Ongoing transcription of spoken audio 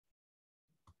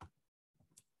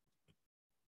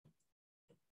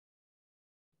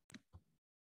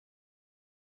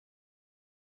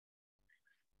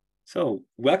So,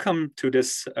 welcome to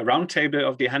this roundtable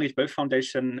of the Heinrich-Böll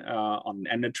Foundation on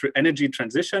energy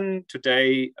transition.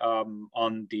 Today,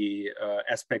 on the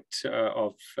aspect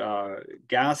of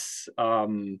gas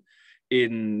in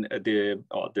the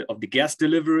gas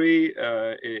delivery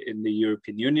in the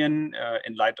European Union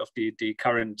in light of the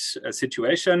current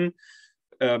situation.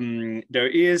 There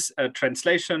is a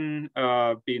translation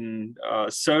being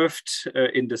served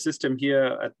in the system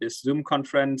here at this Zoom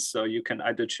conference, so you can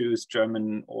either choose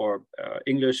German or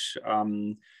English,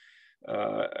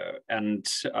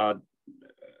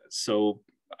 so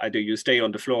either you stay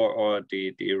on the floor or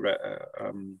the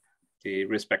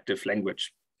respective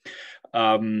language.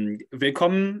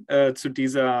 Willkommen zu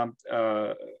diesem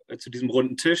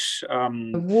runden Tisch. A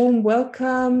warm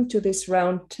welcome to this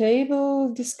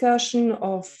roundtable discussion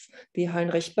of the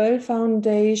Heinrich-Böll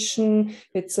Foundation.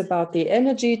 It's about the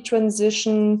energy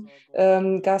transition,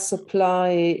 gas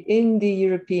supply in the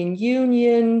European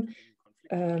Union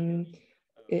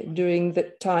during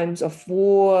the times of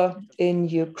war in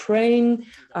Ukraine.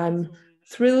 I'm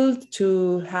thrilled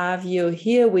to have you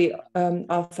here. We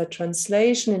offer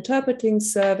translation, interpreting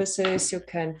services. You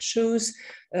can choose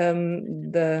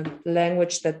the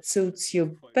language that suits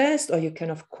you best, or you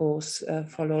can, of course,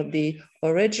 follow the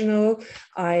original.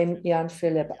 I'm Jan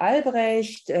Philipp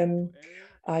Albrecht.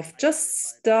 I've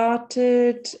just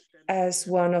started as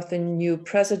one of the new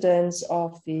presidents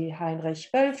of the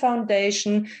Heinrich-Böll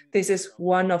Foundation. This is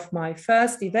one of my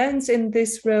first events in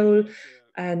this role,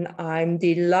 and I'm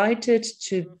delighted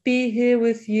to be here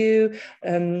with you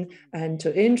and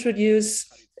to introduce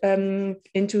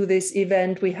into this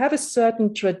event. We have a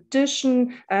certain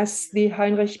tradition as the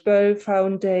Heinrich-Böll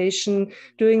Foundation.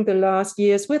 During the last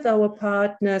years with our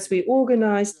partners, we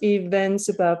organized events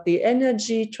about the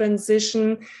energy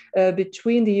transition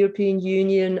between the European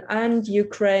Union and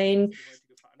Ukraine.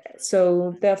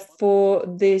 So therefore,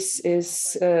 this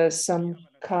is some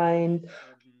kind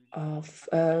of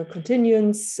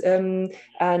continuance, and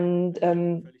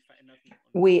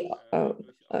we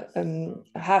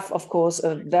have, of course,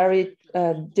 a very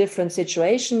different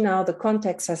situation now. The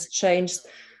context has changed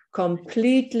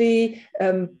completely,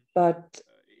 but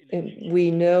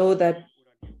we know that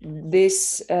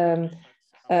this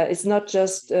is not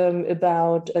just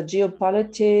about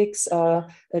geopolitics or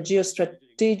geostrategics,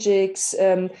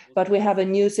 but we have a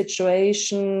new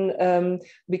situation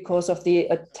because of the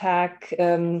attack,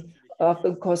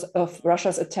 because of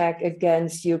Russia's attack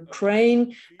against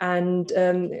Ukraine, and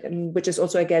which is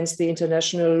also against the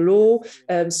international law.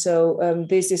 So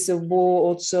this is a war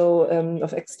also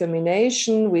of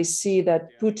extermination. We see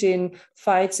that Putin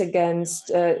fights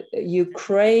against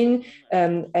Ukraine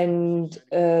and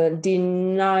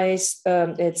denies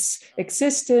its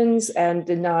existence and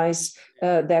denies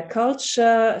their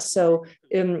culture. So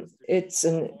it's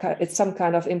some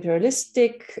kind of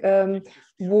imperialistic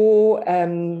war,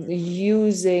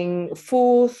 using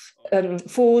force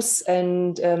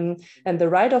and the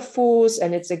right of force,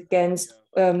 and it's against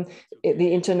the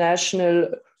international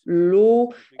law,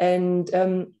 and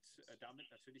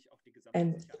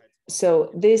so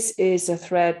this is a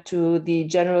threat to the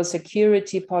general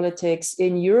security politics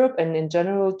in Europe and in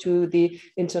general to the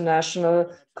international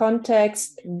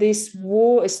context. This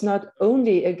war is not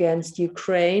only against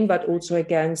Ukraine, but also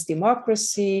against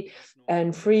democracy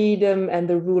and freedom and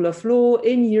the rule of law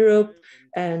in Europe,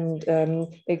 and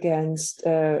against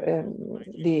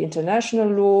the international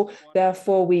law.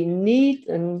 Therefore, we need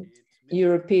a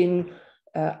European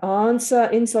answer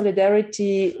in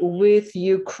solidarity with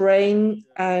Ukraine,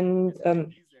 and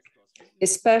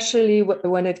especially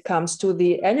when it comes to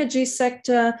the energy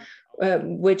sector,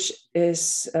 which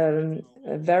is a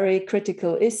very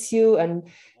critical issue. And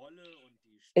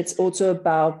it's also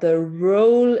about the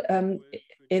role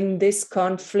in this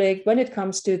conflict when it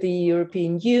comes to the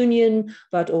European Union,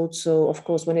 but also, of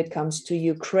course, when it comes to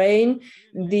Ukraine.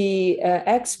 The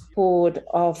export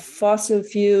of fossil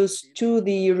fuels to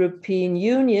the European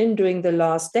Union during the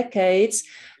last decades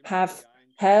have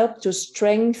helped to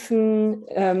strengthen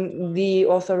the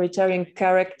authoritarian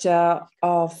character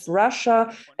of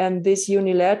Russia, and this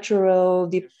unilateral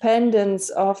dependence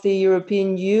of the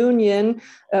European Union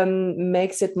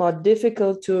makes it more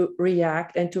difficult to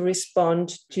react and to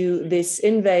respond to this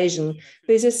invasion.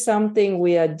 This is something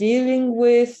we are dealing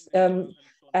with,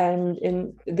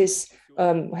 and this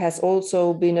has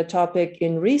also been a topic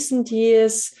in recent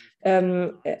years.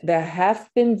 There have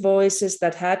been voices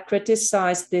that had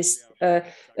criticized this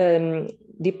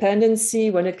dependency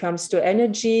when it comes to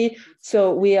energy.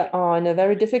 So we are in a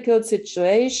very difficult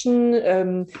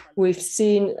situation. We've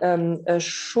seen a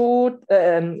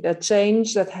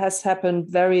change that has happened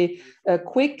very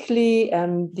quickly,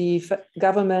 and the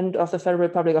government of the Federal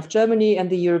Republic of Germany and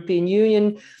the European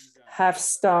Union have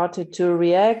started to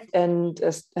react and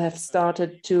have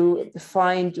started to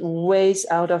find ways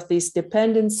out of this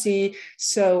dependency.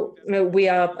 So we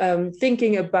are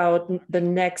thinking about the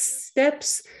next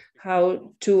steps,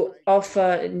 how to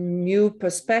offer new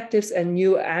perspectives and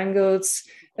new angles.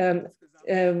 And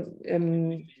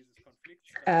in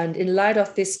light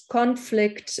of this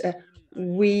conflict,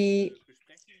 we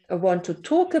want to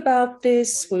talk about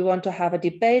this. We want to have a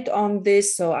debate on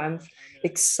this. So I'm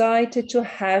excited to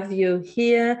have you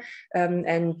here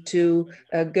and to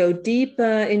go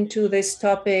deeper into this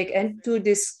topic and to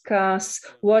discuss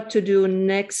what to do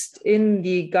next in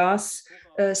the gas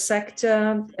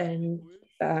sector. And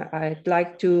I'd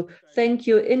like to thank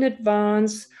you in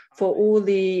advance for all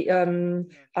the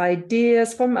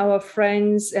ideas from our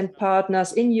friends and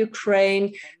partners in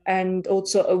Ukraine, and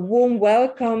also a warm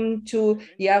welcome to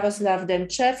Yaroslav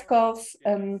Demchevkov.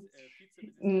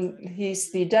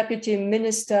 He's the Deputy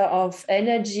Minister of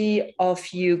Energy of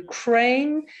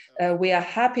Ukraine. We are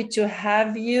happy to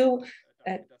have you.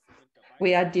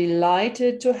 We are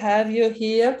delighted to have you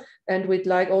here, and we'd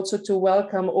like also to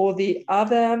welcome all the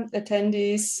other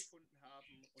attendees,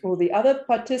 all the other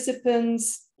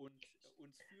participants.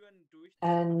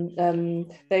 And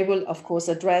they will, of course,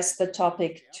 address the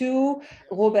topic too.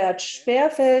 Robert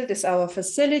Sperfeld is our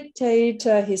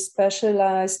facilitator. He's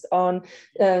specialized on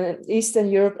Eastern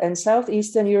Europe and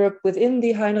Southeastern Europe within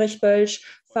the Heinrich-Böll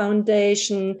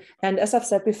Foundation. And as I've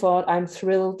said before, I'm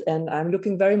thrilled and I'm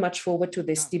looking very much forward to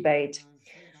this debate.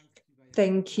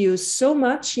 Thank you so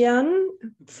much, Jan,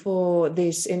 for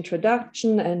this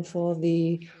introduction and for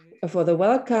the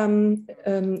welcome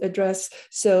address.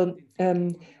 So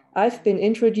I've been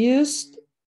introduced,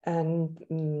 and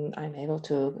I'm able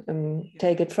to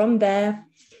take it from there.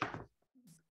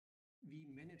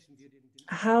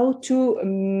 How to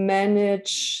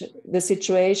manage the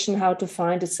situation, how to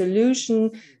find a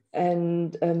solution,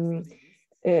 and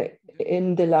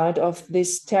in the light of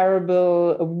this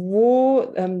terrible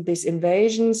war, this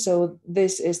invasion. So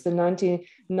this is the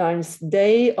 99th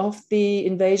day of the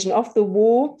invasion of the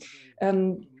war.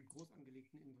 And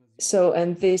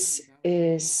this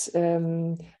is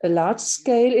a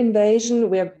large-scale invasion.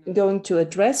 We are going to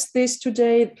address this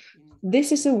today.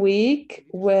 This is a week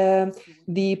where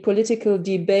the political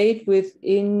debate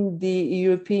within the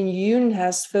European Union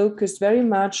has focused very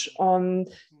much on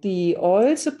the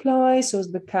oil supply. So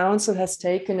the Council has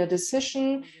taken a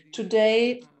decision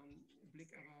today.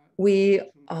 We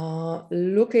are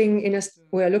looking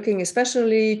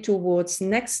especially towards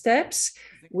next steps.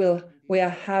 We are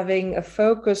having a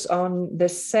focus on the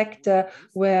sector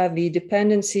where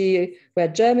Germany's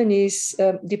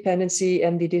dependency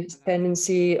and the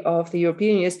dependency of the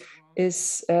European Union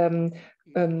is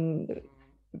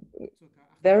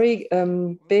very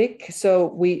big. So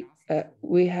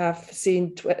we have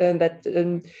seen that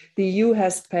the EU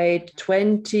has paid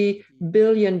 $20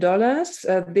 billion.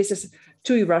 This is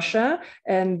to Russia,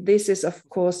 and this is, of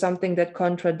course, something that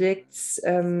contradicts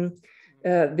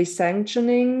the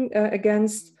sanctioning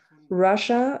against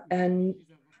Russia. And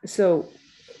so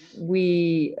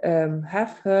we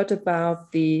have heard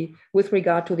about with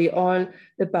regard to the oil,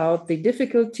 about the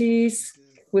difficulties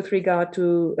with regard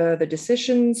to the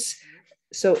decisions.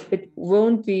 So it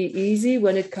won't be easy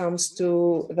when it comes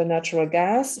to the natural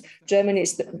gas. Germany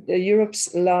is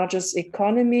Europe's largest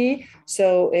economy,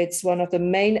 so it's one of the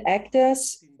main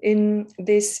actors in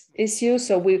this issue.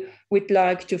 So we'd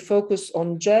like to focus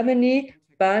on Germany,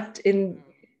 but in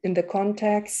the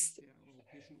context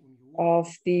of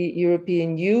the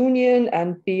European Union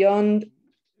and beyond,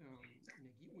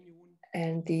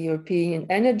 and the European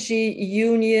Energy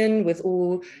Union with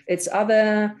all its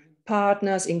other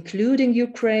partners, including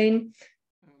Ukraine.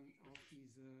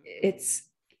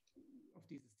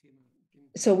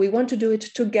 So we want to do it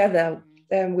together.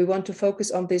 We want to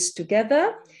focus on this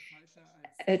together.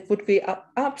 It would be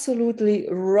absolutely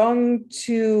wrong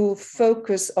to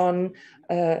focus on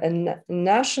a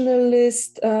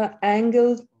nationalist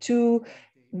angle to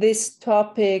this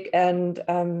topic and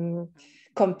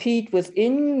compete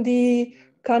within the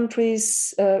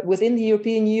countries, within the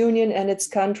European Union and its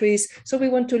countries. So we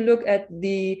want to look at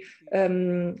the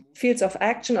fields of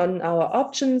action, on our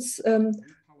options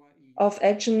of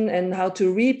action, and how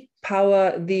to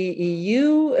repower the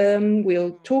EU.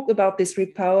 We'll talk about this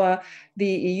repower the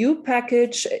EU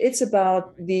package. It's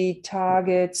about the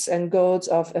targets and goals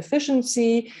of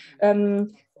efficiency,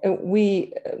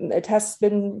 it has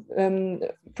been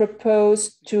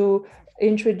proposed to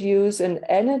introduce an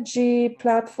energy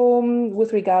platform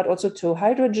with regard also to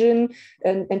hydrogen,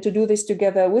 and to do this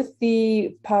together with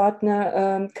the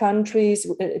partner countries,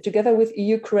 together with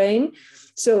Ukraine.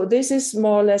 So this is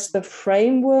more or less the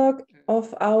framework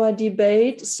of our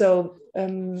debate. So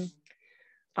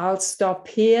I'll stop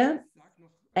here,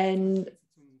 and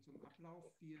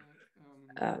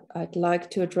I'd like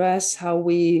to address how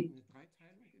we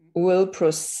will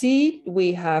proceed.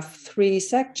 We have 3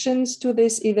 sections to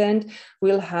this event.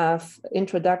 We'll have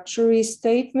introductory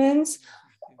statements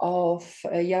of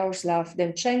Yaroslav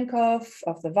Demchenkov,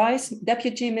 of the Vice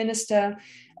Deputy Minister,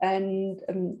 and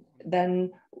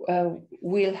then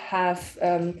we'll have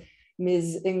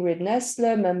Ms. Ingrid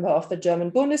Nessler, member of the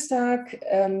German Bundestag,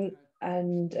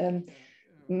 and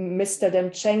Mr.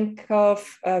 Demchenkov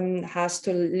has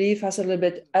to leave us a little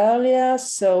bit earlier,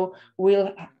 so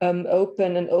we'll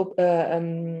open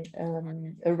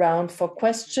a round for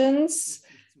questions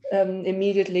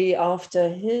immediately after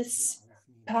his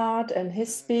part and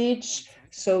his speech.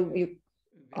 So you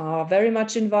are very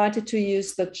much invited to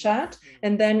use the chat.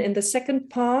 And then in the second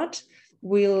part,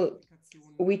 we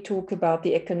talk about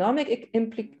the economic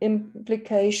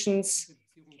implications,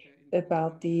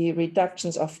 about the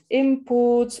reductions of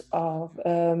imports, of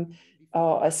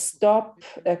or a stop,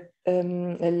 a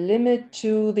limit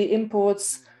to the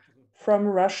imports from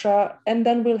Russia. And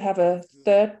then we'll have a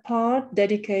third part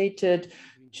dedicated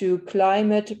to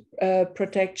climate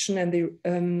protection and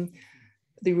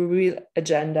the real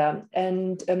agenda.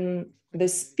 And the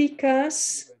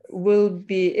speakers will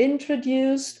be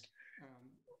introduced.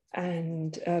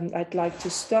 And I'd like to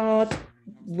start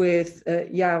with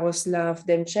Yaroslav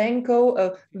Demchenko.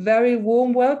 A very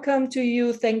warm welcome to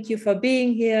you. Thank you for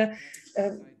being here.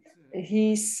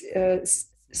 He's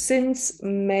since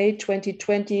May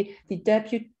 2020 the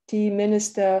Deputy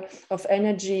Minister of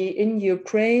Energy in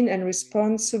Ukraine and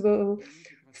responsible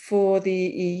for the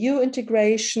EU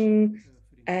integration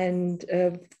and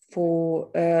for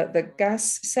the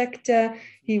gas sector.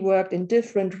 He worked in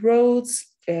different roles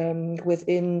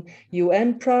within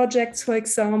UN projects, for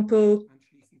example.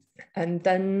 And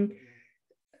then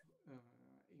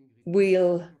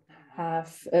we'll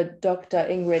have Dr.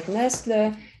 Ingrid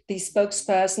Nessler, the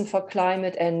spokesperson for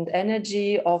climate and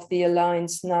energy of the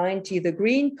Alliance 90, the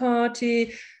Green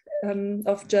Party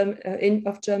of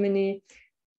Germany.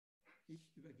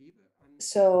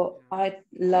 So I'd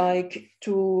like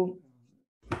to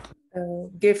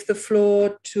give the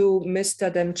floor to Mr.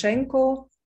 Demchenko.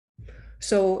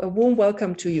 So a warm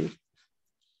welcome to you.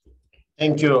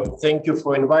 Thank you. Thank you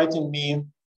for inviting me.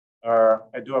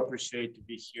 I do appreciate to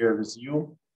be here with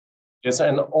you. It's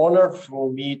an honor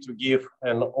for me to give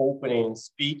an opening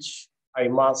speech. I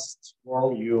must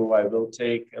warn you, I will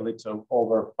take a little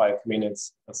over 5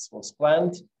 minutes as was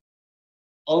planned.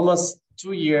 Almost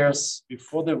 2 years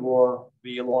before the war,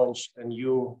 we launched a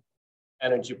new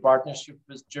energy partnership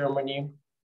with Germany.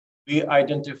 We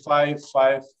identified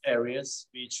 5 areas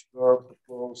which were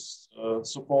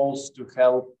supposed to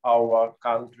help our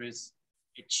countries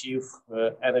achieve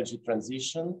energy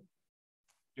transition,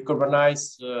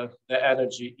 decarbonize the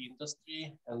energy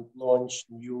industry, and launch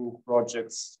new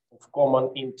projects of common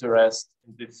interest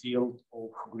in the field of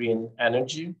green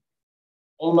energy.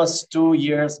 Almost 2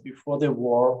 years before the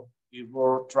war, we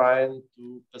were trying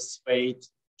to persuade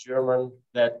Germany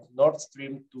that Nord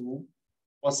Stream 2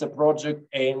 was a project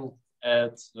aimed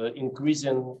at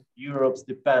increasing Europe's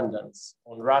dependence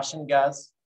on Russian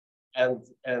gas and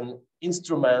an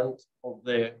instrument of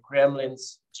the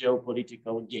Kremlin's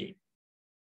geopolitical game.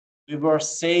 We were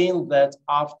saying that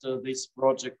after this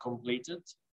project completed,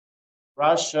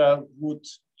 Russia would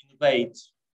invade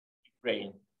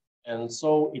Ukraine, and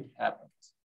so it happened.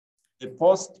 The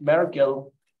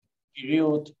post-Merkel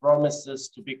period promises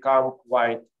to become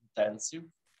quite intensive.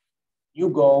 New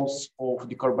goals of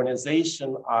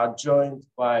decarbonization are joined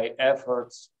by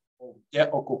efforts of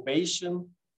deoccupation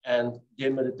and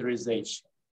demilitarization.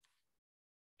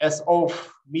 As of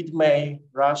mid-May,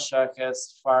 Russia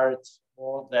has fired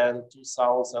more than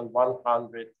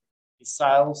 2,100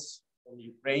 missiles on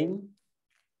Ukraine.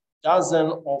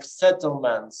 Dozens of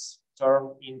settlements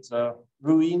turned into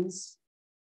ruins.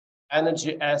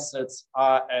 Energy assets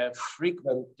are a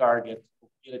frequent target of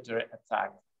military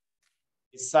attack.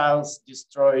 Missiles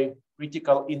destroy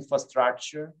critical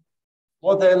infrastructure.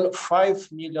 More than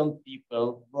 5 million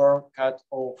people were cut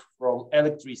off from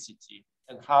electricity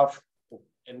and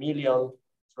 500,000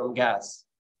 from gas.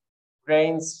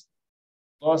 Ukraine's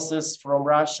losses from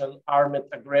Russian armed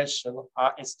aggression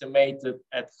are estimated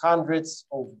at hundreds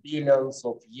of billions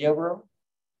of euros.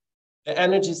 The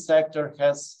energy sector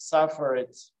has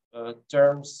suffered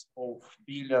terms of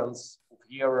billions of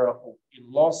euro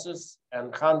in losses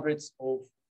and hundreds of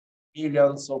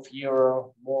millions of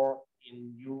euro more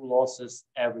in new losses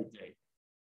every day.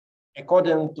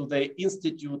 According to the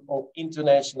Institute of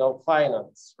International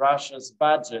Finance, Russia's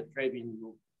budget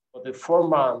revenue for the 4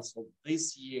 months of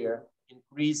this year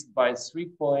increased by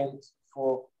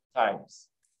 3.4 times,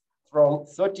 from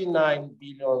 $39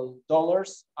 billion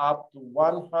up to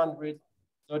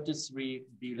 $133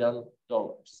 billion.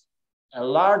 A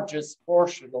largest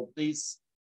portion of this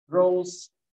growth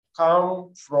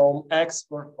comes from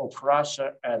export of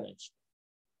Russian energy.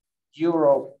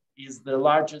 Europe is the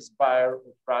largest buyer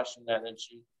of Russian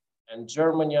energy, and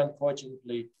Germany,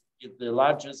 unfortunately, is the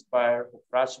largest buyer of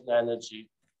Russian energy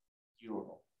in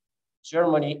Europe.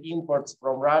 Germany imports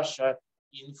from Russia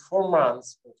in 4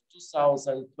 months of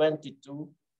 2022.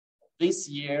 This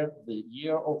year, the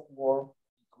year of war,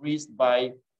 increased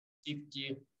by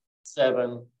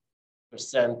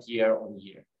 57% year on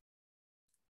year.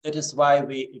 That is why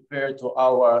we appeal to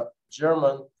our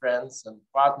German friends and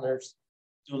partners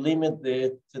to limit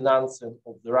the financing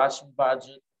of the Russian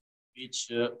budget,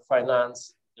 which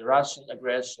finance the Russian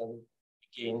aggression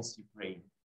against Ukraine.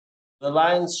 The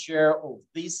lion's share of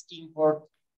this import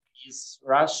is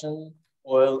Russian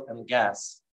oil and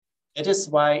gas. That is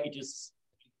why it is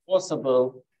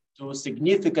impossible to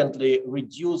significantly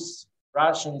reduce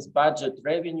Russia's budget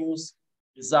revenues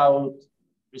without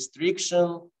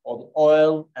restriction on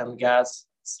oil and gas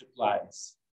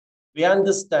supplies. We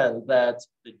understand that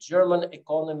the German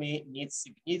economy needs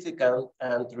significant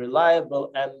and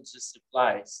reliable energy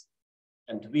supplies.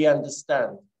 And we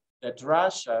understand that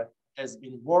Russia has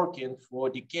been working for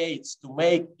decades to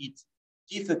make it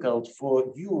difficult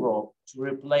for Europe to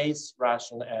replace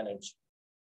Russian energy.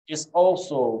 It is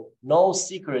also no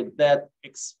secret that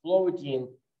exploiting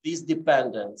this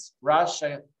dependence,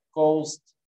 Russia caused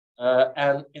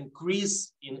an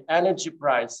increase in energy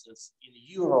prices in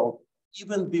Europe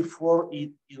even before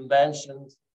its invasion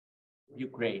of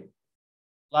Ukraine.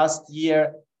 Last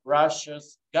year,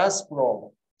 Russia's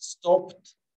Gazprom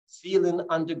stopped filling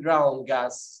underground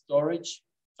gas storage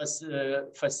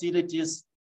facilities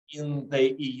in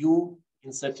the EU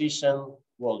in sufficient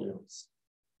volumes.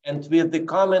 And with the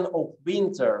coming of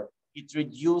winter, it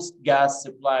reduced gas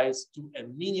supplies to a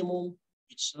minimum,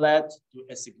 which led to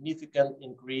a significant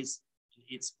increase in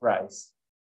its price.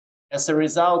 As a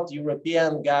result,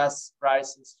 European gas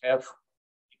prices have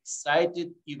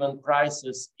exceeded even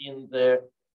prices in the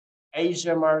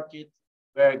Asia market,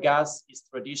 where gas is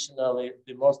traditionally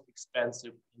the most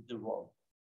expensive in the world.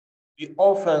 We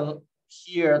often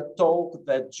hear talk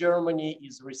that Germany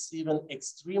is receiving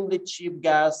extremely cheap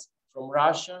gas from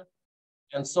Russia,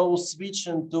 and so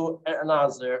switching to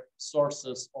another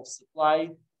sources of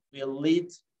supply will lead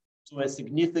to a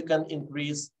significant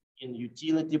increase in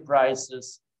utility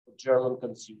prices for German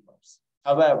consumers.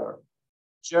 However,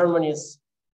 Germany's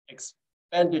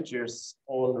expenditures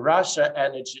on Russia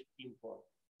energy import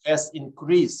has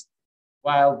increased,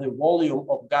 while the volume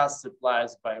of gas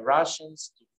supplies by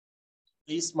Russians to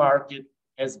this market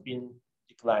has been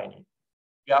declining.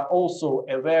 We are also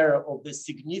aware of the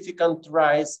significant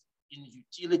rise in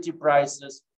utility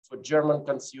prices for German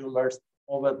consumers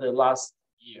over the last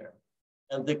year,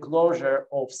 and the closure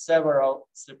of several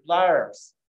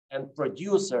suppliers and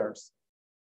producers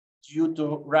due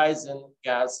to rising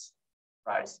gas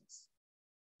prices.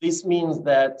 This means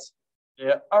that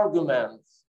the argument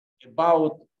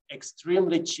about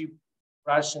extremely cheap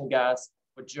Russian gas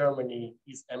for Germany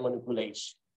is a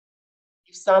manipulation.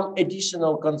 If some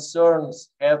additional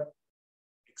concerns have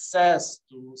access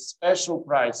to special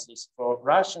prices for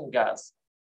Russian gas,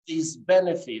 these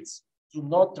benefits do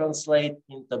not translate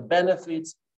into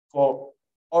benefits for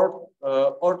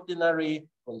ordinary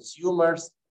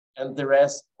consumers and the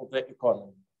rest of the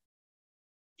economy.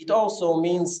 It also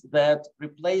means that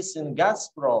replacing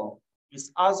Gazprom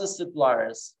with other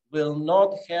suppliers will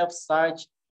not have such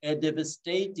a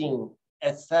devastating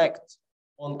effect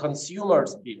on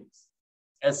consumers' bills,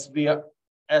 as we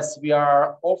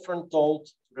are often told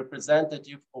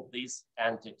representative of these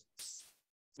entities.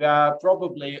 We are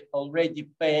probably already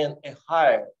paying a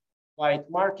higher wide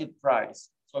market price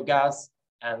for gas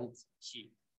and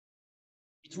heat.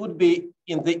 It would be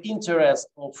in the interest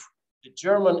of the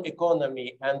German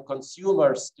economy and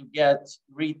consumers to get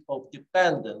rid of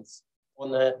dependence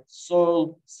on a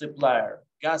sole supplier,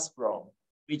 Gazprom,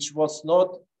 which was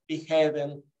not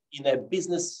behaving in a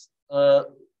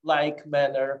business-like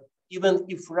manner, even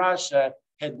if Russia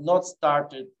had not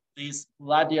started this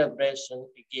bloody aggression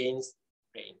against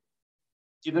Ukraine.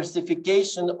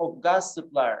 Diversification of gas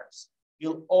suppliers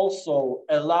will also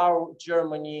allow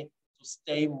Germany to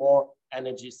stay more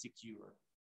energy secure.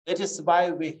 That is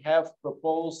why we have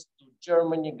proposed to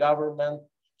German government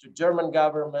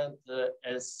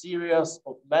a series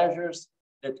of measures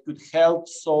that could help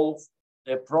solve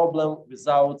the problem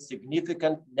without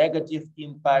significant negative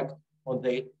impact on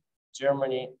the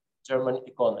German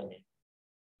economy.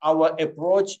 Our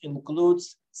approach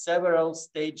includes several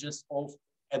stages of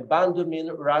abandoning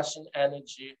Russian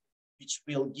energy, which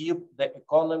will give the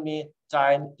economy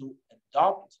time to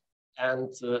adopt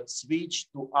and switch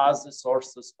to other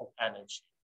sources of energy.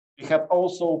 We have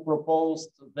also proposed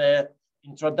the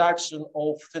introduction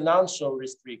of financial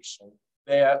restriction,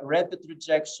 where rapid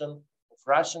rejection of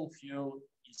Russian fuel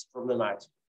is problematic.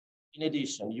 In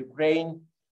addition, Ukraine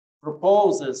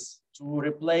proposes to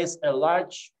replace a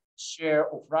large share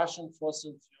of Russian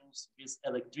fossil fuels with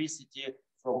electricity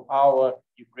from our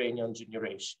Ukrainian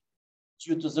generation.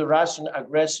 Due to the Russian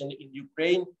aggression in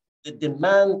Ukraine, the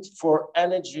demand for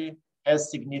energy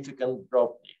has significantly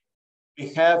dropped.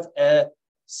 We have a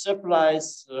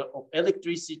supplies of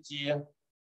electricity,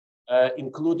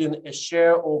 including a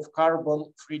share of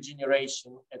carbon-free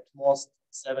generation at most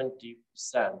 70%.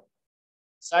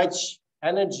 Such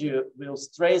energy will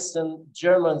strengthen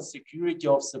German security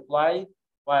of supply,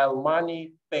 while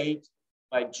money paid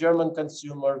by German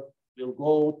consumers will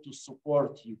go to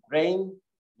support Ukraine,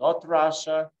 not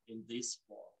Russia, in this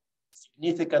war. A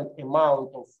significant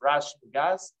amount of Russian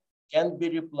gas can be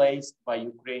replaced by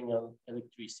Ukrainian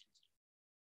electricity.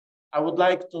 I would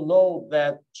like to know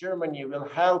that Germany will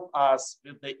help us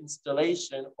with the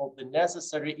installation of the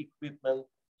necessary equipment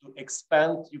to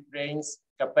expand Ukraine's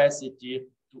capacity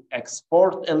to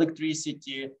export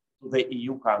electricity to the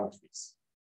EU countries.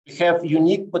 We have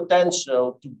unique potential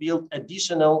to build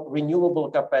additional renewable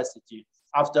capacity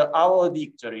after our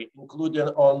victory, including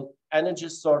on energy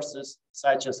sources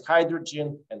such as hydrogen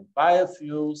and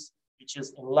biofuels, which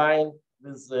is in line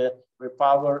with the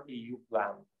Repower EU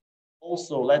plan.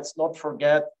 Also, let's not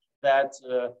forget that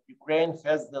Ukraine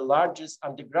has the largest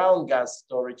underground gas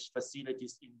storage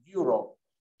facilities in Europe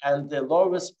and the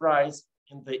lowest price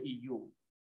in the EU.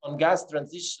 On gas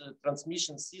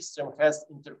transmission system has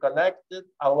interconnected,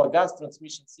 our gas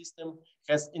transmission system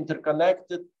has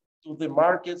interconnected to the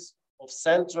markets of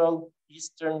Central,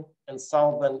 Eastern, and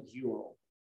Southern Europe.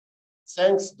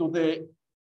 Thanks to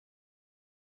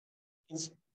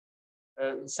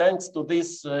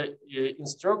this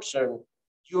instruction,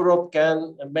 Europe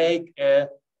can make a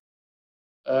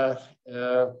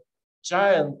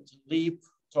giant leap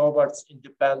towards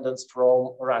independence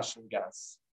from Russian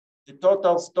gas. The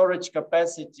total storage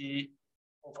capacity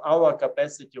of our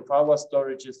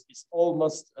storages is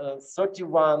almost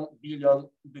 31 billion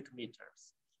cubic meters.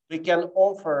 We can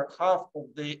offer half of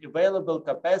the available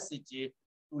capacity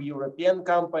to European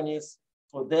companies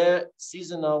for their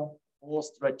seasonal or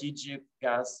strategic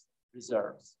gas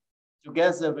reserves.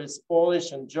 Together with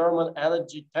Polish and German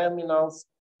LNG terminals,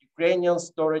 Ukrainian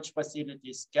storage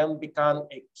facilities can become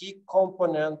a key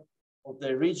component of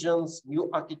the region's new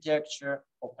architecture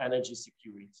of energy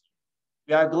security.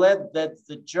 We are glad that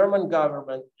the German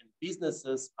government and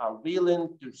businesses are willing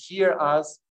to hear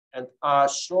us and are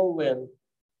showing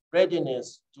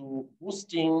readiness to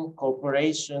boosting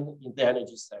cooperation in the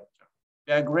energy sector.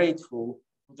 We are grateful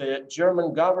to the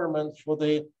German government for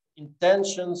the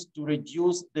intentions to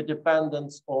reduce the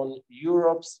dependence on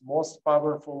Europe's most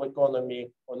powerful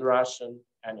economy on Russian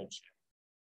energy.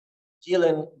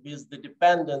 Dealing with the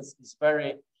dependence is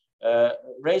very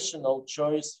rational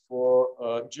choice for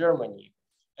Germany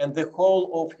and the whole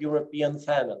of European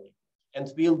family,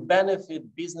 and will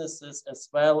benefit businesses as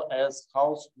well as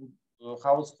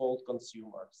household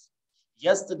consumers.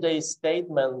 Yesterday's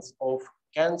statements of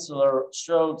Chancellor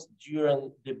Scholz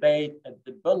during debate at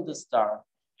the Bundestag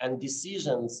and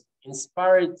decisions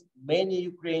inspired many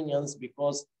Ukrainians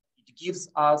because it gives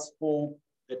us hope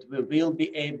that we will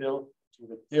be able to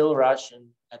repel Russian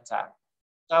attack.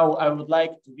 Now, I would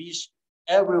like to wish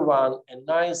everyone a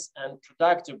nice and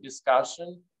productive discussion.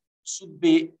 It should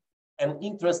be an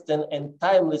interesting and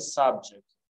timely subject,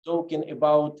 talking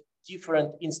about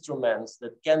different instruments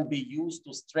that can be used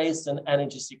to strengthen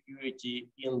energy security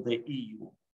in the EU.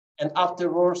 And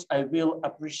afterwards, I will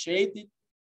appreciate it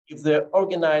if the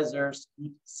organizers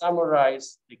could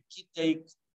summarize the key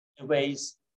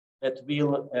takeaways that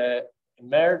will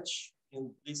emerge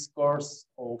in this course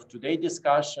of today's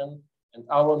discussion, and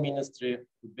our ministry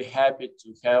would be happy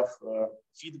to have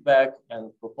feedback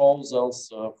and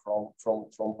proposals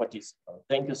from participants.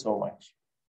 Thank you so much.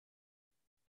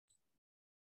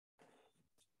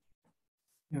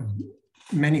 Yeah.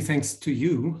 Many thanks to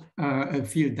you.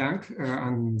 Vielen Dank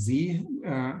an Sie.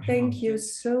 Thank you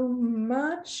so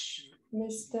much,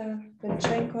 Mr.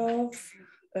 Benchenkov,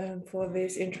 for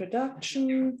this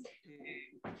introduction.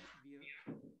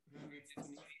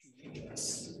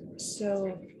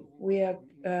 So we are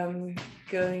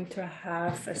going to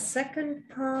have a second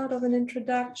part of an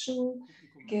introduction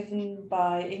given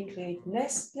by Ingrid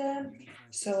Nestle.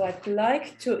 So I'd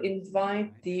like to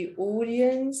invite the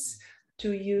audience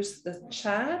to use the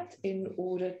chat in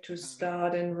order to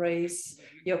start and raise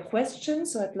your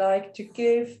questions. So I'd like to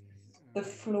give the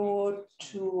floor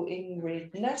to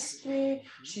Ingrid Nestle.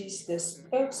 She's the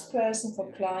spokesperson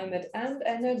for climate and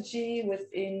energy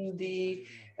within the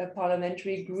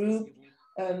parliamentary group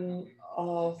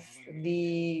of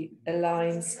the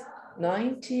Alliance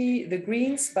 90, the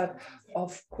Greens. But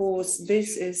of course,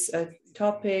 this is a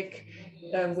topic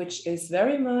which is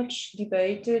very much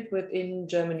debated within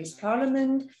Germany's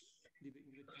parliament.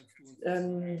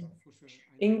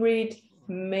 Ingrid,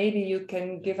 maybe you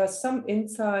can give us some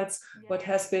insights what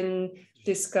has been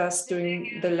discussed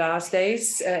during the last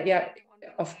days. Yeah,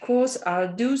 of course,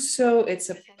 I'll do so. It's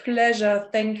a pleasure.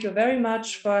 Thank you very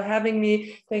much for having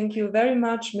me. Thank you very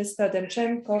much, Mr.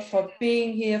 Demchenkov, for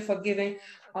being here, for giving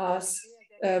us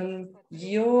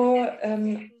your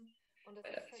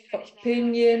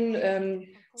opinion,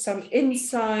 some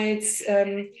insights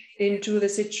into the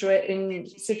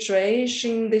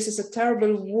situation. This is a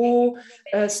terrible war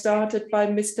started by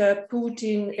Mr.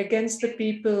 Putin against the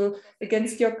people,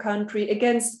 against your country,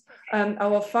 against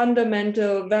our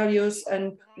fundamental values,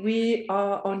 and we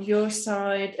are on your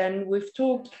side. And we've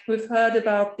heard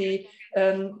about the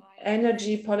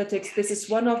energy politics. This is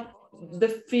one of the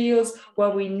fields where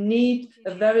we need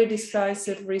a very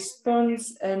decisive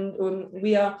response, and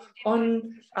we are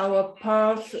on our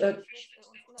path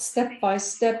step by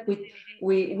step.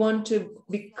 We want to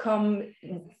become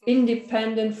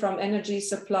independent from energy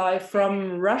supply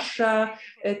from Russia.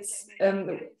 It's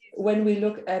when we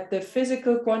look at the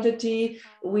physical quantity,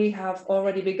 we have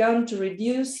already begun to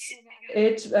reduce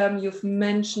it. You've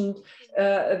mentioned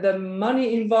the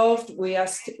money involved. We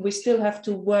still have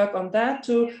to work on that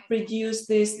to reduce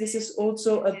this. This is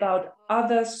also about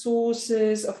other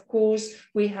sources. Of course,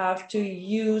 we have to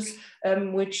use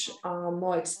which are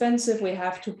more expensive. We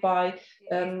have to buy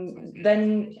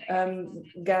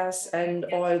gas and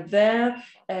oil there,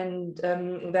 and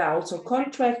there are also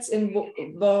contracts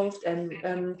involved, and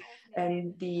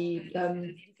the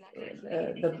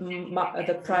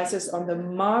prices on the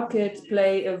market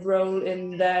play a role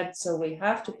in that. So we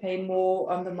have to pay more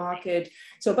on the market.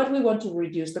 So, but we want to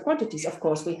reduce the quantities. Of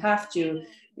course, we have to.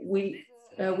 We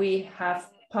have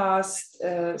passed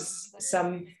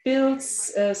some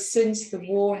bills since the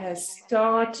war has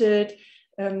started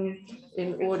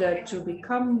in order to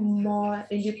become more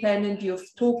independent.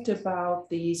 You've talked about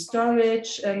the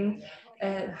storage and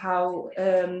how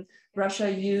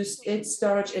Russia used its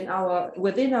storage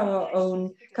within our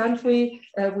own country.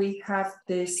 We have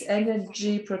this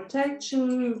energy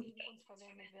protection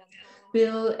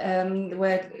bill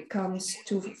where it comes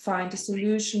to find a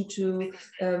solution to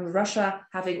Russia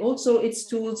having also its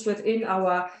tools within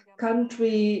our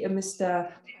country.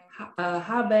 Mr.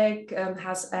 Habeck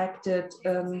has acted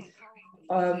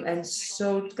and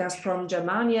sold Gazprom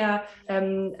Germania,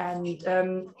 and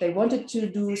they wanted to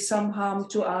do some harm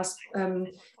to us,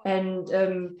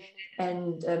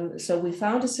 so we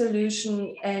found a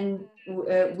solution, and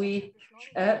we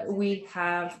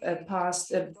have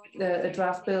passed a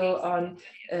draft bill on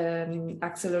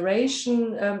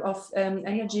acceleration of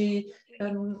energy.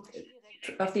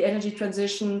 Of the energy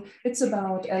transition. It's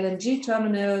about LNG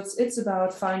terminals. It's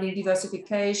about finding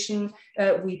diversification.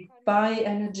 We buy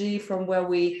energy from where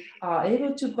we are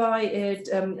able to buy it,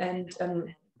 and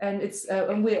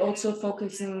we're also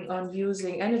focusing on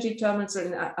using energy terminals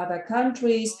in other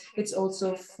countries. It's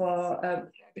also for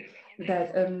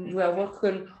that we are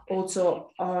working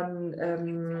also on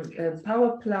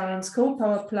power plants, coal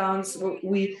power plants.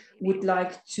 We would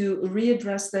like to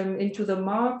readdress them into the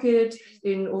market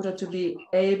in order to be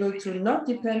able to not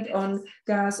depend on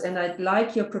gas. And I'd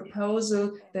like your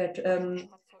proposal that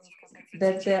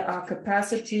that there are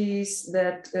capacities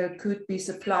that could be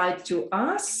supplied to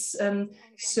us.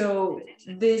 So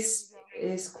this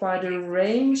is quite a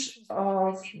range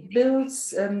of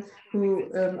bills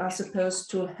who are supposed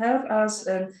to help us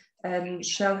and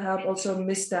shall help also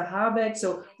Mr. Habeck.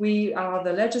 So we are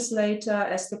the legislator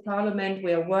as the parliament.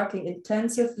 We are working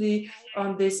intensively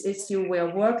on this issue. We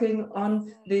are working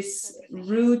on this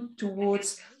route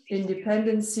towards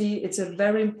independency. It's a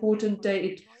very important day.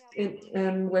 It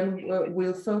when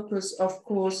we'll focus, of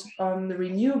course, on the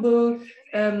renewable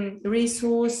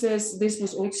resources. This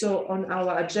was also on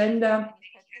our agenda.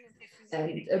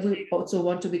 And we also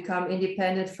want to become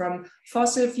independent from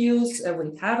fossil fuels.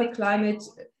 We have a climate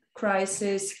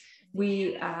crisis.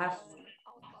 We have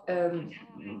a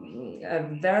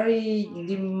very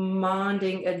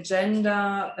demanding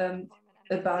agenda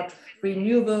about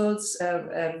renewables.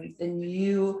 A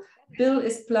new bill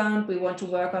is planned. We want to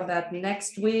work on that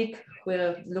next week.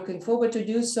 We're looking forward to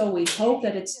do so. We hope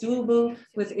that it's doable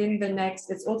within the next.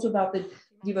 It's also about the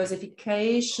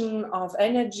diversification of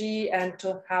energy and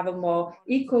to have a more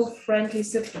eco-friendly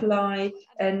supply.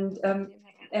 And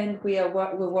we'll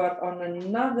work on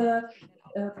another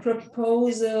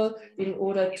proposal in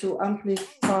order to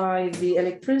amplify the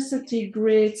electricity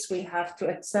grids. We have to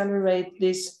accelerate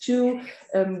this too.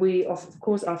 We of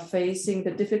course are facing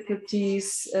the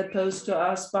difficulties posed to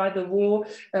us by the war.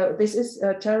 This is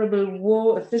a terrible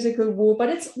war, a physical war, but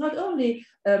it's not only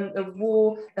a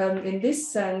war in this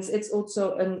sense, it's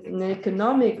also an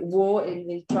economic war.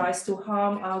 It tries to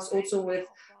harm us also with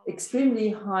extremely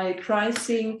high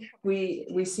pricing. We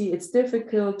see it's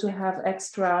difficult to have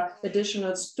extra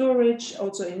additional storage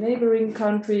also in neighboring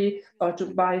country or to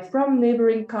buy from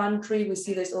neighboring country. We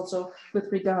see this also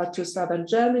with regard to southern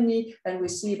Germany, and we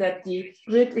see that the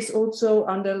grid is also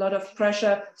under a lot of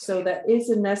pressure. So there is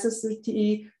a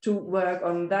necessity to work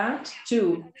on that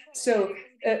too. So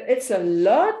it's a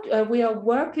lot we are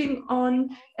working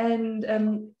on, and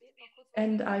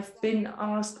I've been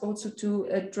asked also to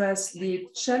address the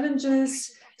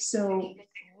challenges. So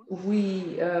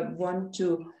we want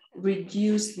to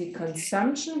reduce the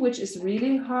consumption, which is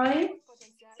really high.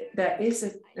 There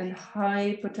is a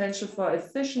high potential for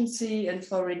efficiency and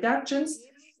for reductions.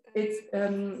 It's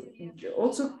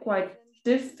also quite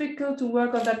difficult to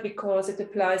work on that because it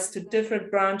applies to different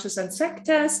branches and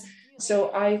sectors. So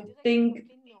I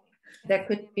think there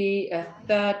could be a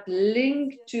third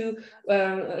link to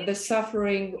the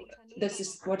suffering. This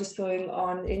is what is going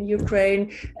on in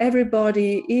Ukraine.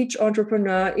 Everybody, each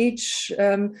entrepreneur, each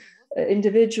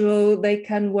individual, they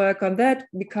can work on that,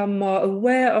 become more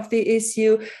aware of the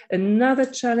issue. Another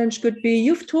challenge could be,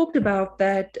 you've talked about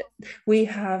that, we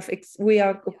are facing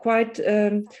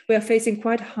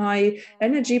quite high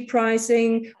energy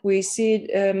pricing. We see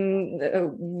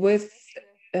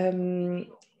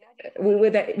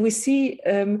we see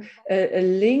a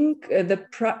link. The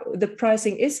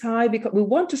pricing is high because we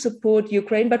want to support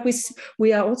Ukraine, but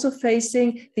we are also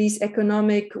facing this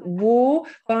economic war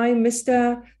by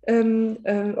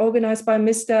organized by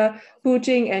Mr.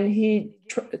 Putin, and he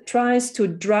tries to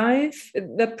drive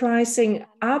the pricing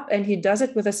up, and he does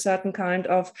it with a certain kind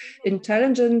of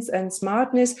intelligence and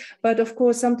smartness. But of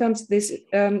course, sometimes this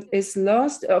is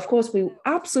lost. Of course, we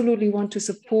absolutely want to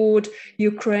support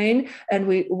Ukraine, and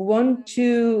we want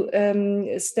to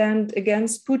stand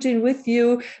against Putin with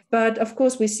you. But of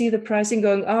course, we see the pricing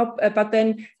going up. But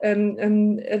then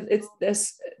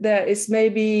there is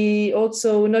maybe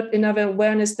also not enough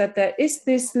awareness that there is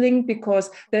this link, because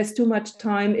there's too much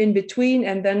time in between.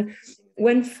 And then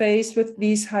when faced with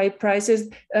these high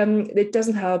prices, it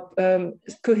doesn't help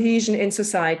cohesion in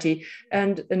society.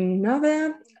 And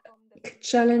another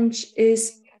challenge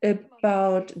is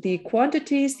about the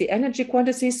quantities, the energy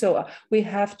quantities. So we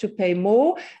have to pay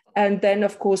more. And then,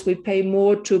 of course, we pay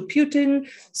more to Putin.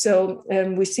 So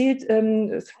we see it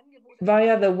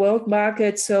via the world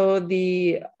market. So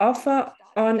the offer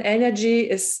on energy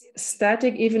is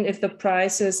static, even if the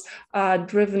prices are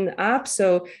driven up.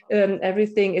 So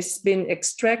everything is being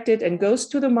extracted and goes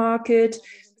to the market.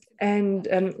 And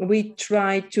we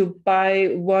try to buy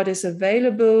what is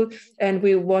available. And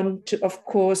we want to, of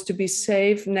course, to be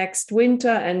safe next winter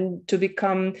and to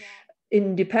become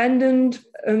independent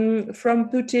from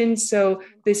Putin. So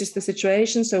this is the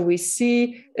situation. So we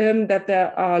see that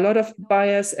there are a lot of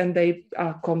buyers and they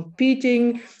are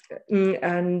competing.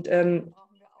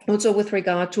 Also with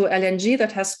regard to LNG,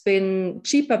 that has been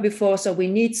cheaper before, so we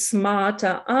need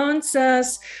smarter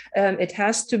answers. It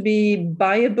has to be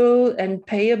buyable and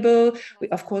payable.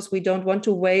 Of course, we don't want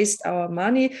to waste our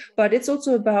money, but it's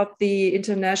also about the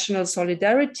international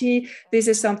solidarity. This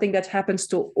is something that happens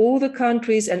to all the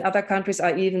countries, and other countries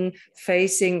are even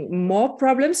facing more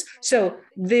problems. So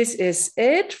this is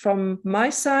it from my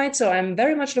side. So I'm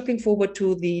very much looking forward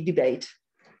to the debate.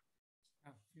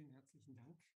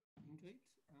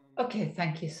 Okay,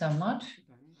 thank you so much,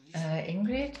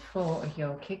 Ingrid, for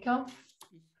your kickoff.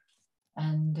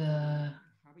 And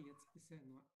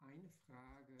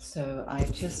so I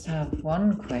just have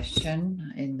one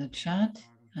question in the chat,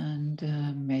 and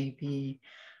maybe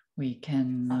we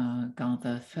can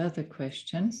gather further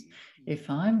questions. If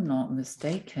I'm not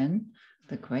mistaken,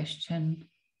 the question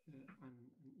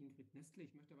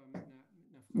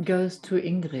goes to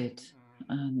Ingrid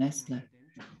Nestler.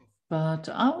 But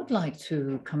I would like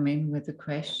to come in with a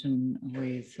question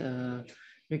with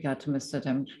regard to Mr.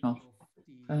 Demchkov.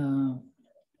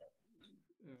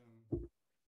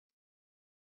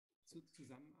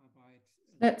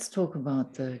 Let's talk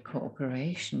about the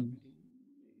cooperation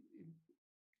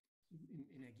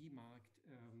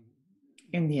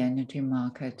in the energy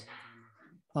market,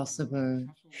 possible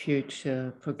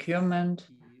future procurement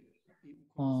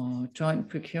or joint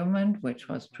procurement, which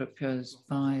was proposed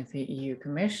by the EU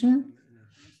Commission,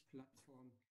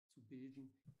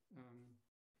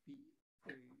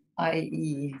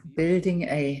 i.e. building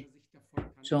a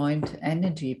joint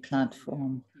energy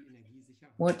platform.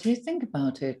 What do you think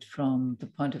about it from the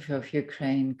point of view of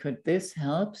Ukraine? Could this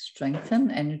help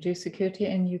strengthen energy security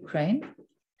in Ukraine?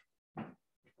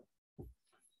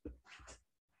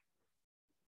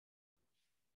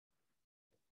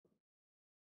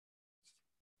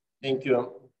 Thank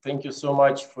you. Thank you so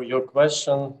much for your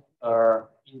question.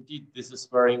 Indeed, this is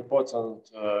very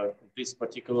important. This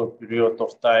particular period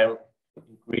of time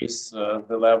increase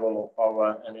the level of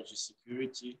our energy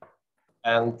security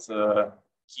and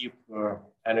keep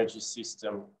energy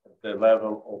system at the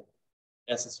level of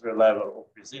necessary level of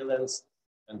resilience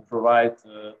and provide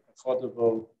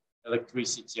affordable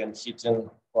electricity and heating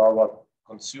for our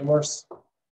consumers,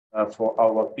 for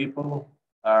our people.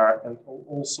 And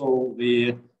also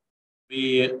we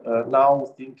now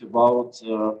think about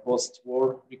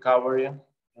post-war recovery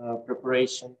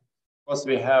preparation, because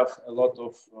we have a lot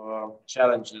of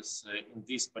challenges in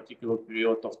this particular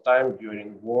period of time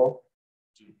during war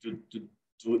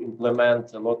to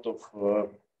implement a lot of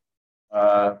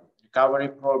recovery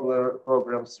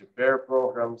programs, repair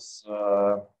programs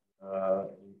in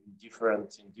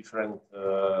different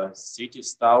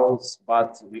cities, towns,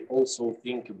 but we also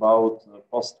think about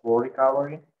post-war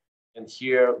recovery. And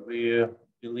here we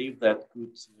believe that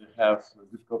could have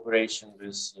good cooperation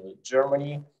with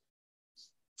Germany.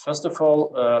 First of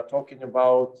all, talking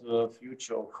about the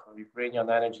future of Ukrainian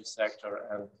energy sector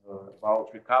and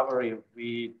about recovery,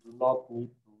 we do not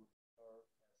need to refer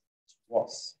as it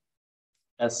was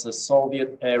as a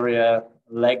Soviet era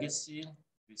legacy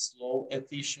with low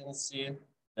efficiency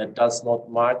that does not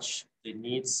match the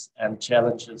needs and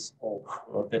challenges of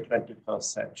the 21st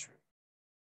century.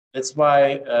 That's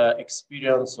why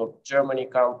experience of Germany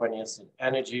companies in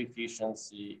energy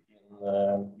efficiency,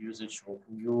 in usage of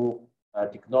new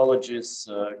technologies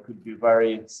could be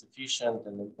very sufficient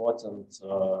and important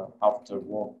after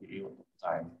war period of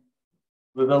time.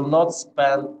 We will not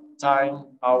spend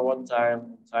our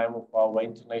time of our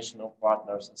international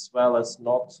partners, as well as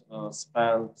not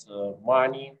spend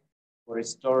money for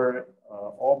restore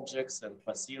objects and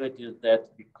facilities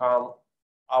that become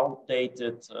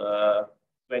outdated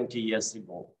 20 years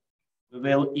ago. We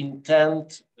will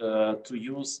intend to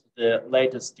use the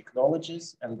latest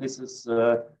technologies, and this is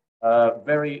a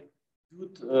very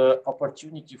good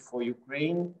opportunity for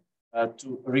Ukraine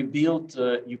to rebuild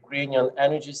Ukrainian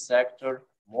energy sector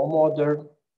more modern,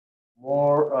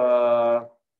 more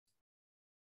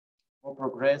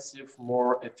progressive,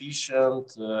 more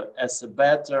efficient, as a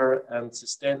better and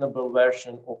sustainable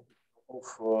version of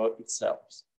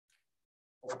itself.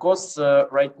 Of course,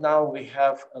 right now we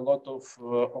have a lot of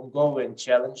ongoing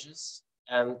challenges,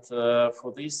 and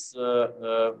for this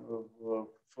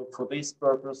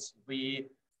purpose, we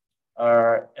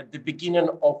are at the beginning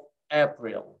of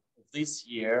April this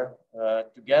year,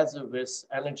 together with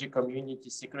Energy Community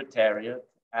Secretariat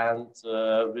and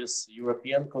with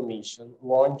European Commission,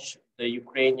 launch the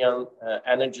Ukrainian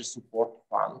Energy Support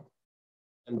Fund.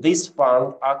 And this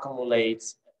fund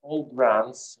accumulates all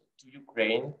grants to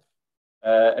Ukraine,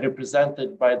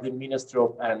 represented by the Ministry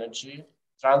of Energy,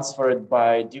 transferred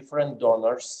by different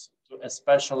donors to a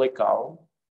special account.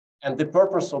 And the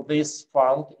purpose of this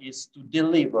fund is to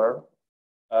deliver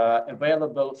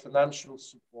available financial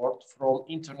support from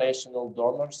international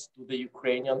donors to the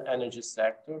Ukrainian energy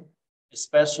sector,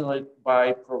 especially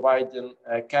by providing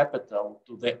capital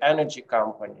to the energy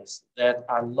companies that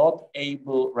are not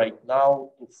able right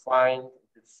now to find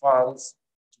the funds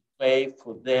to pay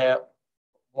for their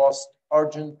most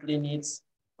urgently needs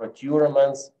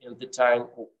procurements in the time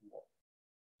of war.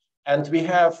 And we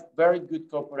have very good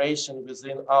cooperation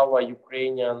within our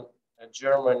Ukrainian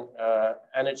German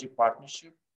energy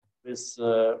partnership with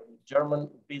German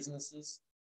businesses.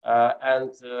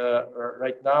 And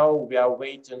right now we are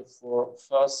waiting for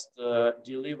first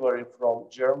delivery from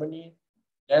Germany,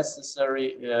 necessary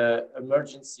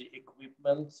emergency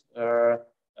equipment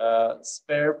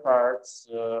spare parts,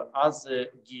 other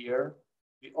gear.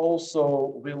 We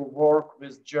also will work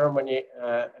with Germany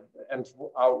and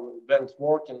went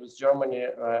working with Germany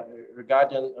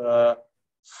regarding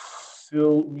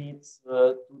fuel needs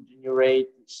to generate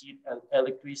heat and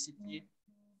electricity.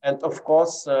 And of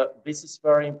course, this is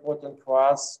very important for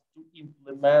us to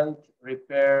implement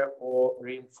repair or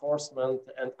reinforcement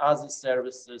and other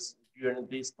services during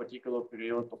this particular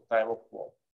period of time of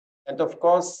war. And of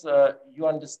course, you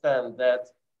understand that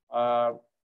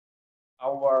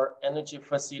our energy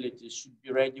facilities should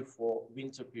be ready for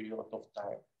winter period of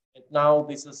time. And now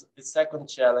this is the second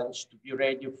challenge, to be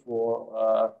ready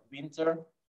for winter,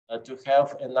 to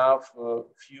have enough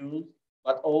fuel,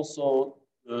 but also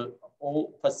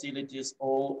all facilities,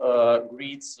 all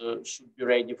grids should be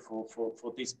ready for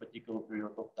this particular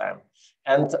period of time.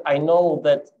 And I know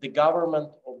that the government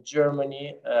of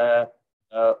Germany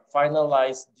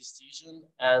finalized decision,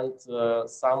 and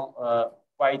some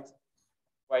quite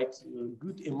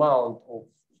good amount of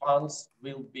funds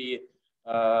will be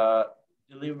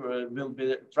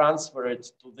transferred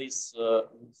to this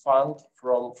fund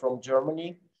from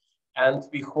Germany. And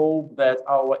we hope that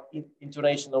our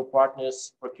international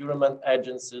partners, procurement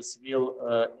agencies will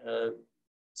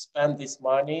spend this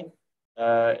money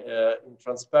in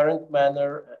transparent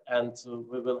manner, and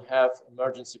we will have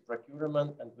emergency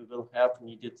procurement, and we will have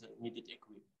needed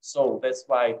equipment. So that's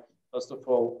why, first of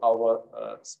all,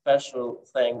 our special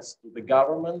thanks to the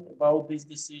government about this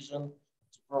decision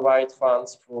to provide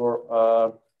funds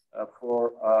for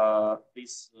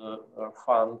this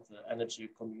fund, Energy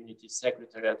Community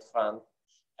Secretariat Fund,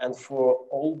 and for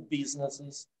all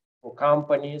businesses, for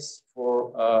companies,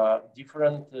 for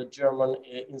different German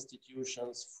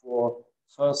institutions, for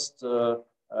first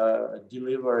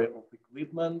delivery of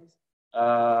equipment.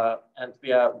 And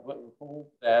we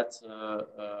hope that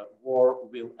war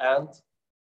will end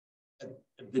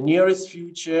at the nearest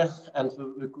future, and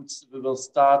we will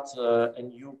start a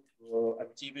new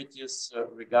activities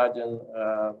regarding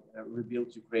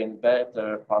Rebuild Ukraine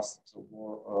Better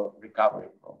post-war recovery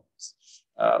programs.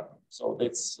 So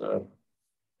that's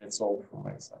all from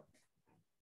my side.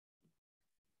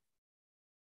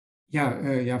 Ja,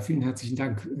 ja, vielen herzlichen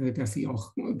Dank, dass Sie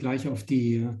auch gleich auf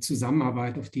die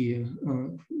Zusammenarbeit, auf die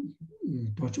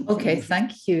deutsche. Okay,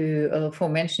 thank you for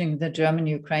mentioning the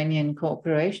German-Ukrainian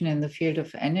cooperation in the field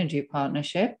of energy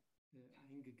partnership.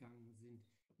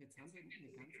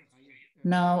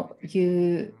 Now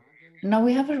we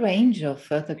have a range of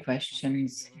further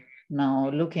questions. Now,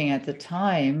 looking at the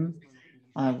time,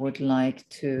 I would like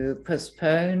to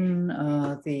postpone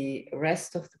the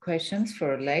rest of the questions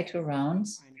for later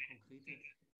rounds.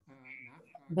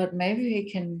 But maybe we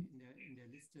can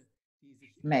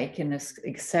make an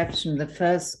exception. The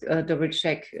first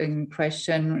double-checking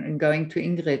question going to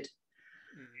Ingrid.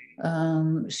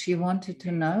 She wanted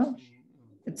to know,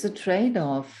 it's a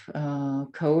trade-off,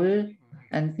 coal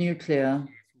and nuclear.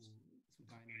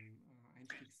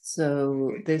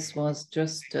 So this was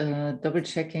just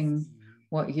double-checking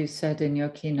what you said in your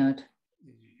keynote.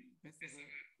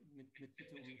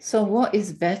 So what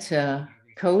is better,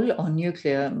 coal or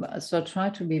nuclear? So try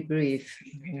to be brief.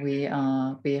 We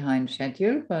are behind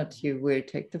schedule, but you will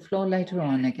take the floor later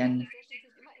on again.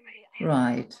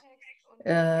 Right.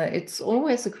 It's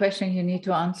always a question you need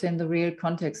to answer in the real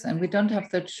context, and we don't have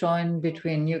the choice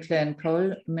between nuclear and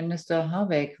coal. Minister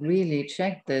Habeck really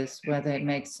checked this, whether it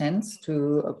makes sense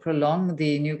to prolong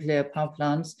the nuclear power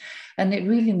plants, and it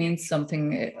really means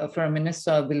something for a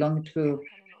minister belonging to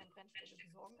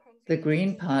the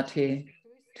Green Party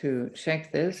to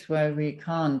check this, where we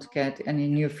can't get any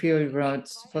new fuel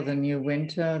rods for the new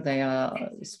winter. They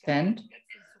are spent.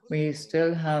 We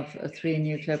still have 3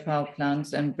 nuclear power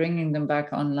plants, and bringing them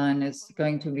back online is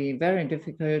going to be very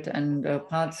difficult, and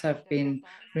parts have been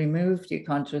removed. You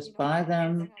can't just buy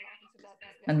them,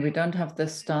 and we don't have the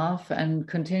staff, and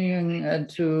continuing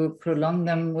to prolong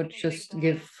them would just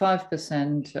give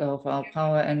 5% of our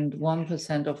power and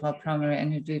 1% of our primary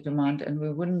energy demand, and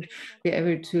we wouldn't be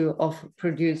able to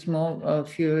produce more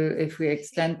fuel if we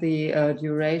extend the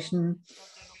duration,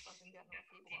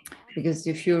 because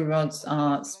the fuel rods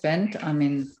are spent. I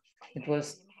mean, it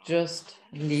was just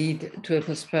lead to a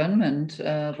postponement,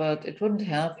 but it wouldn't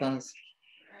help us.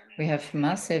 We have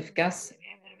massive gas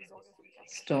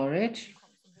storage.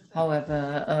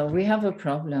 However, we have a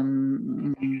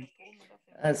problem.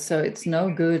 So it's no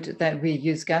good that we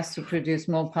use gas to produce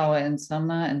more power in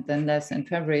summer and then less in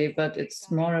February, but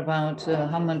it's more about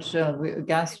how much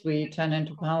gas we turn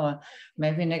into power.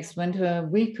 Maybe next winter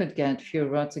we could get fuel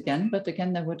rods again, but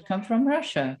again, they would come from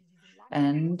Russia.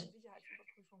 And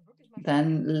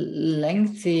then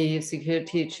lengthy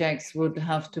security checks would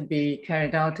have to be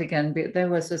carried out again. They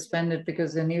were suspended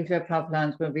because the nuclear power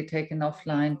plants will be taken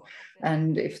offline.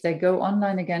 And if they go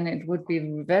online again, it would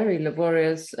be very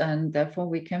laborious. And therefore,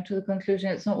 we came to the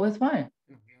conclusion it's not worthwhile.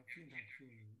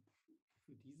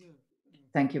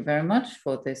 Thank you very much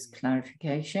for this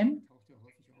clarification.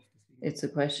 It's a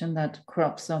question that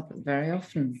crops up very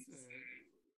often.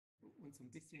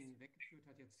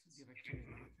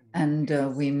 And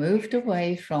we moved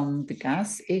away from the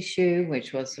gas issue,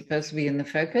 which was supposed to be in the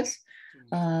focus.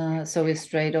 So we're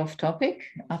straight off topic.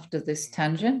 After this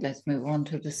tangent, let's move on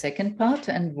to the second part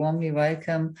and warmly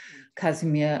welcome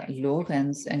Casimir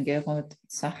Lorenz and Gerhard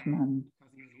Zachmann.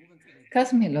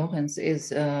 Casimir Lorenz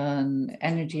is an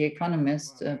energy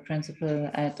economist, principal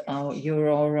at our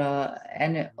Aurora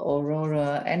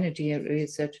Energy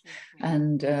Research,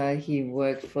 and he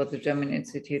worked for the German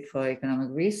Institute for Economic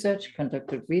Research,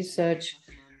 conducted research,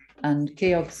 and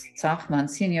Georg Zachmann,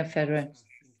 senior fellow.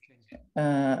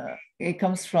 He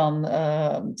comes from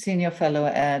senior fellow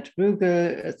at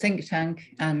Bruegel think tank,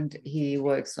 and he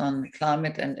works on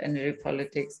climate and energy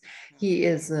politics. He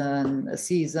is a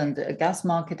seasoned gas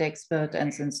market expert,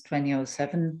 and since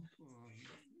 2007,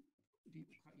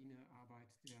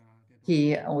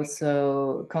 he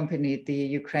also accompanied the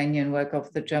Ukrainian work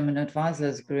of the German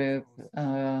Advisors Group,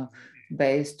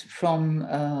 based from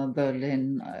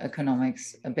Berlin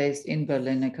economics, based in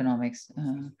Berlin economics.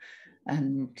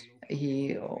 And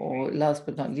he, or last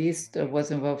but not least, was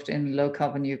involved in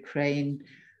low-carbon Ukraine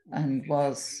and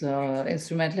was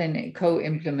instrumental in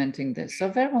co-implementing this. So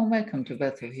very warm welcome to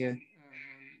both of you.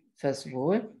 First of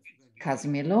all,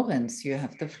 Casimir Lorenz, you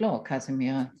have the floor.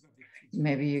 Casimir,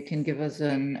 maybe you can give us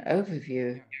an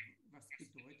overview.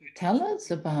 Tell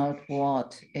us about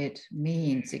what it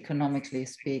means, economically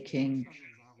speaking,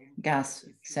 gas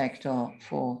sector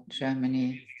for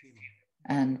Germany.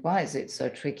 And why is it so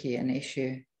tricky an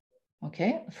issue?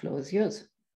 Okay, the floor is yours,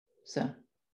 sir.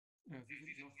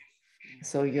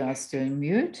 So you are still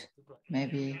mute,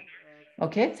 maybe.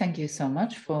 Okay, thank you so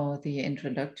much for the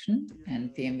introduction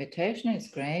and the invitation. It's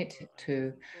great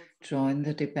to join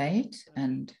the debate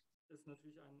and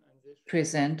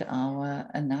present our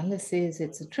analysis.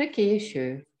 It's a tricky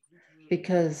issue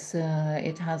because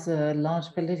it has a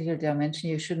large political dimension.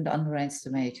 You shouldn't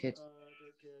underestimate it.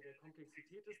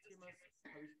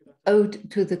 Owed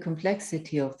to the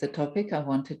complexity of the topic, I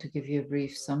wanted to give you a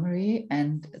brief summary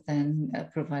and then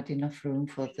provide enough room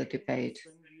for the debate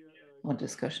or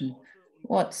discussion.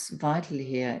 What's vital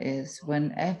here is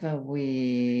whenever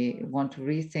we want to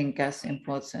rethink gas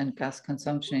imports and gas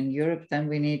consumption in Europe, then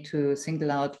we need to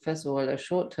single out, first of all, a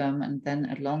short-term and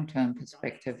then a long-term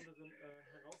perspective,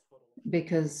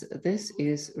 because this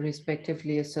is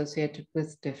respectively associated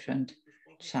with different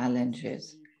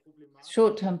challenges.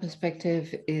 Short-term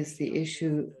perspective is the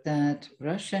issue that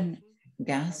Russian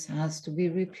gas has to be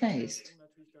replaced.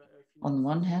 On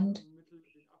one hand,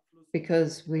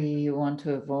 because we want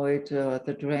to avoid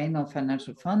the drain of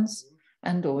financial funds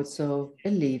and also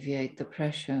alleviate the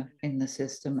pressure in the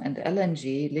system. And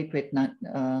LNG, liquid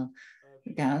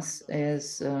gas,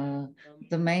 is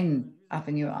the main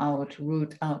avenue out,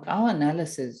 route out. Our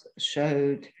analysis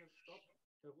showed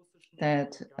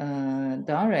that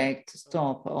direct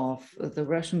stop of the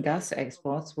Russian gas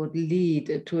exports would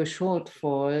lead to a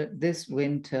shortfall this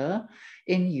winter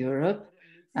in Europe.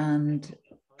 And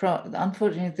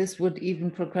unfortunately, this would even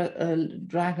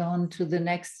drag on to the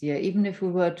next year. Even if we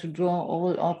were to draw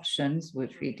all options,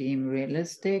 which we deem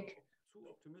realistic,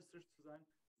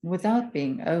 without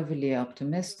being overly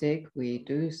optimistic, we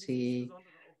do see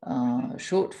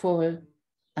shortfall,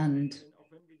 and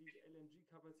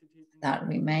that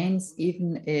remains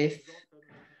even if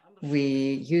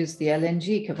we use the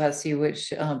LNG capacity,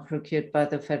 which are procured by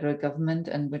the federal government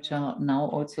and which are now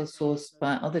also sourced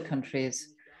by other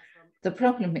countries. The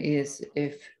problem is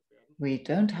if we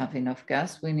don't have enough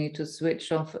gas, we need to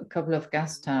switch off a couple of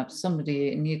gas taps.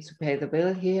 Somebody needs to pay the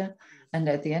bill here. And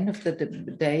at the end of the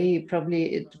day,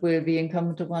 probably it will be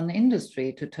incumbent upon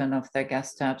industry to turn off their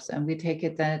gas taps. And we take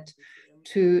it that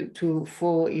 2 to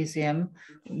 4 ECM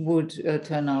would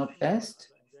turn out best.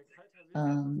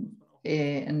 And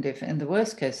if in the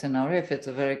worst case scenario, if it's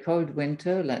a very cold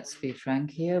winter, let's be frank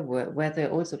here, weather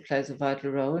also plays a vital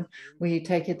role. We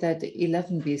take it that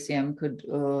 11 BCM could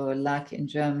lack in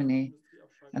Germany,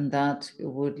 and that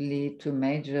would lead to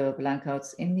major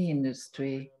blackouts in the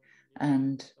industry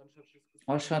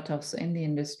or shutoffs in the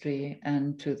industry,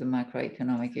 and to the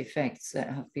macroeconomic effects that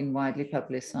have been widely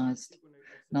publicized.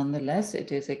 Nonetheless,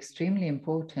 it is extremely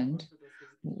important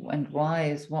and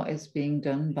wise what is being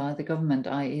done by the government,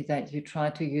 i.e. that you try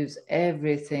to use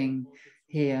everything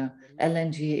here.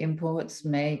 LNG imports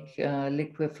make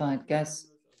liquefied gas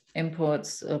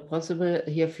imports possible.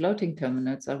 Here, floating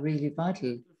terminals are really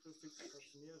vital.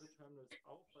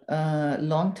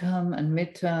 Long-term and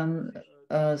mid-term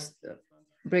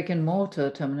brick and mortar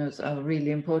terminals are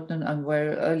really important, and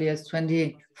where early as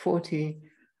 2040,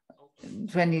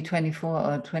 2024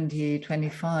 or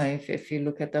 2025, if you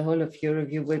look at the whole of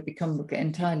Europe, you will become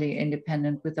entirely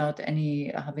independent without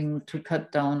any having to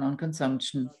cut down on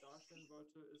consumption.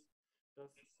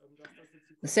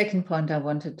 The second point I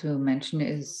wanted to mention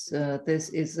is this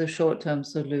is a short-term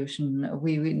solution.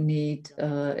 We need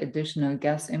additional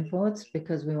gas imports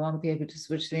because we won't be able to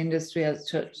switch the industry at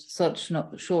such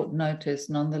short notice.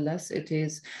 Nonetheless, it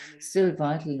is still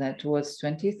vital that towards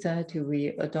 2030 we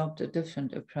adopt a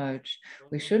different approach.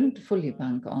 We shouldn't fully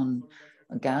bank on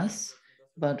gas,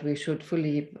 but we should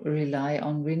fully rely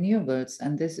on renewables.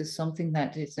 And this is something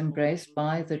that is embraced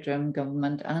by the German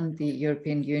government and the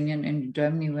European Union. In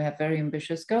Germany, we have very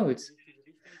ambitious goals,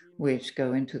 which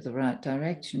go into the right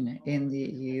direction. In the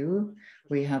EU,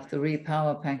 we have the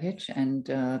Repower package, and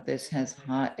this has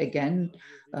again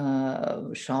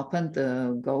sharpened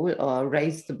the goal or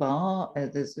raised the bar.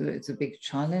 It's a big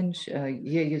challenge.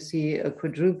 Here you see a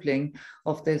quadrupling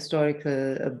of the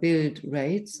historical build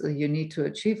rates. You need to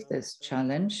achieve this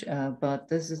challenge, but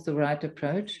this is the right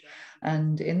approach.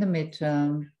 And in the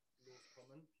midterm,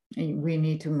 we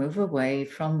need to move away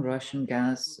from Russian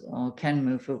gas, or can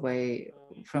move away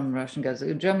from Russian gas.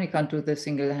 Germany can't do this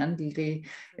single-handedly.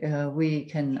 We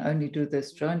can only do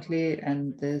this jointly.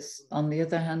 And this, on the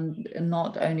other hand,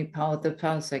 not only the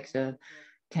power sector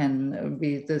can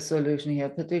be the solution here,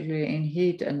 particularly in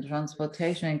heat and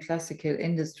transportation and classical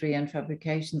industry and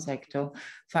fabrication sector,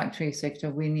 factory sector.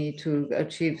 We need to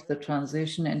achieve the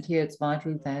transition. And here it's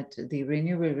vital that the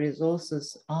renewable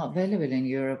resources are available in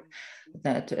Europe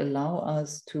that allow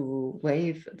us to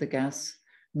waive the gas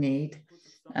need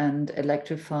and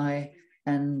electrify.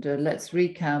 And let's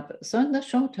recap. So in the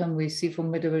short term, we see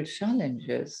formidable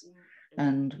challenges,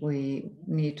 and we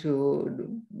need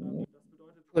to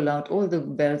pull out all the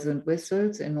bells and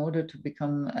whistles in order to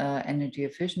become energy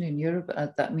efficient in Europe.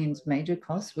 That means major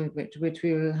costs, which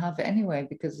we will have anyway,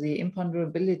 because the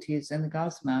imponderabilities in the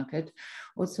gas market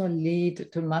also lead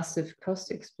to massive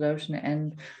cost explosion.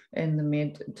 And in the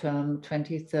mid-term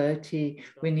 2030,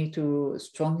 we need to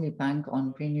strongly bank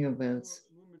on renewables.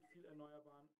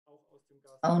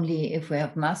 Only if we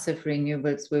have massive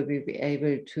renewables will we be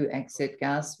able to exit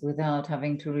gas without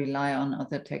having to rely on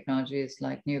other technologies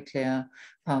like nuclear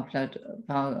power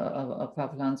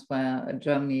plants, where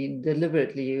Germany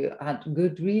deliberately had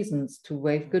good reasons to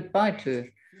wave goodbye to.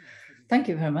 Thank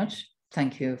you very much.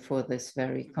 Thank you for this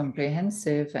very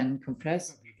comprehensive and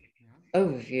compressed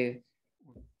overview.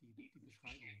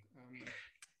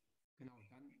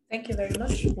 Thank you very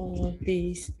much for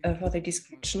the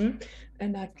description.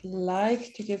 And I'd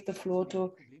like to give the floor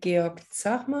to Georg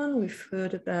Zachmann. We've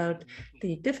heard about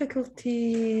the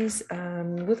difficulties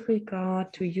with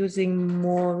regard to using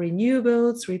more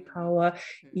renewables, Repower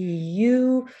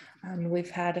EU, and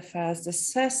we've had a fast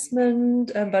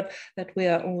assessment, but that we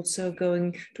are also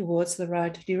going towards the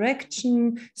right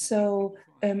direction. So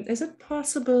is it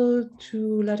possible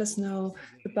to let us know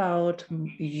about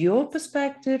your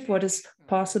perspective? What is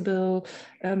possible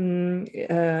in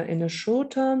a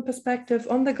short-term perspective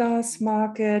on the gas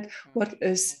market? What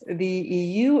is the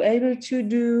EU able to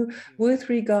do with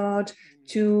regard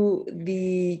to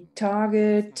the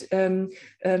target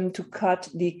to cut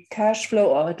the cash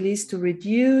flow, or at least to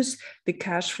reduce the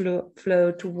cash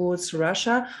flow towards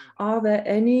Russia? Are there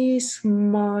any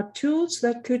smart tools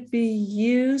that could be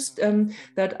used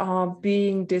that are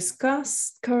being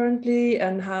discussed currently,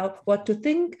 and what to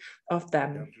think of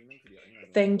them?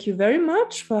 Thank you very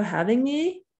much for having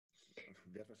me.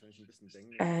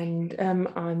 And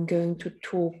I'm going to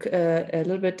talk a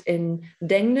little bit in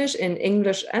Danish, in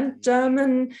English and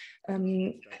German,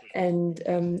 and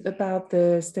about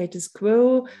the status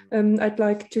quo. I'd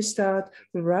like to start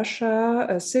with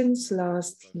Russia. Since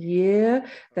last year,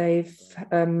 they've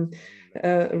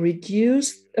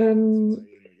reduced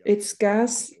its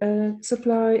gas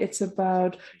supply. It's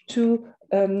about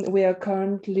we are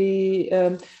currently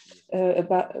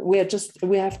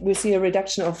we see a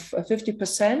reduction of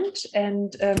 50%,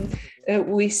 and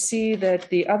we see that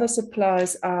the other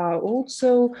supplies are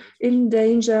also in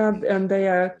danger, and they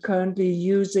are currently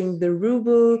using the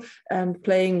ruble and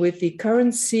playing with the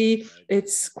currency.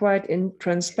 It's quite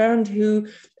intransparent who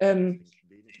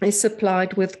is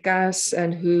supplied with gas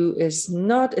and who is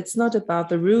not. It's not about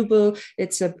the ruble,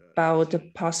 it's about the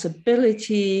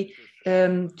possibility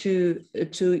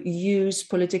to use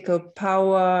political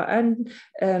power and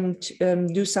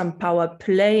do some power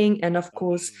playing. And of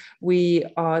course, we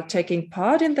are taking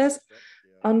part in this.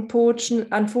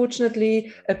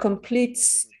 Unfortunately, a complete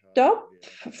stop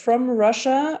from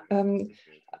Russia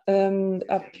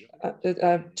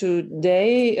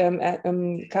today,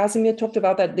 Casimir talked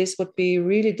about that this would be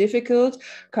really difficult.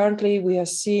 Currently, we are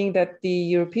seeing that the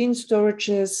European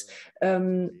storages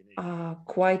are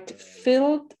quite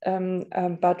filled,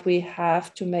 but we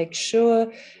have to make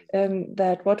sure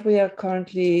that what we are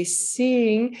currently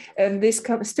seeing, and this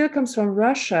still comes from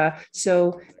Russia.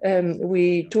 So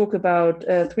we talk about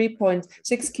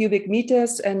 3.6 cubic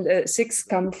meters, and 6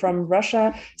 come from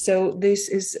Russia. So this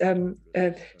is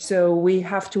so we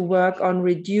have to work on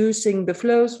reducing the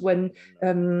flows when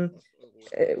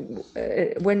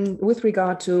with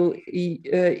regard to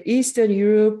Eastern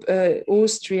Europe,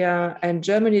 Austria and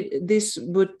Germany, this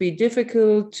would be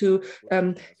difficult to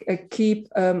keep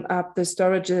up the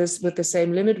storages with the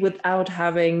same limit without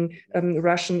having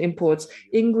Russian imports.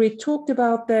 Ingrid talked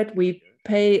about that. We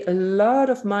pay a lot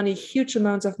of money, huge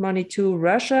amounts of money to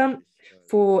Russia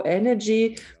for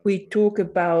energy. We talk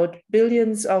about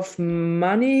billions of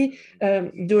money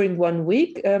during 1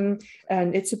 week, and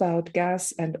it's about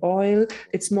gas and oil.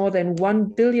 It's more than 1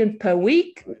 billion per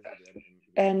week.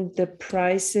 And the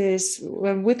prices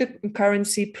with the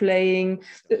currency playing,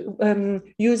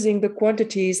 using the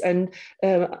quantities and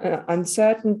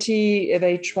uncertainty,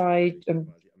 they try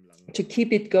to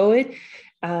keep it going.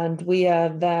 And we are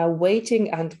there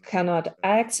waiting and cannot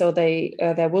act. So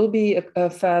there will be a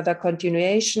further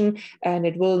continuation, and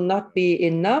it will not be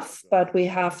enough, but we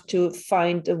have to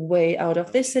find a way out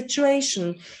of this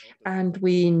situation. And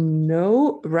we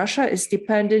know Russia is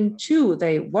dependent too.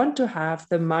 They want to have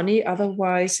the money,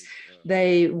 otherwise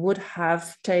they would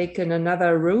have taken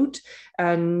another route,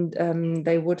 and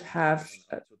they would have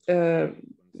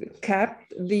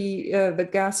capped the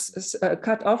gas,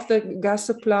 cut off the gas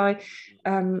supply.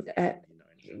 And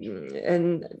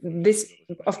this,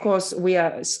 of course, we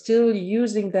are still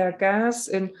using their gas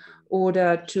in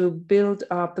order to build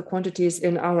up the quantities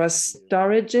in our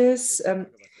storages.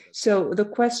 So the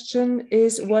question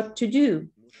is what to do.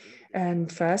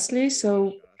 And firstly,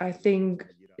 so I think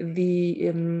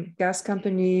the gas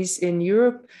companies in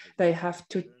Europe, they have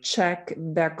to check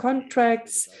their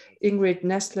contracts. Ingrid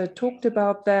Nestler talked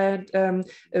about that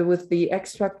with the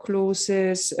extra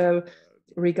clauses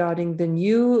regarding the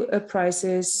new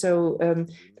prices. So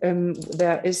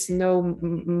there is no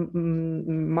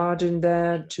margin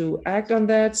there to act on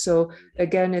that. So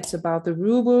again, it's about the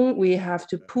ruble. We have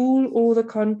to pool all the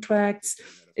contracts.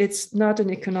 It's not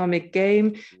an economic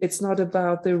game. It's not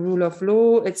about the rule of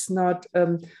law. It's not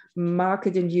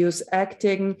market-induced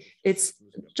acting. It's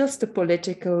just a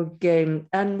political game.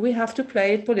 And we have to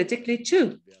play it politically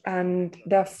too. And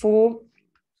therefore,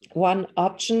 one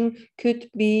option could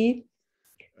be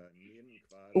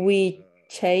we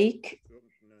take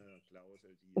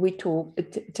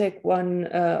one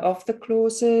of the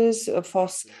clauses,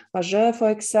 force majeure, for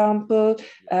example,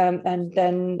 and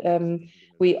then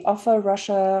we offer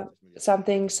Russia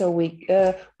something. So we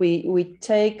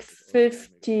take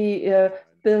 50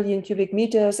 billion cubic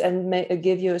meters and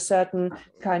give you a certain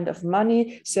kind of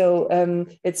money. So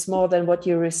it's more than what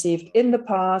you received in the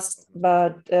past,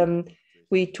 but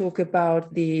we talk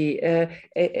about the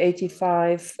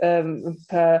 85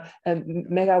 per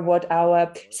megawatt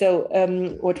hour. So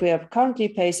what we are currently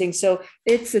paying. So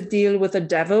it's a deal with the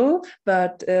devil,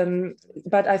 but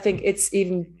I think it's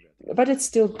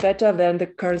still better than the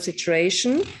current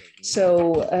situation.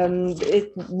 So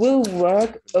it will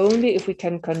work only if we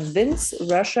can convince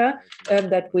Russia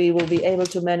that we will be able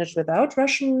to manage without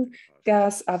Russian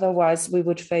gas. Otherwise, we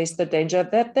would face the danger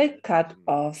that they cut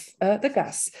off the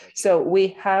gas. So we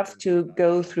have to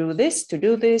go through this to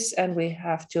do this, and we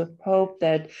have to hope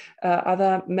that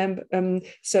other and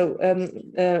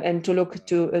to look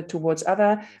towards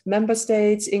other member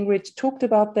states. Ingrid talked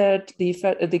about that.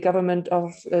 The government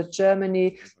of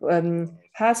Germany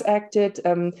has acted.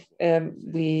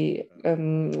 We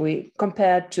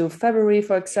compared to February,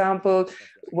 for example,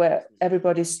 where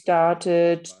everybody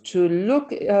started to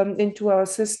look into our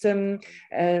system.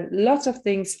 Lots of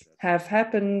things have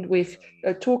happened. We've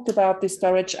talked about the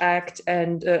Storage Act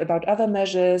and about other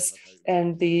measures,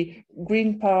 and the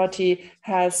Green Party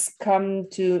has come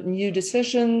to new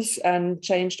decisions and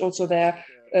changed also their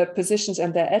positions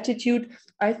and their attitude.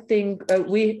 I think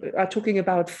we are talking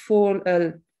about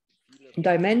 4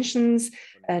 dimensions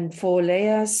and 4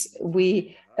 layers.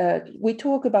 We we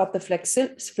talk about the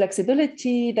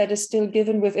flexibility that is still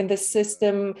given within the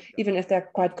system, even if they're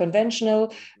quite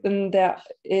conventional. There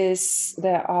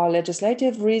are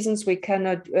legislative reasons we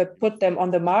cannot put them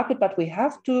on the market, but we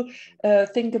have to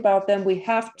think about them. We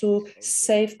have to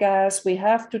save gas. We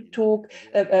have to talk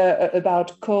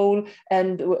about coal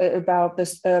and about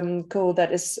this coal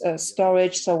that is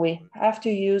storage. So we have to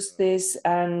use this,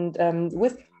 and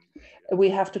we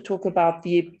have to talk about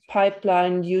the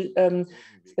pipeline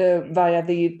via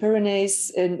the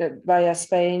Pyrenees, via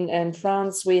Spain and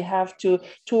France. We have to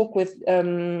talk with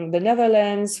the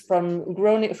Netherlands from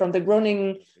the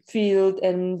Groningen field,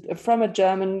 and from a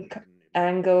German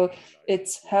angle,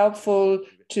 it's helpful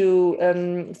to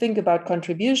think about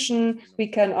contribution we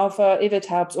can offer, if it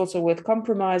helps also with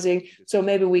compromising. So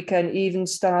maybe we can even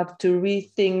start to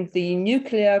rethink the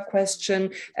nuclear question,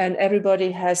 and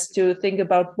everybody has to think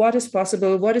about what is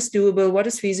possible, what is doable, what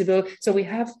is feasible. So we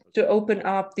have to open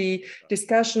up the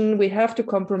discussion. We have to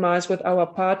compromise with our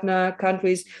partner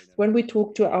countries. When we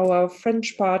talk to our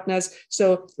French partners,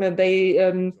 so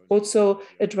they also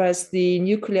address the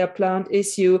nuclear plant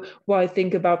issue, while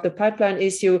think about the pipeline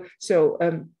issue. So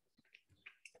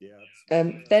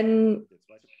then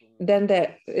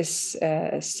there is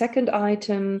a second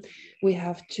item we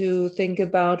have to think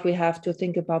about. We have to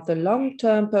think about the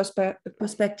long-term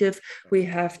perspective. We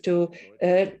have to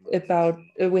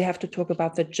talk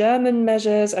about the German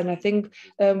measures, and I think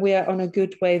we are on a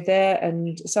good way there.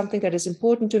 And something that is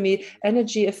important to me: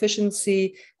 energy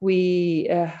efficiency. We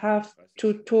have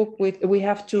to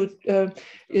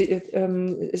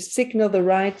signal the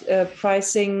right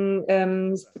pricings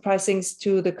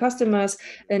to the customers,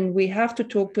 and we have to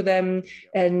talk to them.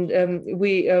 And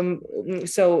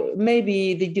so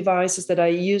maybe the devices that are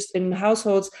used in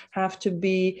households have to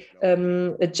be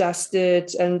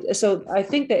adjusted. And so I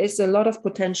think there is a lot of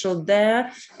potential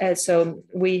there. So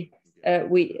we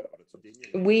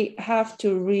have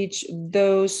to reach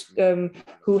those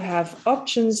who have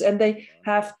options, and they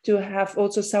have to have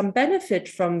also some benefit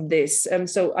from this.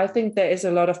 So I think there is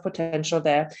a lot of potential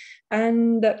there.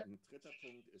 And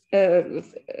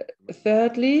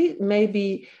thirdly,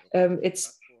 maybe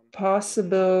it's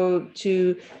possible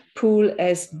to pool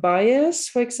as buyers,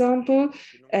 for example.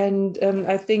 And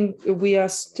I think we are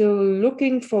still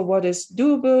looking for what is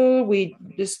doable. We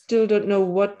still don't know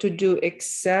what to do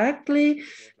exactly.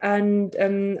 And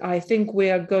I think we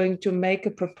are going to make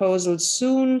a proposal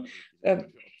soon.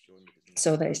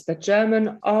 So there's the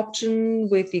German option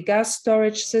with the gas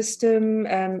storage system,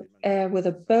 with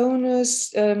a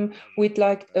bonus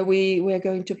we are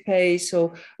going to pay.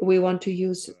 So we want to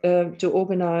use to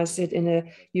organize it in a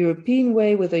European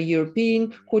way, with a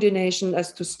European coordination,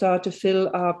 as to start to fill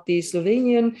up the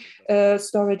Slovenian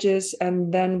storages,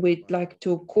 and then we'd like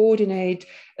to coordinate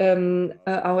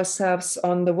ourselves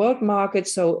on the world market.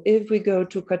 So if we go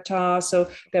to Qatar, so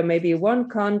there may be one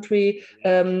country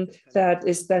that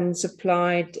is then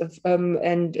supplied,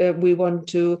 and we want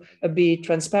to be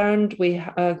transparent. We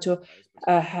have to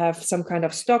have some kind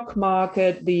of stock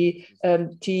market, the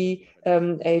THE.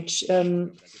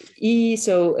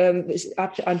 So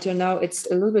up until now, it's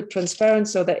a little bit transparent.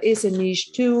 So there is a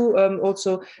niche too,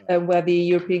 also where the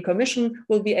European Commission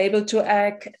will be able to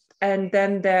act. And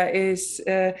then there is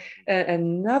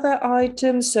another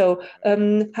item. So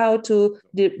how to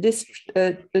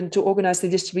organize the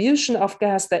distribution of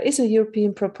gas. There is a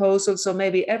European proposal. So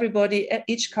maybe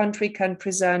each country can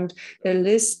present a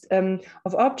list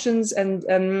of options. And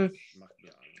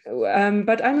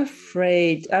but I'm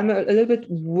afraid, I'm a little bit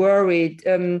worried.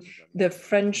 The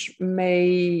French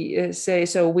may say,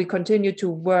 so we continue to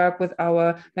work with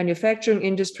our manufacturing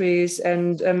industries,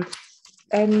 and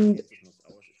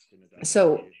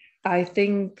so I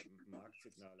think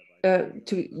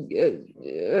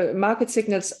market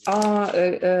signals are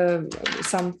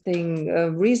something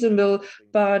reasonable,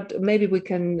 but maybe we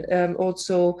can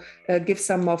also give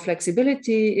some more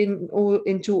flexibility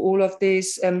into all of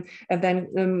this, and then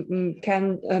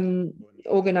can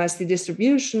organize the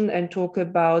distribution and talk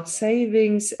about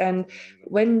savings. And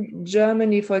when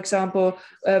Germany, for example,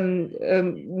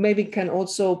 maybe can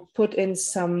also put in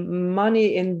some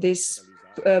money in this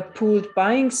pooled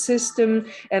buying system,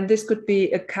 and this could be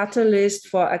a catalyst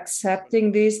for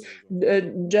accepting this.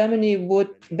 Germany would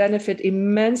benefit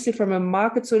immensely from a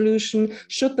market solution.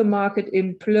 Should the market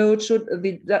implode,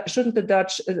 shouldn't the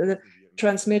Dutch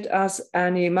transmit us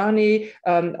any money,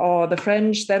 or the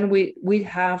French, then we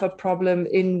have a problem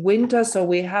in winter. So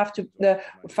we have to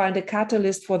find a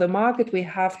catalyst for the market. We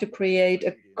have to create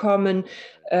a common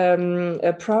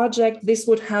a project. This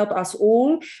would help us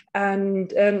all.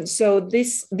 And so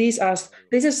this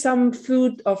is some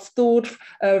food of thought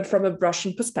from a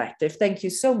Russian perspective. Thank you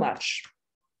so much.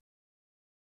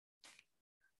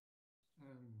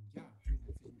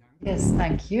 Yes,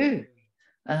 thank you.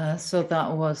 So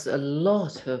that was a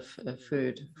lot of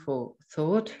food for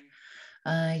thought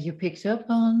you picked up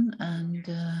on. And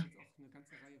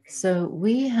so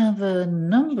we have a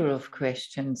number of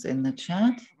questions in the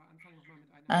chat.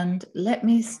 And let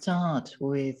me start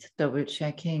with double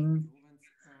checking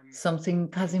something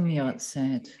Kazimir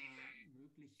said.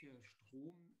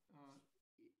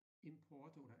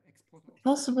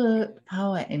 Possible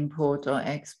power import or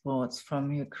exports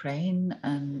from Ukraine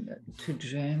and to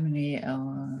Germany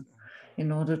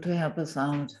in order to help us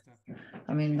out.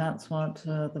 I mean, that's what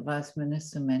the Vice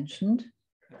Minister mentioned,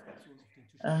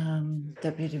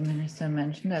 Deputy Minister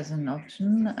mentioned as an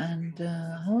option. And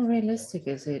how realistic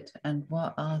is it? And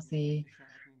what are the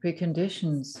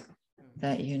preconditions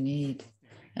that you need?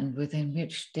 And within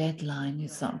which deadline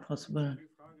is that possible?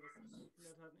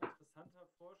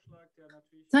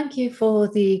 Thank you for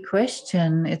the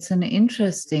question. It's an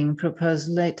interesting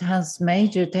proposal. It has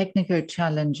major technical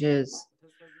challenges.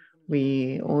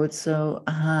 We also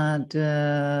had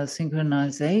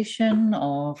synchronization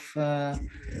of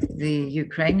the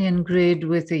Ukrainian grid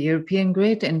with the European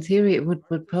grid. In theory, it would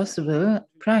be possible.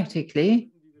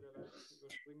 Practically,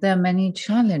 there are many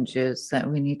challenges that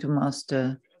we need to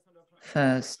master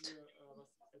first.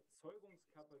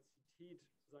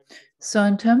 So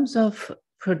in terms of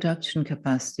production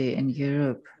capacity in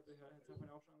Europe,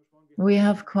 we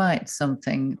have quite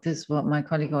something. This is what my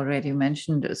colleague already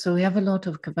mentioned. So we have a lot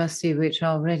of capacity which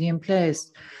are already in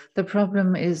place. The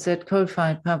problem is that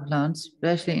coal-fired power plants,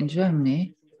 especially in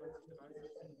Germany,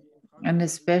 and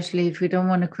especially if we don't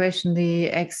want to question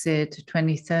the exit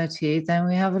 2030, then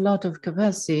we have a lot of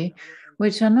capacity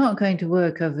which are not going to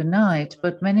work overnight,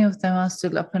 but many of them are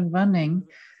still up and running.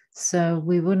 So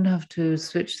we wouldn't have to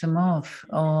switch them off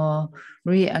or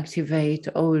reactivate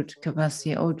old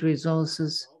capacity, old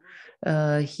resources.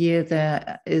 Here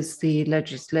there is the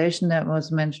legislation that was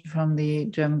mentioned from the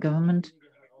German government.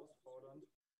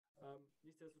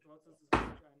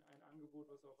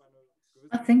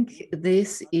 I think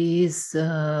this is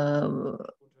a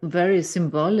very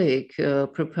symbolic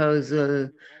proposal,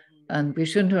 and we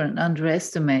shouldn't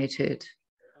underestimate it.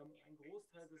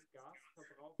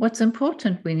 What's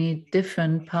important, we need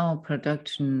different power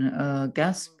production.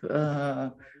 Gas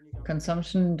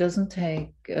consumption doesn't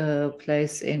take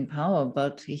place in power,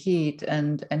 but heat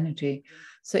and energy.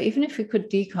 So even if we could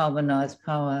decarbonize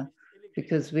power,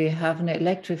 because we haven't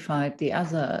electrified the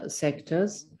other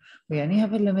sectors, we only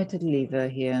have a limited lever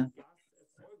here.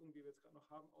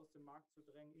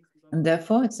 And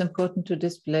therefore, it's important to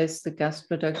displace the gas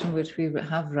production, which we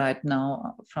have right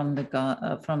now from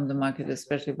the market,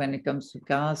 especially when it comes to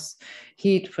gas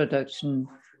heat production.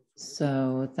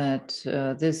 So that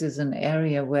this is an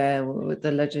area where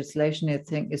the legislation, I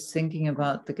think, is thinking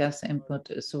about the gas input.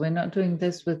 So we're not doing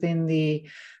this within the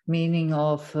meaning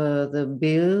of the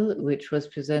bill, which was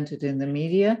presented in the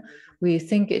media. We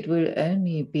think it will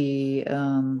only be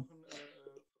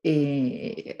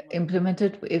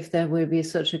implemented if there will be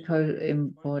such a coal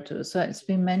import. So it's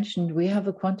been mentioned, we have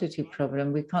a quantity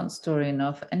problem. We can't store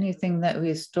enough. Anything that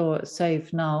we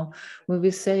save now will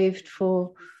be saved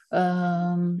for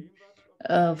the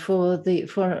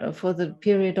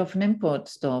period of an import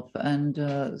stop.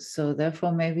 And so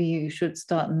therefore, maybe you should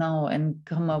start now and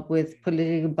come up with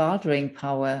political bartering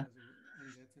power.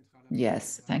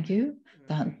 Yes, thank you.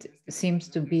 That seems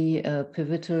to be a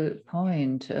pivotal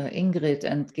point. Ingrid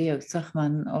and Georg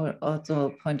Zachmann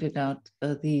also pointed out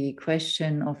the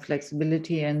question of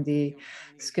flexibility and the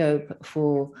scope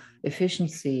for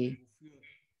efficiency.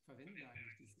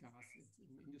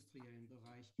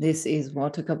 This is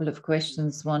what a couple of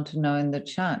questions want to know in the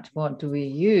chat. What do we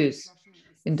use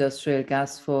industrial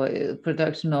gas for?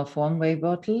 Production of one-way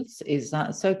bottles? Is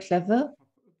that so clever?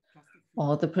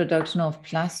 Or the production of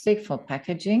plastic for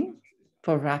packaging,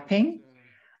 for wrapping?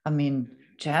 I mean,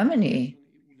 Germany,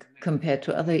 compared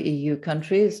to other EU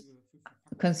countries,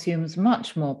 consumes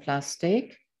much more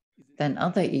plastic than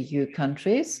other EU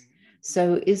countries.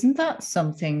 So isn't that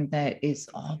something that is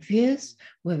obvious,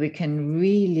 where we can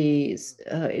really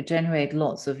generate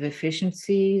lots of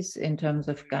efficiencies in terms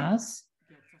of gas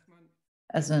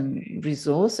as a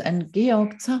resource? And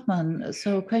Georg Zachmann,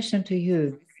 so a question to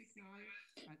you.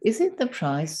 Is it the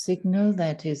price signal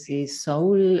that is the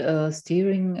sole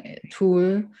steering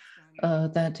tool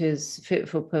that is fit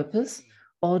for purpose?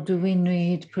 Or do we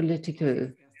need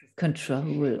political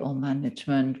control or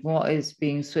management? What is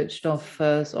being switched off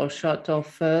first or shut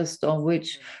off first, or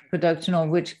which production or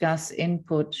which gas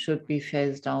input should be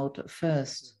phased out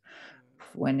first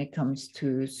when it comes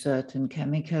to certain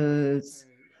chemicals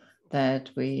that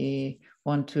we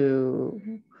want to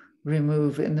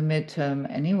remove in the midterm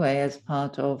anyway as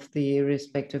part of the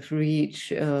respective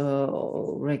REACH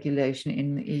regulation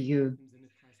in the EU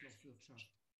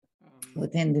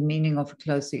within the meaning of a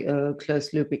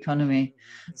closed loop economy.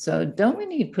 So don't we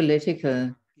need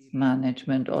political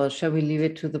management, or shall we leave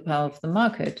it to the power of the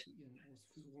market?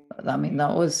 I mean,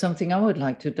 that was something I would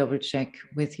like to double check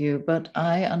with you, but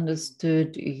I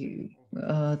understood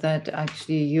that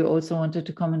actually you also wanted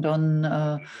to comment on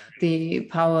the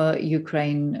power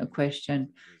Ukraine question.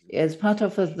 As part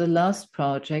of the last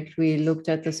project, we looked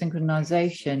at the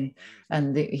synchronization,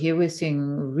 and here we're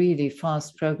seeing really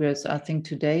fast progress. I think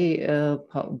today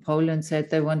Poland said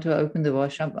they want to open the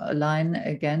Warsaw line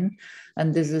again,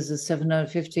 and this is a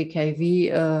 750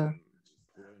 kV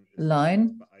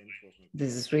line.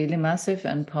 This is really massive,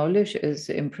 and Polish is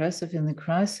impressive in the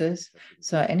crisis.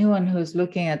 So anyone who's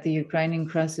looking at the Ukrainian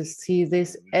crisis see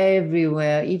this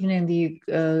everywhere, even in the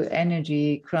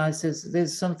energy crisis.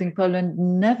 There's something Poland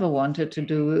never wanted to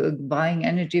do, buying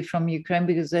energy from Ukraine,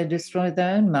 because they destroyed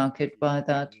their own market by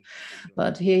that.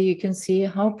 But here you can see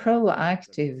how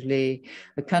proactively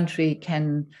a country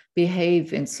can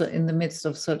behave in the midst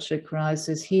of such a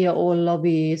crisis. Here, all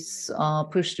lobbyists are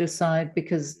pushed aside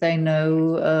because they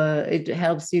know it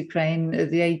helps Ukraine.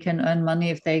 They can earn money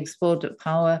if they export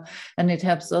power, and it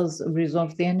helps us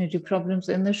resolve the energy problems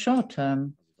in the short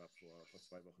term.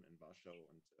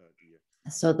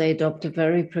 So they adopt a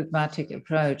very pragmatic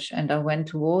approach. And I went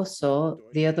to Warsaw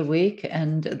the other week,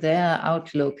 and their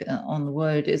outlook on the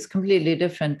world is completely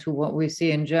different to what we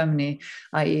see in Germany,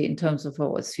 i.e. in terms of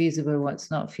what's feasible,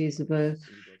 what's not feasible.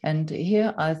 And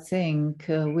here I think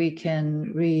we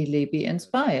can really be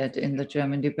inspired in the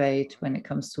German debate when it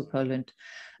comes to Poland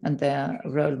and their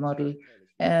role model.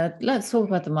 Let's talk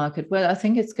about the market. Well, I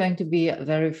think it's going to be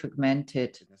very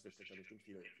fragmented,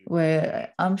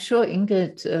 where I'm sure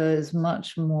Ingrid is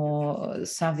much more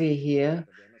savvy here.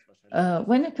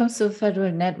 When it comes to the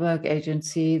Federal Network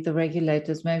Agency, the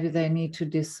regulators, maybe they need to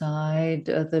decide,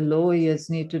 the lawyers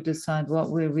need to decide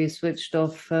what will be switched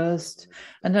off first.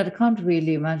 And I can't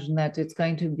really imagine that it's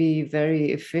going to be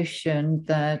very efficient,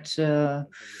 that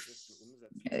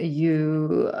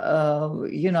you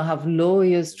have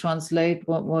lawyers translate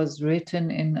what was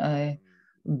written in a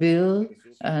bill,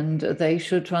 and they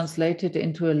should translate it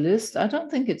into a list. I don't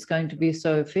think it's going to be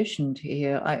so efficient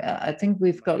here. I think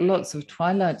we've got lots of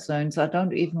twilight zones I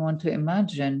don't even want to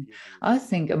imagine. I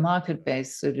think a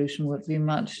market-based solution would be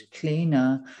much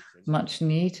cleaner, much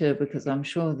neater, because I'm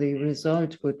sure the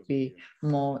result would be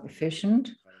more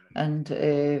efficient. And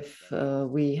if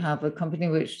we have a company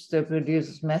which still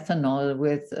produces methanol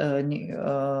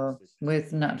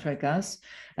with natural gas,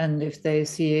 and if they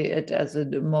see it as a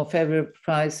more favorable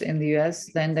price in the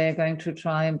US, then they're going to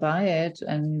try and buy it.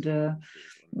 And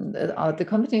the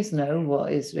companies know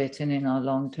what is written in our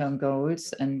long-term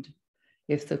goals. And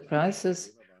if the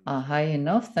prices are high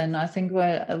enough, then I think,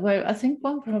 I think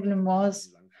one problem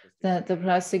was that the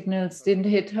price signals didn't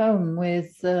hit home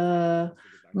with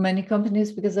many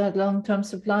companies, because they had long-term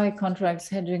supply contracts,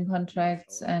 hedging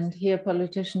contracts, and here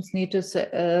politicians need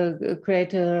to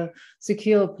create a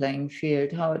secure playing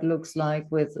field, how it looks like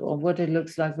with, or what it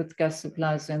looks like with gas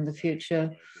supplies in the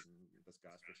future.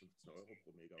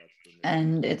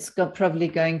 And it's probably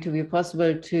going to be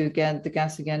possible to get the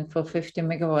gas again for 50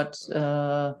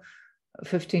 megawatts,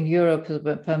 15 euro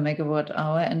per megawatt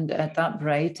hour. And at that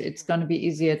rate, it's going to be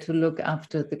easier to look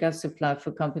after the gas supply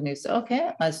for companies.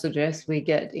 Okay, I suggest we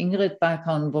get Ingrid back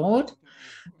on board,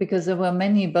 because there were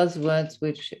many buzzwords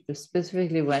which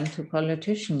specifically went to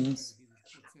politicians.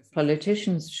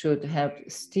 Politicians should help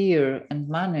steer and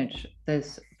manage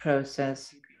this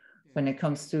process when it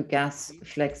comes to gas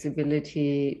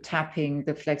flexibility, tapping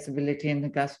the flexibility in the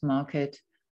gas market.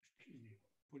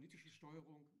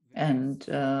 And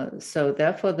so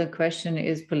therefore the question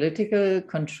is political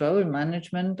control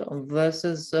management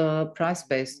versus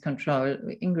price-based control.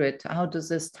 Ingrid, how does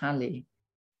this tally?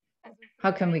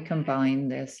 How can we combine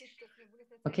this?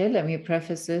 Okay, let me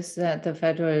preface this, that the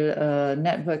Federal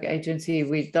Network Agency,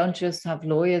 we don't just have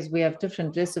lawyers, we have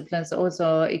different disciplines,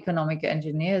 also economic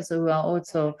engineers who are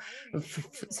also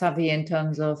savvy in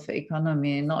terms of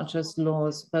economy, not just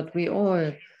laws, but we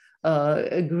all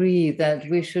agree that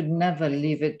we should never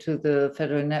leave it to the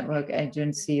Federal Network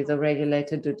Agency, the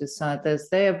regulator, to decide this.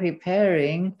 They are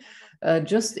preparing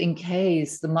just in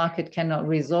case the market cannot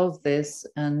resolve this,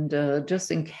 and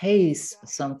just in case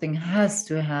something has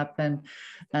to happen,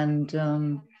 and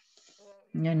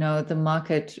you know, the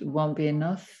market won't be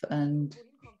enough, and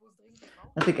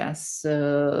the gas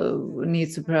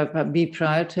needs to be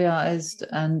prioritized,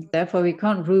 and therefore we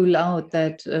can't rule out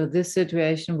that this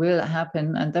situation will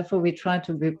happen, and therefore we try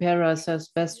to prepare ourselves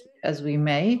best as we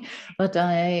may. But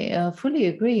I fully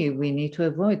agree, we need to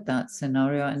avoid that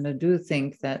scenario, and I do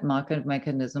think that market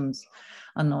mechanisms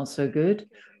are not so good,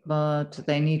 but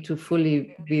they need to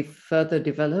fully be further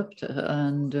developed,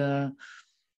 and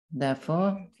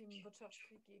therefore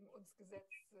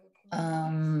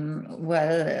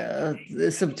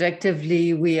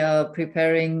subjectively, we are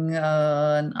preparing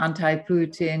an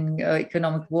anti-Putin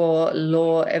economic war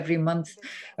law every month.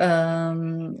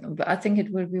 But I think it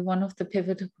will be one of the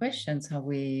pivotal questions, how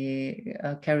we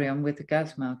carry on with the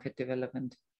gas market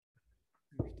development.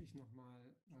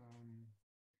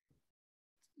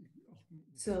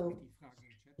 So,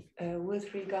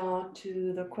 with regard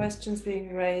to the questions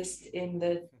being raised in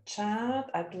the chat,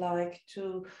 I'd like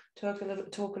to talk a little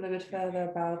bit further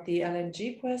about the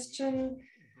LNG question.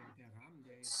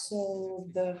 So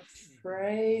the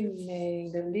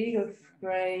framing, the legal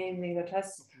framing that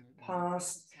has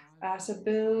passed as a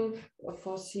bill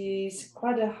foresees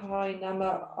quite a high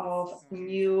number of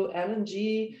new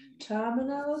LNG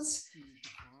terminals.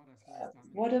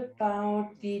 What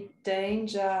about the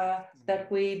danger that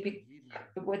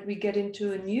when we get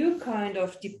into a new kind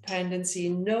of dependency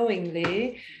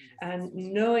knowingly, and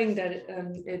knowing that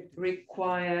it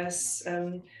requires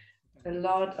a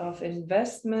lot of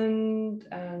investment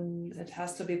and it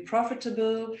has to be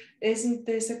profitable? Isn't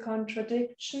this a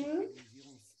contradiction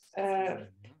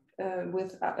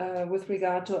with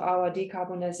regard to our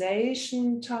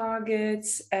decarbonization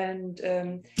targets, and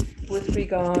with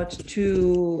regard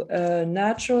to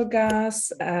natural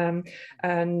gas, and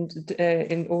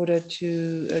in order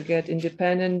to get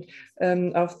independent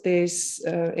of this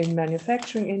in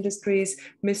manufacturing industries?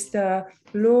 Mr.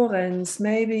 Lorenz,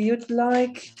 maybe you'd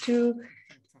like to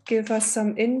give us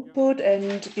some input,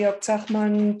 and Georg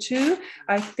Zachmann too.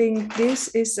 I think this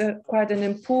is quite an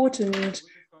important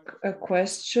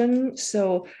question.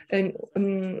 So, being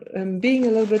a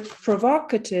little bit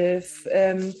provocative,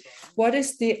 what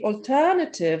is the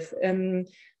alternative?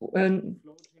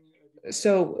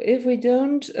 So if we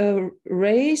don't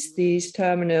raise these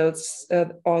terminals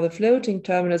or the floating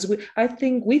terminals, we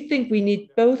think we need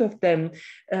both of them.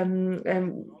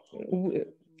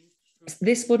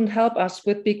 This wouldn't help us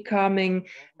with becoming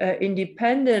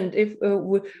independent if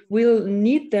we'll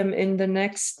need them in the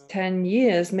next 10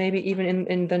 years, maybe even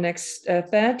in the next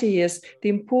 30 years. The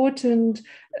important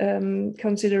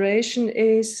consideration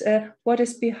is what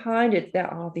is behind it. There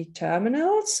are the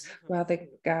terminals where the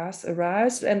gas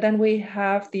arrives, and then we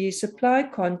have the supply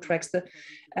contracts,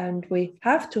 and we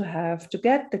have to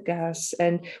get the gas,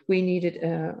 and we need it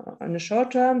on the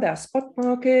short term. There are spot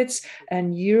markets,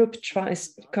 and Europe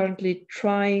is currently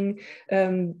trying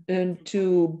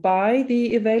to buy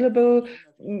the available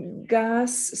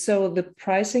gas, so the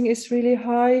pricing is really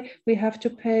high. We have to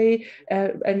pay,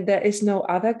 and there is no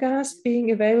other gas being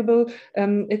available.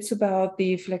 It's about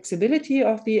the flexibility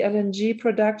of the LNG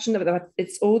production, but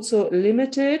it's also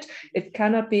limited. It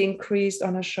cannot be increased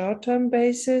on a short-term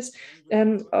basis.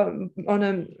 But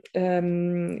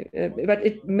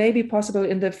it may be possible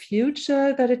in the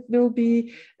future that it will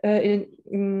be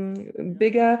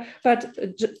bigger. But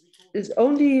is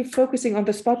only focusing on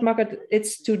the spot market,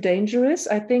 it's too dangerous.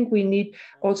 I think we need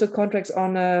also contracts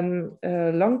on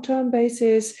a long-term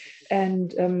basis,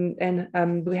 and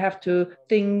we have to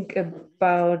think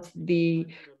about the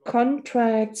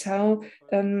contracts, how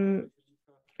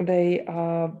they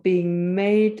are being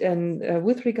made, and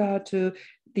with regard to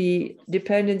the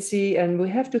dependency, and we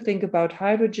have to think about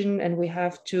hydrogen, and we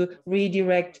have to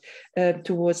redirect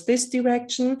towards this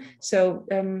direction. So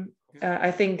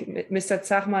I think Mr.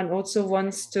 Zachmann also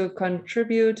wants to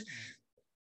contribute.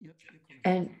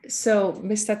 And so,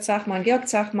 Mr. Zachmann, Georg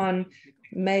Zachmann,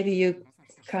 maybe you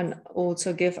can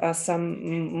also give us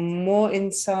some more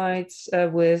insights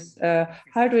with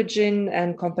hydrogen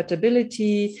and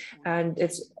compatibility, and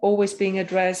it's always being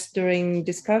addressed during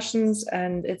discussions,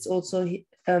 and it's also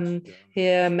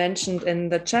here mentioned in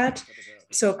the chat.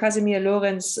 So Casimir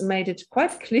Lorenz made it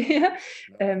quite clear.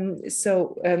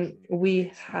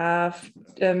 We have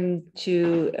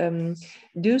to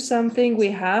do something.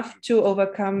 We have to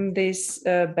overcome this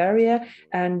barrier,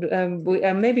 and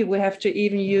maybe we have to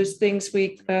even use things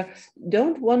we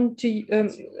don't want to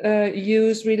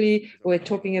use. Really, we're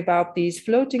talking about these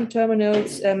floating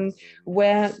terminals,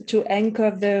 where to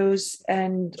anchor those,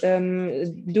 and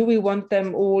do we want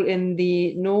them all in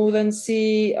the Northern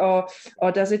Sea, or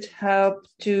does it help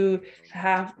to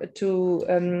have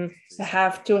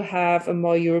a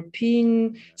more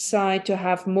European side, to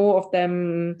have more of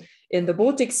them in the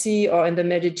Baltic Sea or in the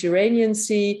Mediterranean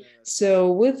Sea?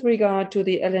 So with regard to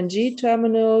the LNG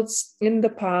terminals, in the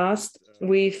past,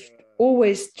 we've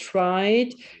always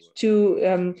tried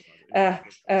to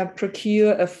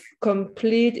procure a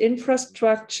complete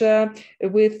infrastructure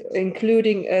with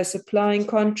including a supplying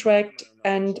contract,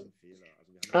 and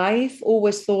I've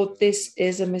always thought this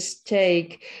is a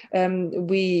mistake.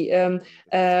 We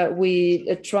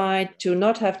tried to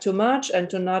not have too much and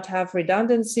to not have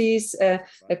redundancies.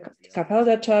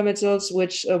 Capelda terminals,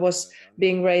 which was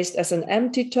being raised as an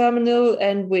empty terminal,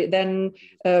 and then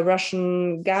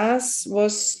Russian gas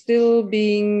was still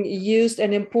being used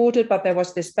and imported, but there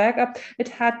was this backup. It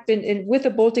had been with the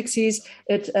Baltic Seas.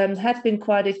 It had been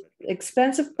quite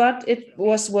expensive, but it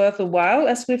was worth a while,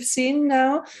 as we've seen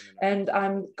now. And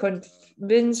I'm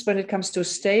convinced when it comes to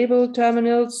stable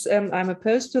terminals, I'm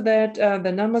opposed to that.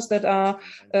 The numbers that are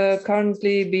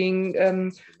currently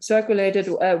being circulated,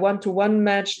 one-to-one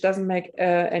match, doesn't make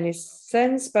any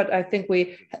sense, but I think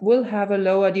we will have a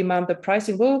lower demand. The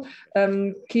pricing will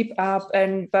keep up,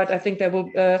 but I think there will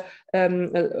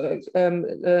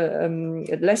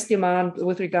less demand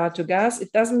with regard to gas.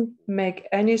 It doesn't make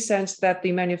any sense that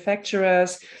the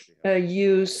manufacturers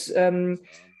use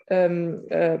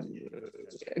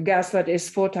gas that is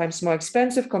 4 times more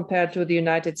expensive compared to the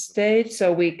United States.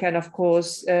 So we can, of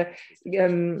course,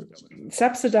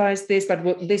 subsidize this, but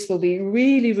this will be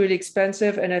really, really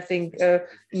expensive. And I think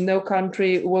no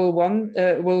country will want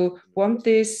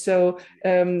this. So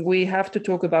we have to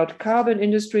talk about carbon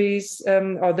industries,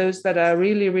 or those that are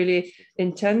really, really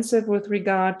intensive with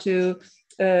regard to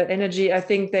energy. I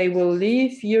think they will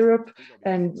leave Europe,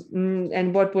 and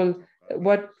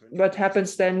what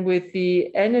happens then with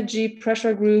the energy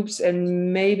pressure groups,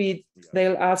 and maybe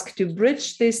they'll ask to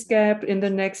bridge this gap in the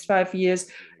next 5 years.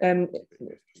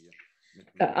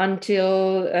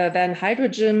 Until then,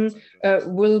 hydrogen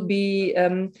will be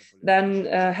then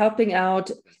helping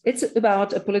out. It's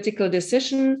about a political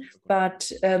decision, but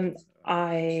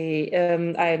I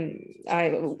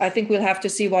think we'll have to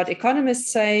see what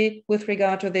economists say with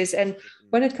regard to this. And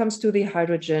when it comes to the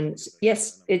hydrogen,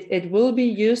 yes, it will be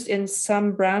used in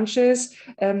some branches,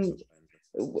 but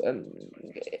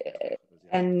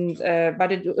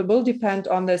it will depend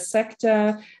on the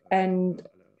sector, and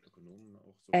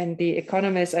the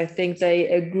economists, I think they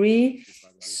agree.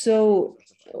 So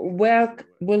where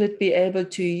will it be able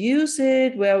to use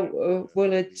it? Where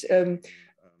will it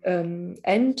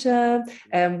enter?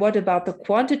 What about the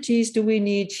quantities? Do we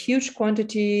need huge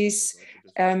quantities?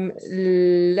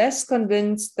 Less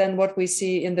convinced than what we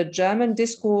see in the German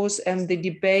discourse and the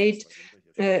debate.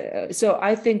 So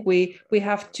I think we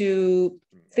have to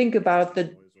think about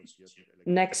the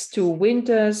next 2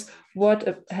 winters.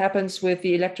 What happens with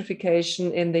the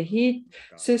electrification in the heat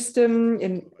system,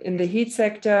 in the heat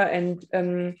sector, and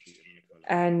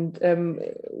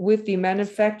with the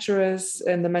manufacturers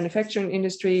and the manufacturing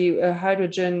industry,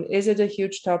 hydrogen, is it a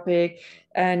huge topic?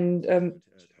 And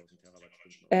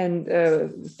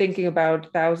thinking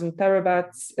about 1,000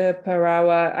 terabytes per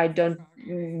hour, I don't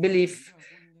believe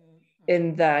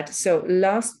in that. So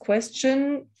last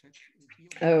question,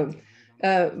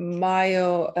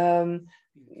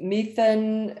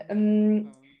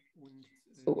 biomethane,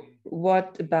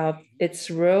 what about its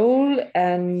role?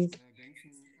 And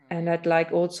I'd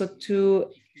like also to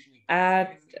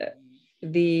add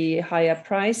the higher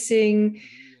pricing.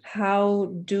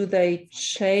 How do they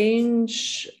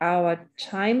change our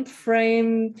time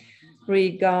frame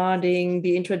regarding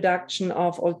the introduction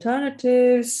of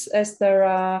alternatives, as there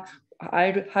are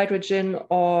hydrogen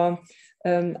or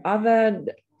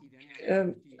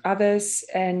others,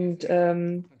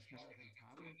 and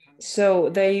so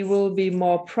they will be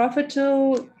more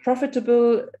profitable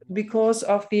because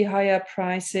of the higher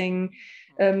pricing.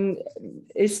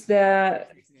 Is there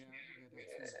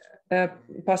a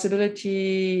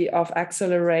possibility of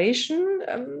acceleration?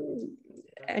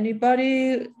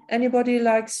 Anybody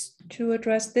likes to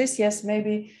address this? Yes,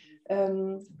 maybe.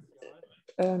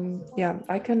 Yeah,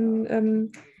 I can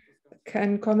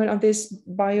comment on this.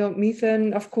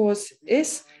 Biomethane, of course,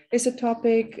 is is a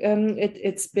topic.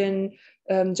 It's been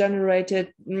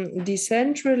generated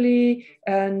decentrally,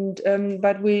 and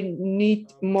but we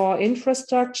need more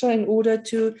infrastructure in order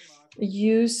to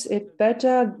use it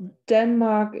better.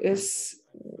 Denmark is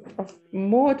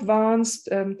more advanced,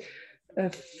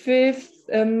 fifth,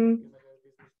 and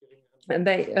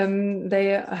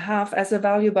they have as a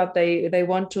value, but they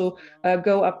want to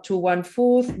go up to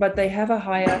 1/4, but they have a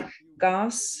higher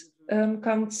gas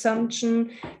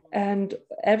consumption and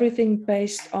everything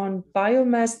based on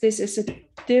biomass. This is a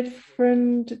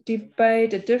different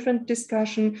debate, a different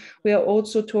discussion. We are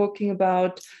also talking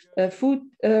about food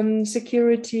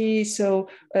security, so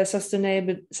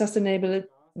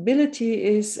sustainability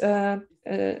is a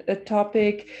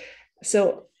topic.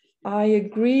 So I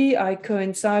agree, I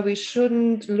coincide. We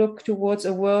shouldn't look towards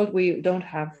a world we don't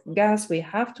have gas. We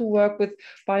have to work with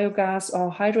biogas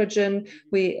or hydrogen.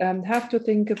 We have to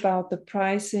think about the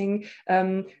pricing.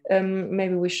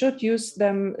 Maybe we should use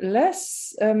them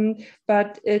less,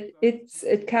 but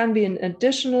it can be an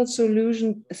additional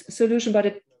solution, but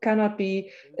it cannot be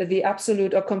the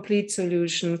absolute or complete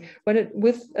solution.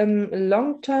 With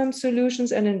long-term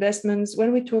solutions and investments,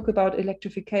 when we talk about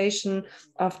electrification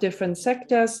of different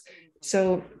sectors,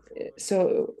 so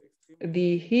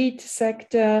the heat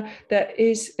sector, there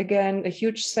is again a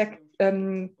huge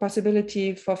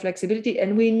possibility for flexibility,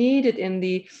 and we need it in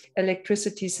the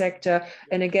electricity sector.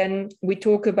 And again, we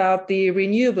talk about the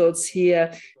renewables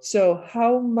here. So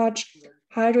how much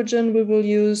hydrogen we will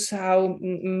use, how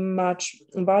much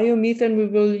biomethane we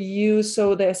will use.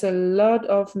 So there's a lot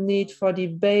of need for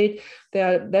debate. There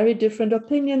are very different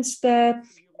opinions there,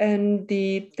 and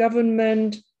the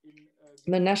government,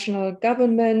 the national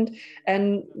government,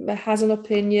 and has an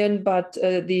opinion, but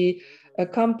the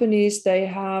companies, they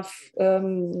have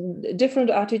different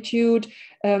attitude.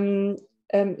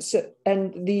 And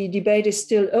the debate is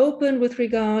still open with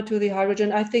regard to the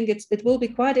hydrogen. I think it will be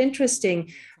quite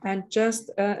interesting. And just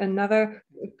another,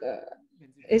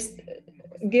 is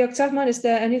Georg Zaltmann, is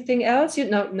there anything else?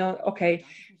 No, okay.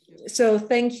 So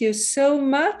thank you so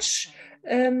much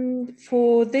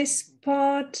for this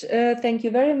part. Thank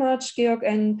you very much, Georg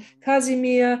and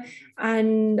Casimir.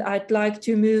 And I'd like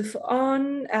to move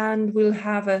on, and we'll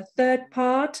have a third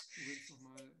part.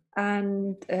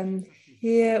 And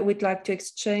here we'd like to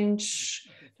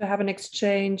have an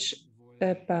exchange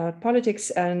about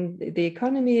politics and the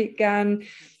economy again.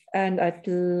 And I'd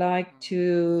like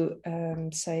to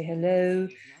say hello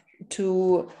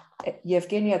to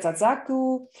Yevgenia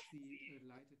Zazzaku.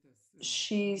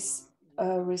 She's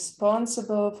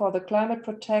responsible for the climate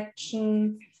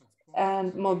protection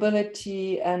and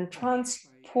mobility and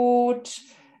transport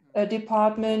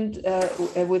department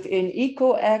within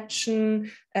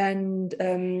eco-action, and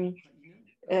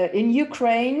in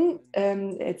Ukraine,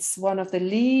 it's one of the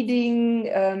leading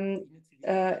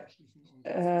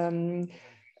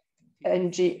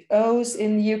NGOs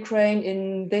in Ukraine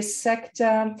in this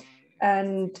sector.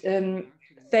 And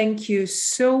thank you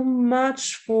so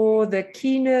much for the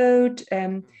keynote,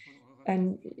 and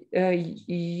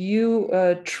you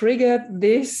triggered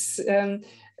this,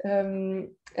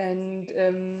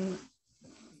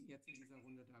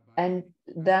 and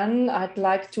then I'd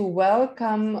like to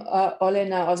welcome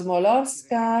Olena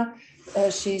Osmolovska.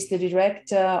 She's the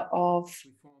director of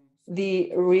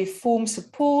the Reform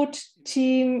Support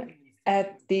Team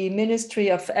at the Ministry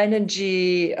of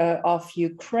Energy of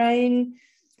Ukraine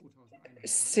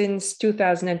since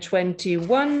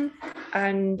 2021,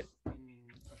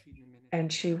 and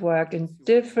she worked in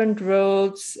different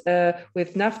roles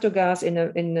with Naftogaz in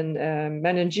a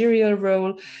managerial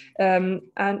role.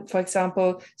 And for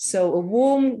example, so a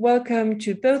warm welcome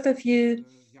to both of you.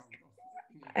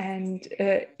 And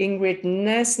Ingrid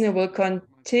Nessner will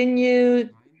continue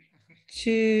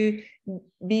to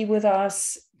be with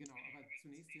us.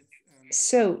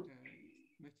 So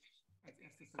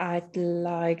I'd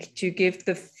like to give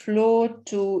the floor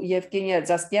to Yevgenia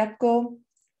Zastyatko.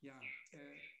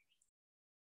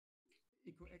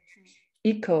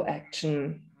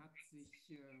 Eco-action.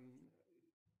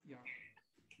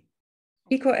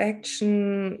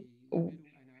 Eco-action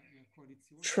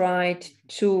tried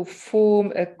to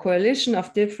form a coalition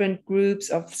of different groups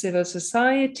of civil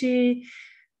society,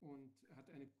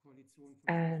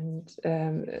 and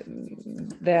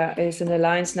there is an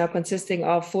alliance now consisting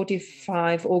of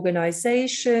 45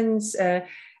 organizations,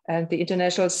 and the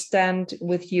International Stand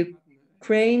with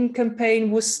Ukraine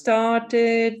campaign was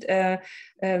started,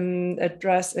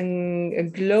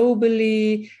 addressing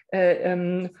globally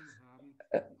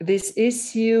this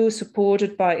issue,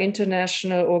 supported by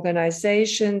international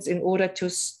organizations in order to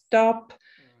stop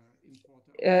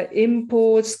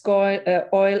imports,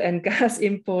 oil and gas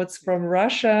imports from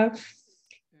Russia.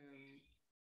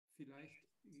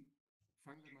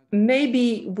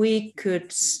 Maybe we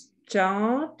could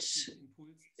start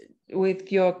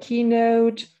with your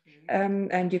keynote,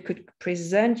 and you could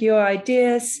present your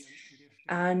ideas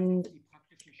and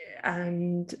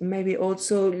maybe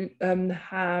also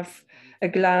have a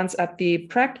glance at the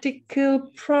practical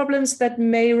problems that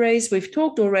may raise. We've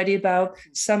talked already about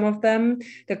some of them,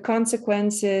 the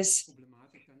consequences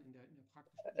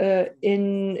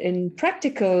in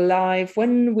practical life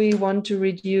when we want to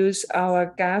reduce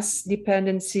our gas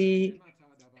dependency.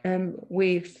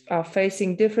 We are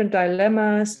facing different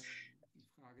dilemmas.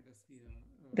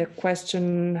 The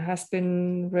question has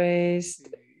been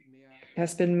raised,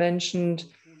 has been mentioned,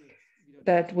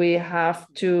 that we have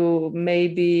to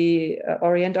maybe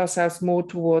orient ourselves more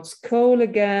towards coal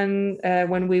again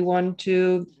when we want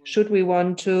to, should we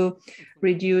want to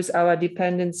reduce our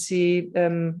dependency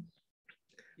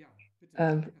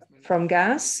from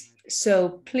gas.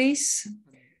 So please,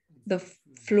 the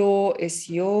floor is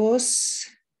yours.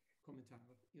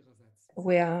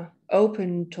 We are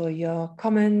open to your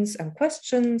comments and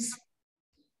questions.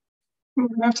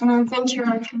 Good afternoon, thank you.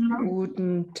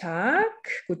 Guten Tag,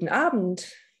 guten Abend.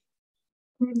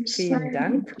 Vielen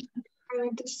Dank.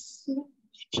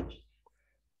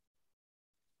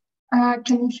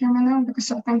 Can you hear me now?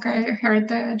 Because I think I heard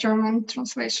the German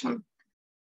translation.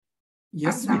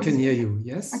 Yes, we can hear you.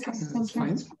 Yes, okay, that's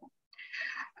fine.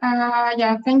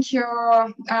 Yeah, thank you.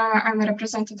 I'm a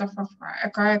representative of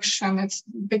Eco-Action. It's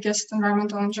the biggest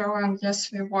environmental NGO, and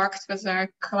yes, we worked with a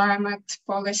climate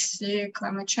policy,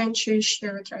 climate change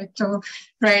issue. We tried to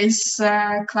raise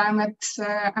climate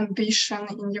ambition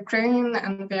in Ukraine,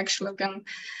 and we actually been,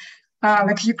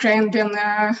 Ukraine been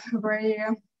very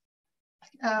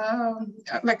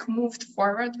moved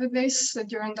forward with this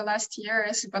during the last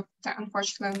years, but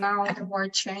unfortunately now the war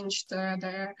changed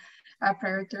the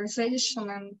prioritization,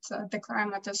 and the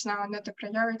climate is now not a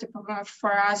priority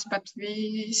for us. But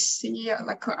we see,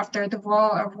 after the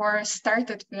war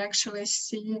started, we actually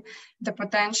see the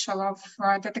potential of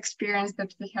that experience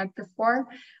that we had before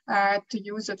to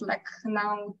use it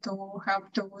now to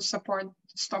help to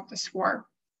stop this war.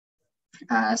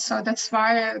 So that's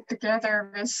why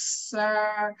together with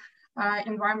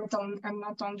environmental and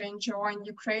not only NGO in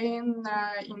Ukraine,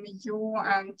 in EU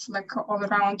and all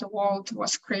around the world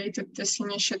was created this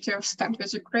initiative Stand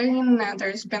With Ukraine.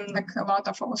 There's been a lot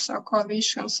of also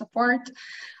coalition support,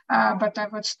 but I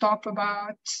would stop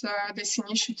about this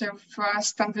initiative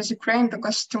Stand With Ukraine,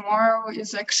 because tomorrow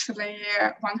is actually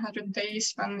 100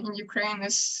 days when in Ukraine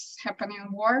is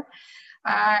happening war.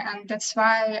 And that's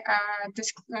why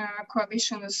this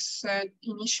coalition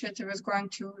initiative is going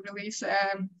to release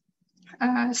a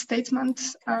statement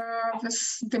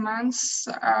with demands.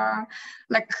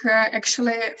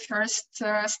 Actually, first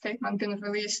statement been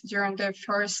released during the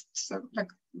first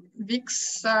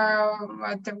weeks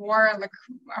the war,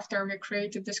 after we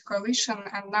created this coalition,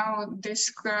 and now this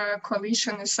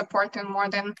coalition is supporting more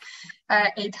than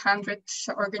 800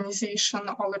 organizations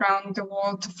all around the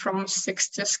world from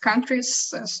 60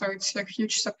 countries. So it's a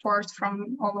huge support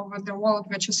from all over the world,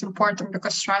 which is important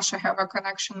because Russia have a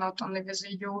connection not only with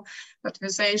EU, but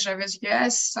with Asia, with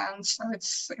US. And so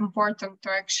it's important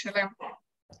to actually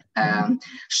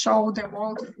show the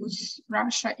world who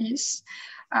Russia is.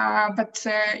 But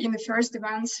in the first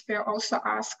events, we also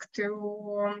asked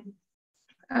to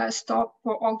stop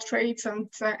all trades and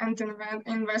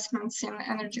investments in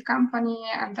energy company,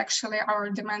 and actually our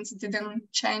demands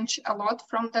didn't change a lot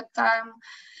from that time.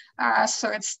 So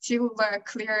it's still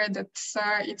clear that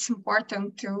it's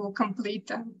important to complete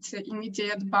an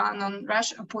immediate ban on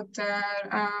Russia, put a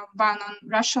ban on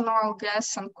Russian oil,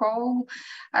 gas and coal,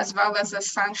 as well as a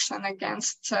sanction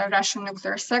against Russian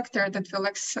nuclear sector that will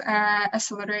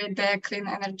accelerate the clean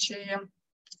energy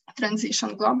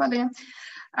transition globally.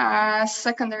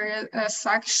 Secondary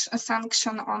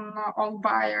sanction on all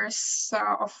buyers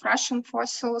of Russian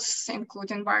fossils,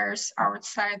 including buyers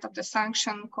outside of the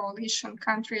sanction coalition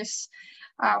countries,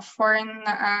 foreign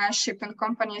shipping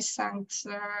companies and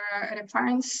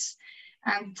refines.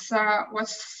 And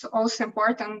what's also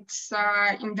important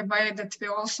in the way that we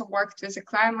also worked with the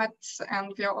climate,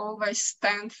 and we always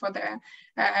stand for the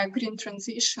green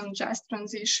transition, just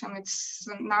transition. It's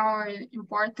now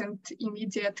important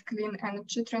immediate clean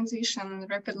energy transition,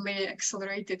 rapidly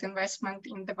accelerated investment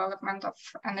in development of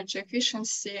energy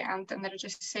efficiency and energy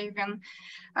saving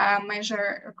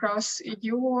measure across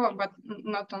EU, but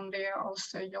not only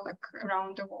also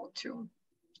around the world too.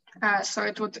 So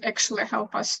it would actually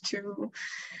help us to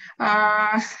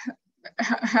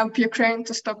help Ukraine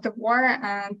to stop the war,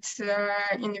 and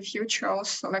in the future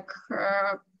also like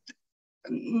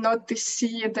not to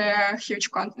see the huge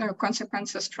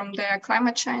consequences from the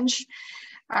climate change.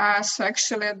 So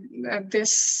actually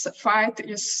this fight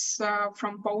is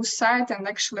from both sides, and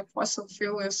actually fossil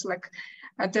fuel is like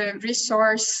the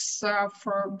resource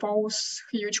for both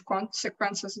huge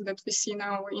consequences that we see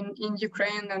now in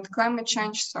Ukraine and climate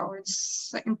change. So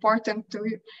it's important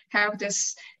to have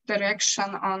this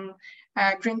direction on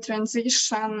green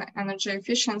transition, energy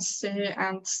efficiency,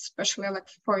 and especially like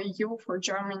for EU, for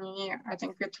Germany, I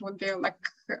think it would be like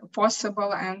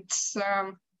possible, and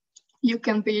you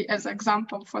can be as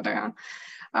example for the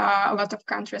a lot of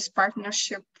countries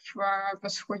partnership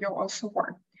with who you also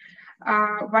work.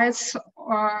 Why it's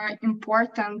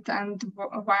important and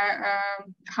why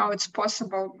how it's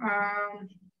possible.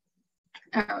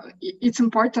 It's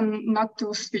important not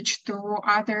to switch to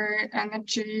other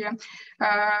energy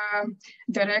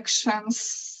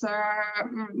directions,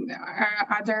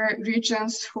 other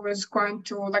regions who is going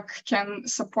to like can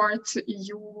support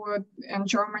EU and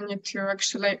Germany to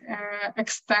actually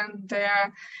extend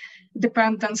their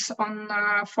dependence on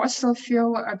fossil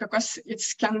fuel, because it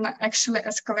can actually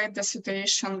escalate the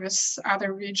situation with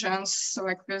other regions,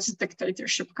 like with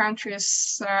dictatorship countries.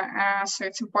 So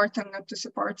it's important not to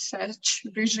support such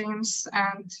regimes.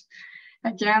 And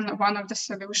again, one of the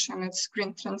solutions is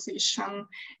green transition.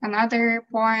 Another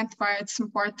point why it's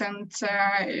important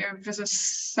with a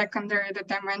secondary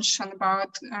that I mentioned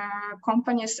about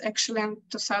companies. Actually, in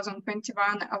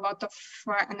 2021, a lot of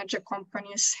energy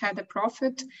companies had a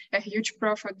profit, a huge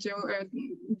profit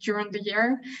during the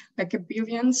year, like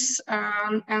billions.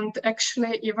 And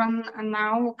actually, even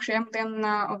now, Kremlin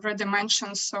already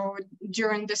mentioned, so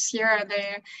during this year,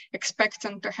 they're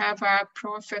expecting to have a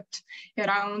profit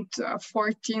around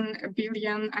 14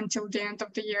 billion until the end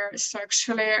of the year. So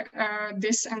actually,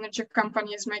 this energy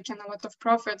company is making a lot of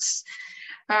profits,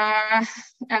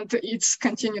 and it's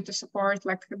continued to support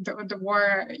like the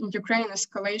war in Ukraine,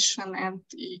 escalation, and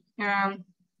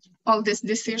all this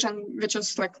decision, which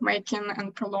is like making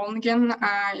and prolonging.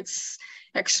 It's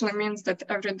actually means that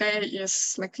every day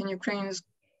is like in Ukraine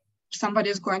somebody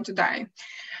is going to die.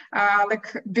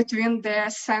 Like between the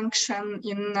sanction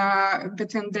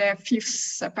between the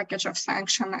fifth package of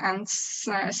sanction and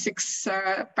sixth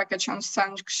package of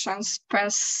sanctions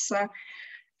pass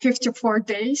 54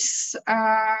 days,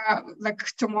 like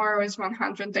tomorrow is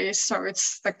 100 days. So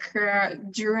it's like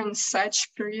during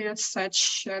such period,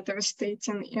 such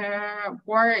devastating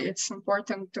war, it's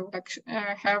important to like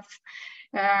have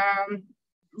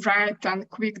right and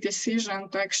quick decision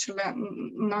to actually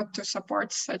not to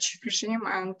support such regime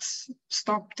and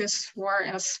stop this war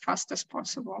as fast as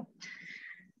possible.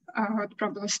 I would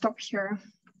probably stop here.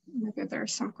 Maybe there are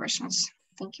some questions.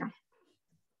 Thank you.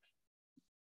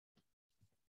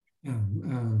 Yeah,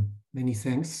 many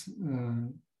thanks,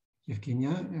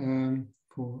 Evgenia,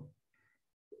 for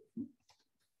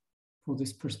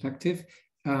this perspective.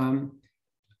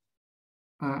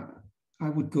 I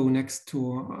would go next to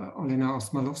Olena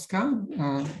Osmalowska.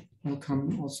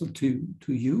 Welcome also to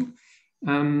you.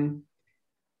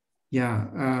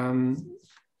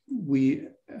 We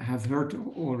have heard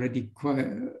already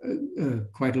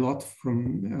quite a lot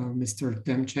from Mr.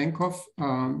 Demchenkov,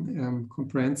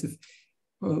 comprehensive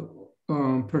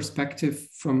perspective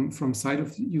from side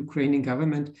of the Ukrainian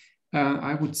government.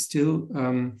 I would still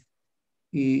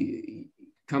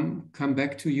come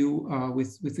back to you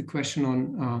with the question on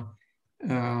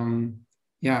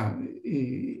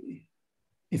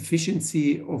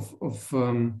efficiency of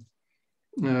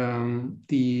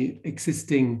the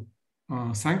existing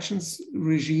sanctions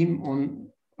regime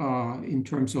in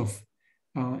terms of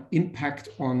impact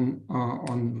on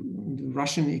the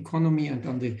Russian economy and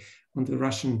on the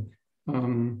Russian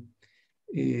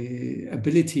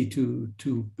ability to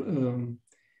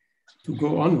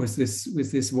go on with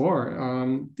this war.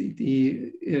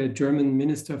 The German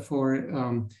Minister for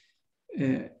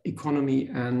Economy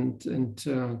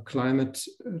and Climate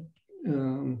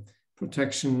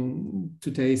Protection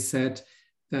today said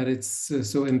that it's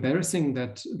so embarrassing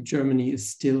that Germany is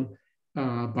still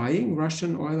buying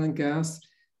Russian oil and gas,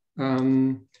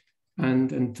 and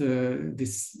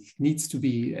this needs to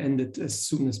be ended as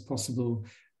soon as possible.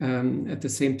 At the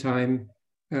same time,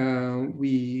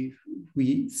 we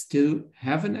still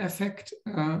have an effect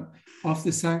of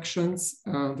the sanctions.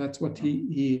 That's what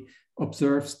he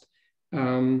observes.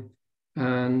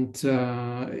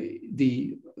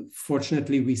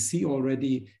 Fortunately, we see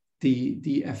already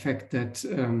the effect that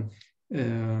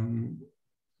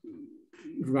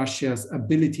Russia's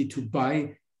ability to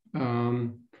buy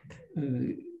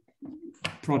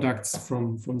products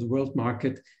from the world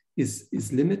market is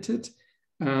limited.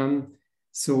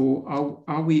 So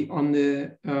are we on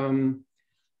the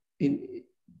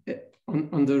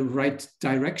on the right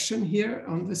direction here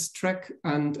on this track?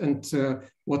 And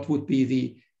what would be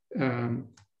the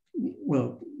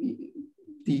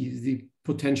the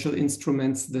potential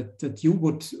instruments that you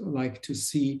would like to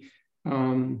see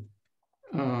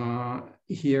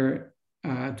here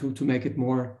to make it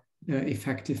more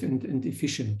effective and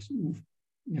efficient,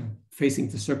 facing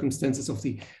the circumstances of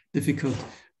the difficulties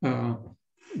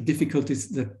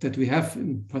that we have,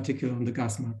 in particular on the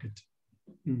gas market.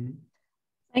 Mm-hmm.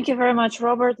 Thank you very much,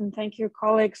 Robert, and thank you,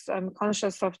 colleagues. I'm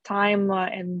conscious of time,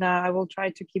 and I will try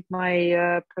to keep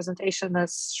my presentation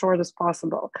as short as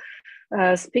possible.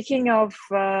 Speaking of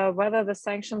whether the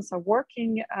sanctions are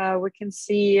working, we can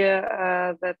see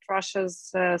that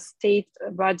Russia's state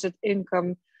budget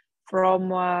income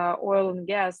from oil and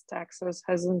gas taxes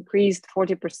has increased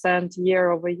 40% year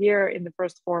over year in the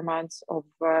first 4 months of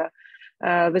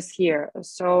this year.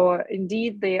 So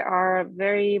indeed, they are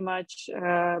very much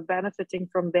benefiting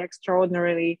from the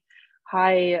extraordinarily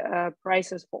high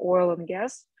prices for oil and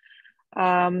gas.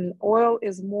 Oil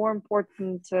is more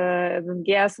important than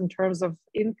gas in terms of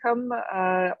income.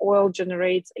 Oil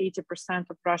generates 80%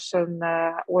 of Russian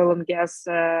oil and gas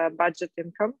budget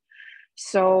income.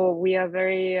 So we are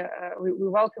we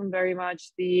welcome very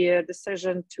much the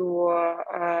decision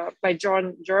by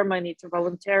Germany to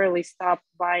voluntarily stop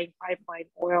buying pipeline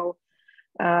oil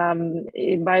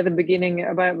by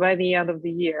the end of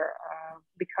the year,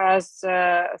 because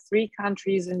 3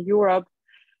 countries in Europe,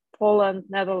 Poland,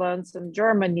 Netherlands, and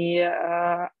Germany,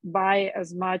 buy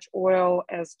as much oil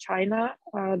as China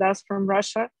does from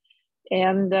Russia.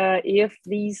 And if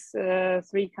these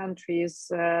 3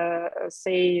 countries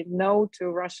say no to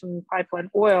Russian pipeline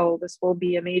oil, this will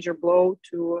be a major blow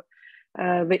to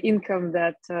the income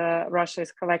that Russia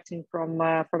is collecting from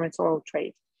its oil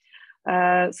trade.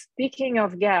 Speaking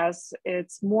of gas,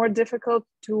 it's more difficult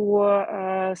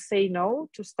to say no,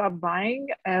 to stop buying,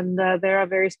 and there are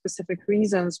very specific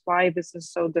reasons why this is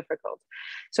so difficult.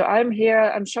 So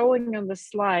I'm showing on the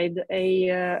slide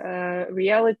a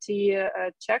reality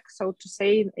check, so to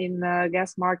say, in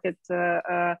gas market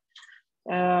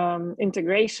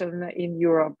integration in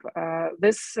Europe.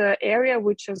 This area,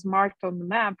 which is marked on the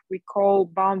map, we call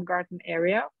Baumgarten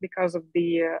area because of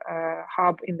the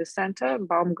hub in the center,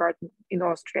 Baumgarten in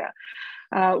Austria.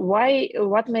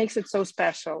 What makes it so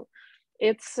special?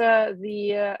 It's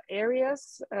the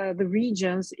areas, the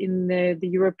regions in the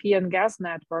European gas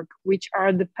network, which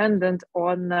are dependent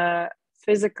on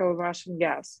physical Russian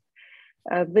gas.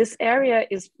 This area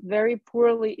is very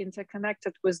poorly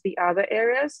interconnected with the other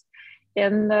areas.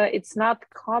 And it's not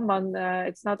common,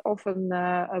 it's not often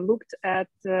looked at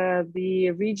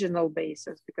the regional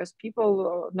basis, because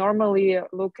people normally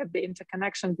look at the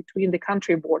interconnection between the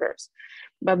country borders.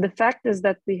 But the fact is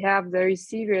that we have very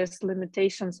serious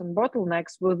limitations and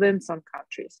bottlenecks within some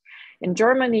countries. And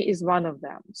Germany is one of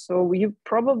them. So you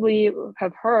probably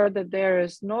have heard that there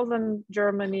is Northern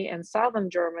Germany and Southern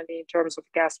Germany in terms of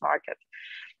gas market.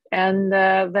 And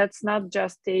that's not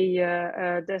just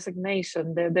a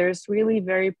designation. There is really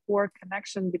very poor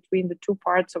connection between the 2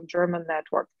 parts of German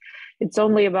network. It's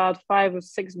only about 5 or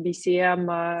 6 BCM,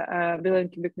 billion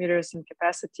cubic meters in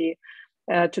capacity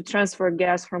to transfer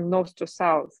gas from north to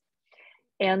south.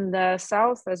 And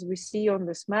south, as we see on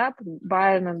this map,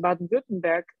 Bayern and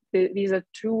Baden-Württemberg, these are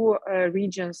 2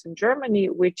 regions in Germany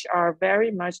which are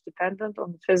very much dependent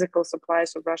on the physical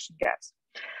supplies of Russian gas.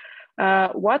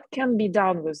 What can be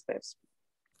done with this?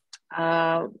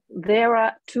 There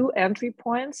are 2 entry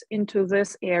points into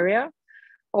this area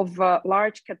of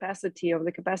large capacity, of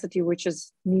the capacity which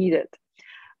is needed.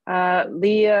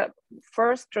 The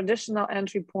first traditional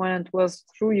entry point was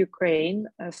through Ukraine,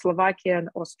 Slovakia, and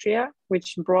Austria,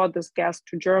 which brought this gas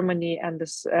to Germany and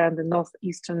the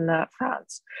northeastern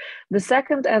France. The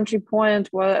second entry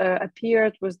point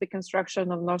appeared with the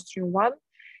construction of Nord Stream 1.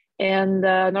 And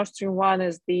Nord Stream 1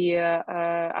 is the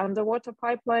underwater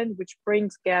pipeline, which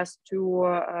brings gas to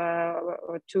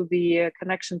the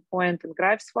connection point in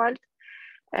Greifswald.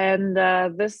 And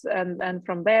and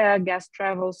from there, gas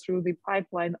travels through the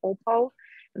pipeline Opal.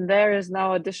 And there is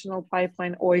now additional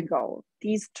pipeline Eugol.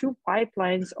 These 2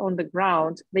 pipelines on the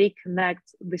ground, they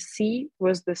connect the sea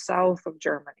with the south of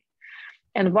Germany.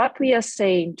 And what we are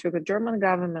saying to the German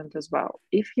government as well,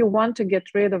 if you want to get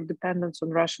rid of dependence on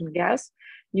Russian gas,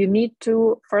 you need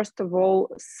to, first of all,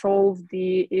 solve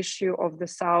the issue of the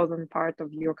southern part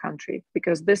of your country,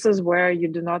 because this is where you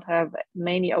do not have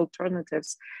many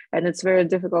alternatives and it's very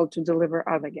difficult to deliver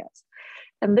other gas.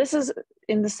 And this is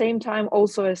in the same time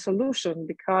also a solution,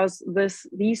 because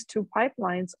these two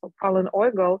pipelines, Opal and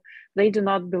Oigol, they do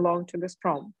not belong to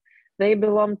Gazprom. They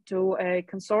belong to a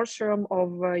consortium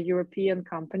of European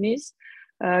companies.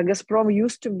 Gazprom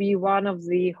used to be one of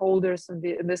the holders in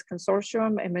this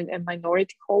consortium, a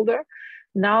minority holder.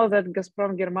 Now that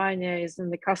Gazprom Germania is in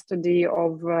the custody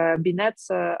of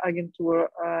Netzagentur,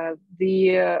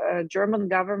 the German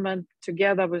government,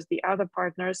 together with the other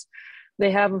partners,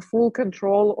 they have a full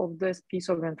control of this piece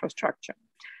of infrastructure.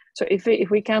 So if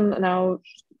we can now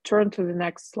turn to the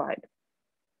next slide,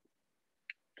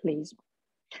 please.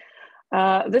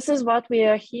 This is what we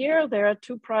are here. There are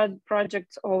two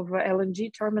projects of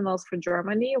LNG terminals for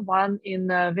Germany, one in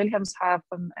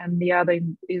Wilhelmshaven and the other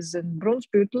is in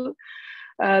Brunsbüttel.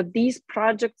 These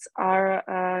projects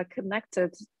are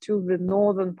connected to the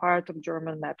northern part of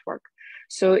German network.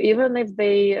 So even if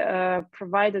they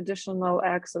provide additional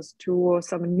access to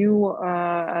some new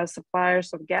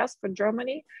suppliers of gas for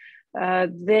Germany,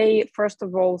 they first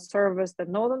of all service the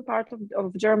northern part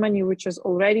of Germany, which is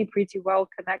already pretty well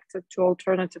connected to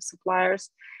alternative suppliers.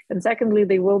 And secondly,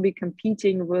 they will be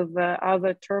competing with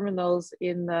other terminals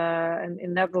in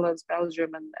Netherlands,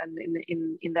 Belgium, and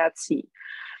in that sea.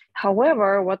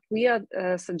 However, what we are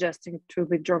suggesting to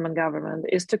the German government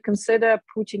is to consider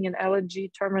putting an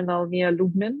LNG terminal near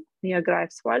Lubmin, near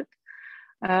Greifswald,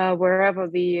 wherever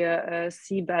the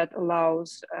seabed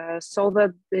allows, so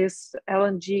that this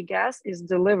LNG gas is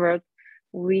delivered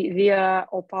via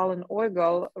Opal and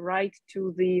Oigol right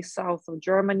to the south of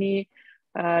Germany,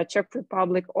 Czech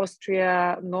Republic,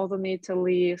 Austria, Northern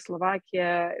Italy,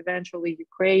 Slovakia, eventually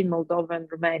Ukraine, Moldova, and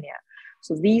Romania.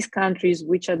 So these countries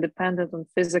which are dependent on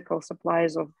physical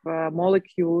supplies of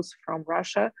molecules from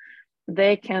Russia,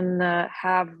 they can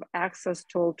have access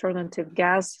to alternative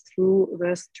gas through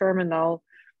this terminal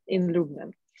in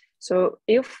Lubmin. So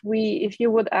if you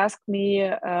would ask me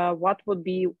what would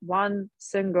be one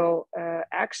single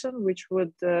action which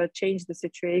would change the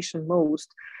situation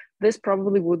most, this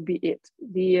probably would be it.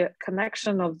 The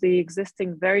connection of the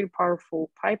existing very powerful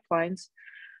pipelines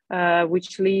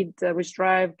which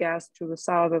drive gas to the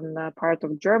southern part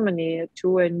of Germany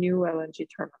to a new LNG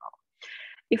terminal.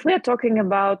 If we are talking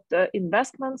about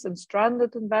investments and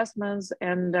stranded investments,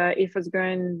 and if it's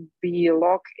going to be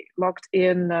locked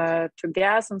in to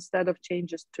gas instead of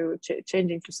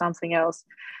changing to something else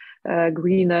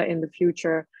greener in the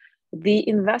future, the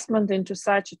investment into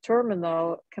such a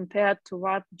terminal compared to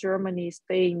what Germany is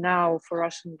paying now for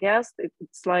Russian gas,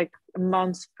 it's like a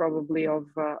month probably of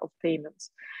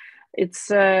payments. It's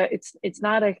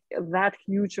not that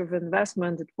huge of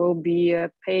investment. It will be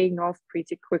paying off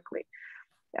pretty quickly.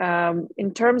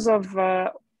 In terms of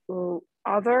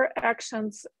other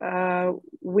actions,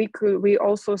 we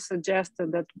also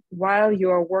suggested that while you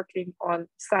are working on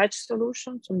such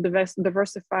solutions, on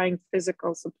diversifying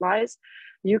physical supplies,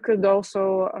 you could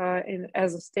also,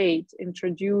 as a state,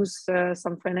 introduce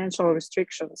some financial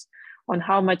restrictions on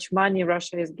how much money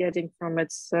Russia is getting from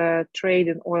its trade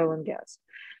in oil and gas.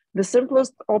 The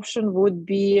simplest option would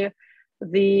be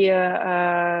the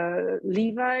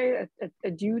levy,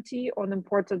 a duty on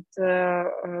imported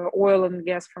oil and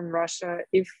gas from Russia.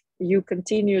 If you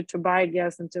continue to buy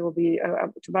gas until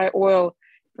to buy oil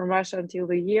from Russia until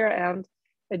the year end,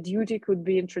 a duty could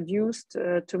be introduced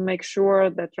to make sure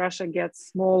that Russia gets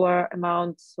smaller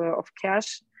amounts of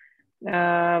cash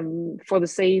for the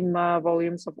same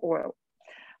volumes of oil.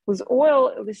 With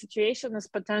oil, the situation is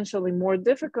potentially more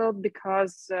difficult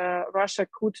because Russia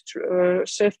could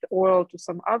shift oil to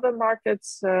some other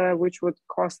markets, which would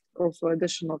cost also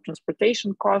additional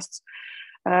transportation costs.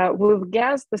 With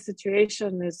gas, the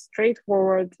situation is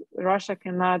straightforward. Russia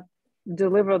cannot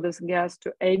deliver this gas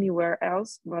to anywhere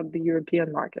else but the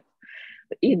European market.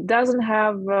 It doesn't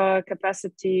have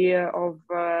capacity of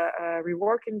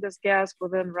reworking this gas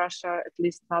within Russia, at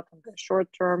least not in the short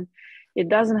term. It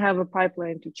doesn't have a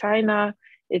pipeline to China.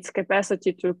 Its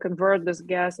capacity to convert this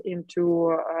gas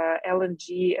into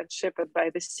LNG and ship it by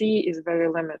the sea is very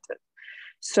limited.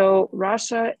 So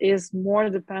Russia is more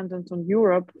dependent on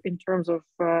Europe in terms of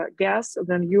gas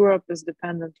than Europe is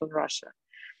dependent on Russia.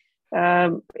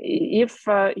 If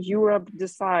Europe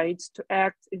decides to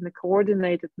act in a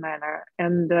coordinated manner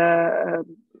and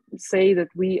say that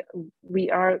we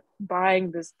are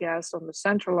buying this gas on a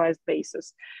centralized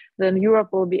basis, then Europe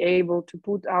will be able to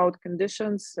put out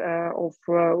conditions of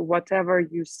whatever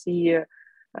you see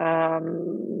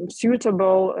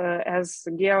suitable. As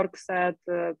Georg said,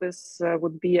 this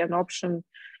would be an option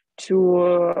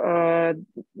to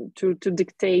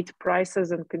dictate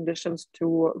prices and conditions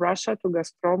to Russia, to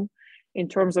Gazprom, in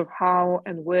terms of how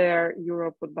and where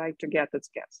Europe would like to get its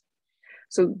gas.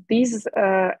 So these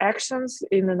actions,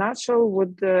 in a nutshell,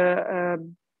 would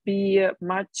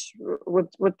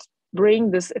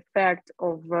bring this effect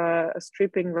of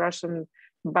stripping Russian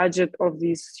budget of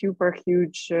these super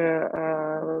huge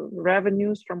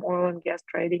revenues from oil and gas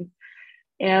trading,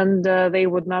 and they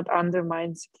would not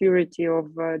undermine security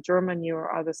of Germany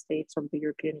or other states of the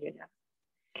European Union.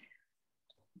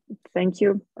 Thank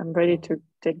you. I'm ready to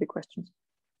take the questions.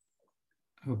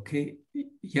 Okay,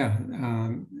 yeah,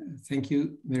 thank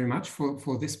you very much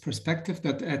for this perspective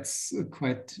that adds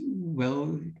quite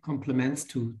well, complements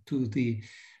to the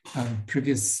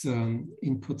previous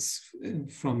inputs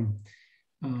from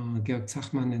Georg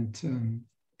Zachman and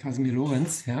Casimir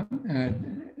Lorenz. Yeah,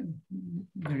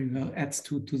 very well adds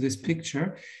to this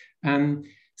picture.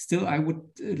 Still, I would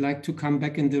like to come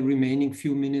back in the remaining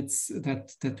few minutes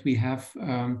that we have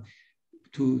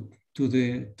to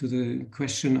the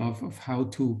question of how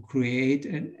to create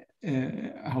and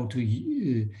how to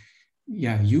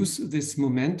use this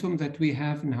momentum that we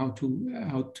have, and how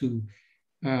to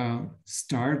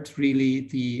start really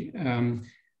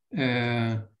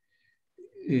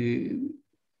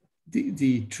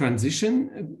the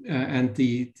transition and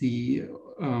the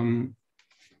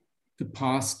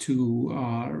path to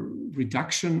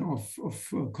reduction of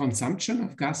consumption,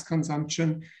 of gas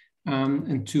consumption,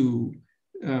 and to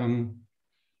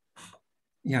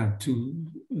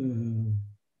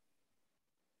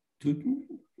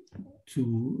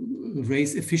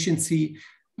raise efficiency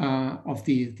of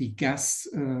the gas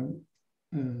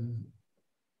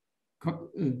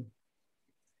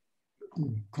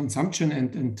consumption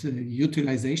and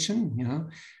utilization,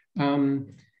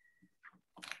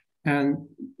 and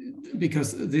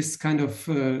because this kind of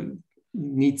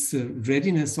needs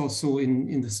readiness also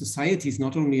in the societies,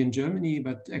 not only in Germany,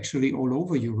 but actually all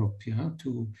over Europe,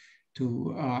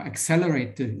 to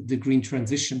accelerate the green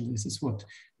transition. This is what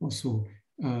also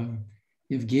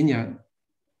Evgenia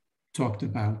talked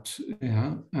about.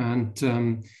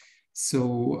 And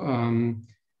so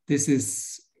this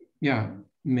is,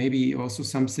 maybe also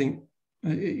something,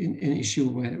 an issue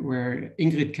where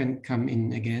Ingrid can come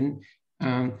in again.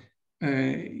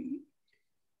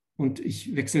 Und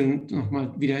ich wechsle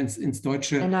nochmal wieder ins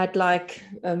Deutsche. And I'd like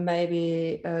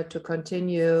maybe to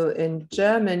continue in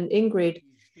German. Ingrid,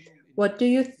 what do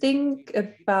you think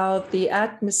about the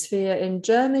atmosphere in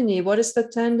Germany? What is the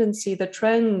tendency, the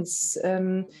trends?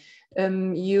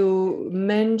 You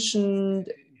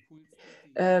mentioned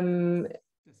the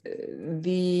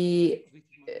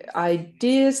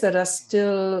ideas that are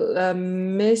still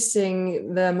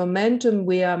missing, the momentum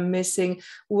we are missing.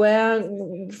 Where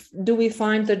do we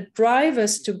find the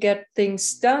drivers to get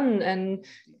things done and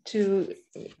to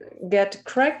get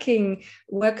cracking?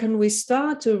 Where can we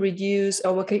start to reduce,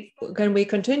 or can we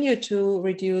continue to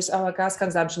reduce our gas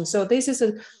consumption? So this is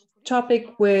a topic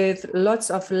with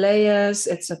lots of layers.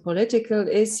 It's a political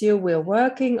issue. We're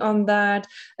working on that.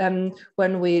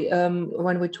 When we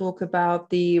talk about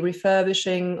the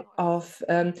refurbishing of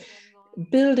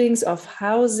buildings, of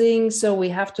housing, so we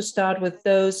have to start with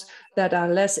those that are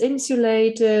less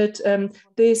insulated.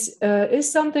 This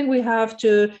is something we have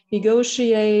to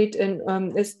negotiate,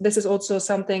 and this is also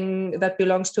something that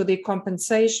belongs to the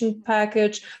compensation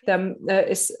package. There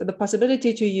is the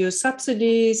possibility to use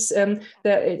subsidies. In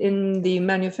the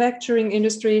manufacturing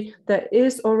industry, there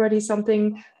is already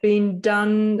something being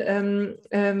done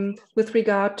with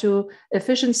regard to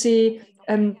efficiency.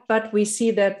 But we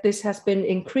see that this has been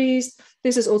increased.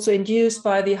 This is also induced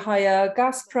by the higher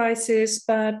gas prices,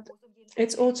 but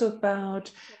it's also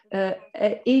about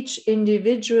each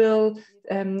individual,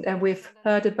 and we've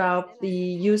heard about the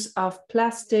use of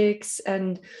plastics.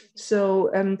 And so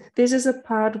this is a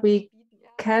part we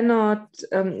cannot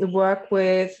work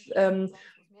with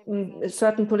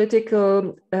certain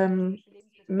political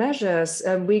measures.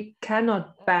 We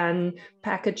cannot ban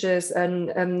packages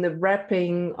and the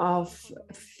wrapping of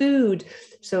food.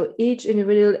 So each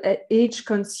individual, each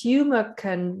consumer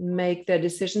can make their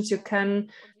decisions. You can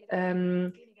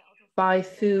buy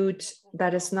food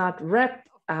that is not wrapped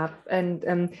up,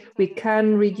 and we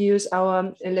can reduce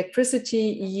our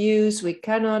electricity use. We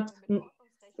cannot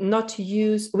not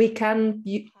use. We can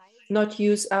not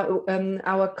use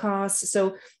our cars.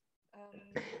 So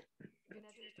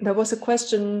there was a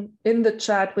question in the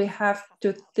chat. We have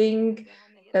to think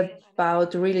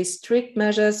about really strict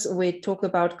measures. We talk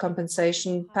about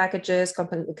compensation packages,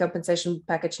 compensation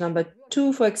package number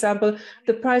 2, for example.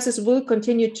 The prices will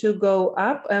continue to go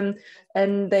up, and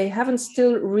they haven't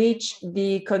still reached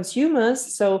the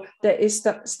consumers. So there is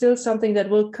still something that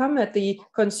will come at the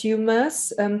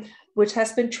consumers, which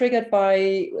has been triggered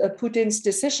by Putin's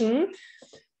decision.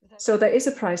 So there is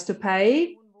a price to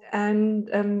pay, and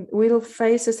we'll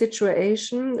face a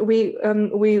situation. We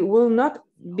will not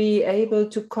be able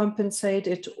to compensate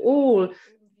it all.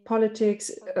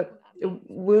 Politics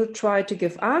will try to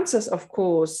give answers, of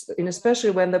course, and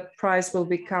especially when the price will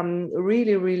become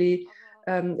really, really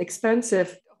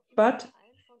expensive. But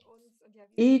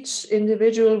each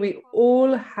individual, we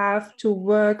all have to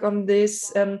work on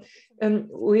this.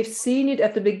 We've seen it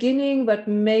at the beginning, but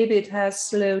maybe it has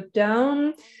slowed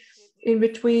down in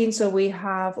between. So we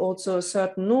have also a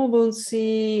certain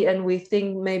normalcy, and we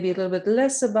think maybe a little bit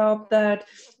less about that.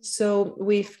 So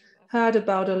we've heard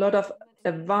about a lot of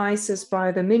advices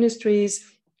by the ministries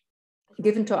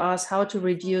given to us how to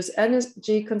reduce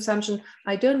energy consumption.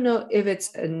 I don't know if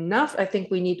it's enough. I think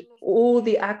we need all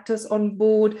the actors on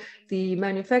board. The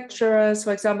manufacturers,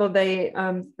 for example, they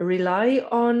rely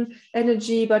on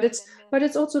energy, but it's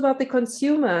also about the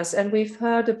consumers. And we've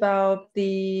heard about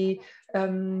the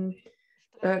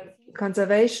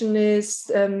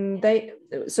conservationists.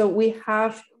 So we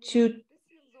have to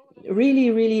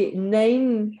really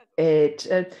name it.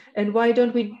 And why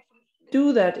don't we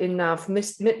do that enough?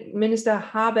 Minister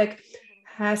Habeck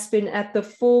has been at the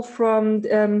forefront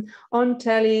on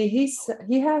telly.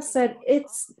 He has said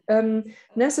it's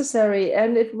necessary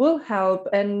and it will help.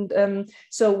 And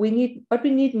so we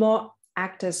need more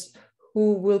actors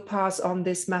who will pass on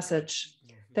this message.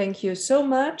 Thank you so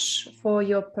much for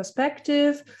your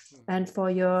perspective and for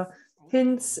your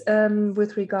hints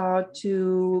with regard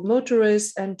to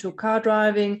motorists and to car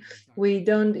driving. We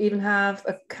don't even have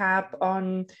a cap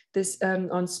on this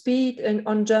on speed and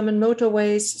on German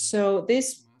motorways. So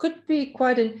this could be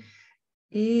quite an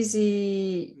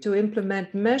easy to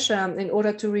implement measure in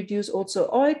order to reduce also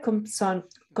oil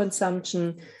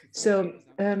consumption. So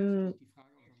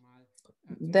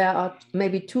there are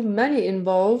maybe too many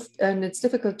involved, and it's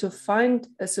difficult to find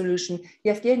a solution.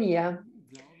 Yevgenia,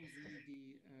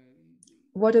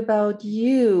 what about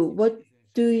you? What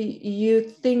do you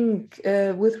think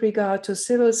with regard to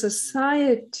civil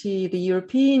society, the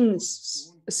European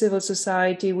civil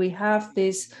society? We have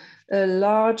this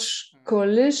large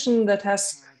coalition that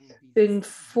has been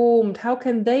formed. How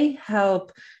can they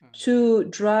help to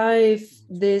drive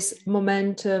this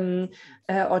momentum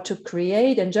or to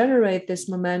create and generate this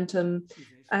momentum?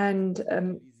 And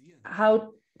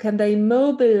how can they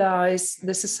mobilize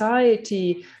the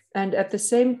society? And at the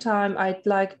same time, I'd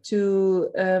like to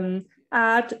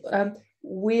add,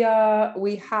 we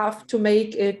have to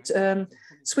make it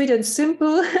sweet and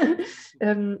simple.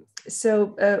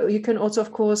 So you can also,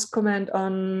 of course, comment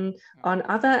on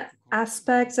other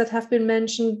aspects that have been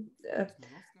mentioned.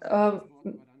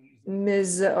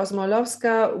 Ms.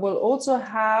 Osmolowska will also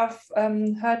have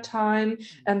her time,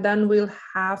 and then we'll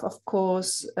have, of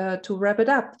course, to wrap it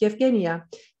up. Yevgenia,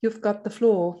 you've got the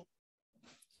floor.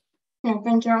 Yeah,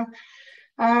 thank you.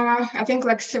 I think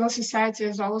like civil society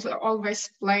has also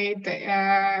always played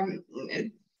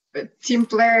team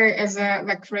player as a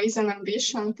raising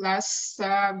ambition. Plus,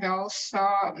 we also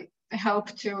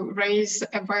help to raise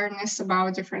awareness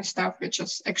about different stuff, which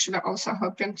is actually also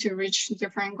helping to reach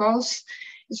different goals.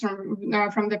 It's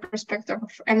from the perspective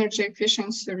of energy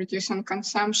efficiency, reducing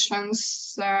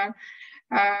consumptions.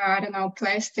 I don't know,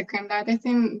 plastic and that. I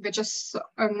think we just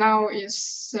now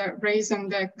is raising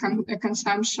the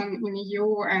consumption in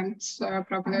EU, and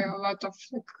probably a lot of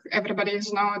everybody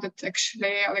know that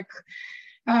actually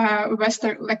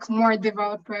Western, more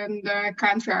developing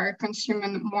country are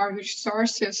consuming more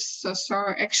resources. So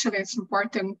actually it's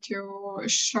important to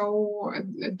show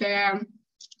the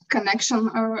connection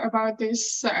about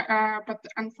this. But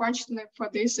unfortunately for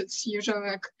this, it's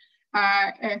usually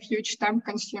a huge time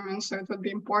consuming. So it would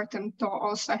be important to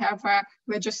also have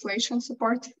legislation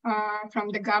support from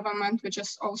the government, which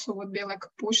is also would be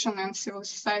pushing, and civil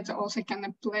society also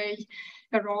can play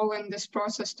a role in this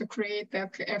process to create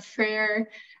a fair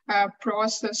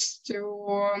process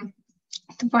to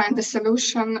find a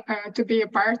solution, to be a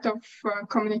part of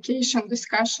communication,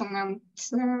 discussion, and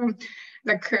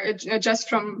just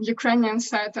from Ukrainian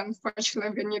side,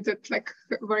 unfortunately, we need it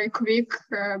very quick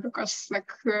because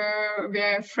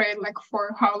we're afraid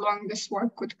for how long this war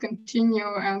could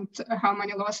continue and how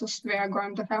many losses we are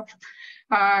going to have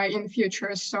in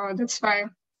future. So that's why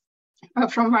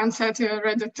from one side, we are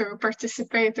ready to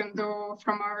participate and do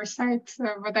from our side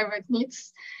whatever it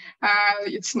needs.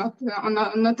 It's not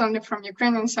only from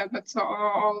Ukrainian side, but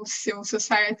all civil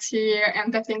society.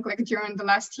 And I think like during the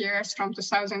last years from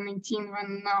 2018,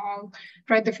 when all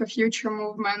Ready for Future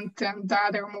movement and the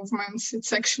other movements,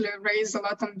 it's actually raised a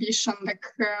lot of ambition like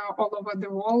all over the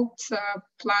world.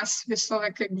 Plus we saw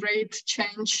like a great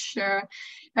change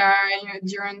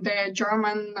during the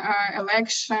German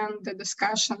election, the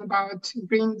discussion about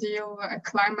Green Deal,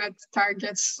 climate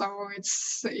targets. So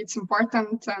it's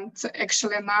important. And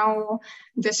actually now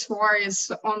this war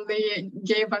is only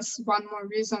gave us one more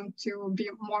reason to be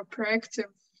more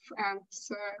proactive and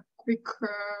quick,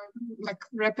 like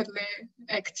rapidly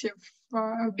active,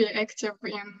 be active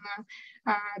in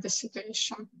the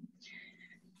situation.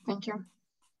 Thank you.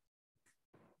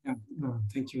 Yeah,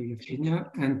 thank you, Evgenia.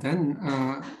 And then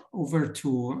over to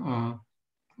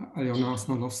Alyona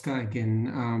Osmolowska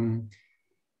again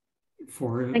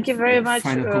for thank you very much.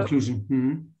 Final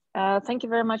conclusion. Thank you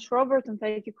very much, Robert, and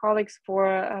thank you, colleagues, for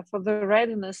the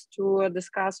readiness to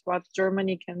discuss what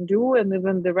Germany can do, and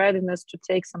even the readiness to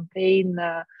take some pain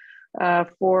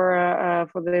for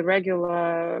the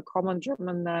regular common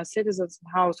German citizens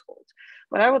and households.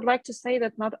 But I would like to say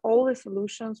that not all the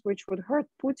solutions which would hurt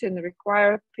Putin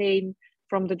require pain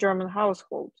from the German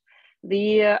household.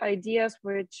 The ideas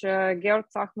which Georg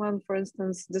Zachman, for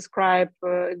instance, described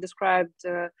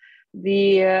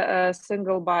the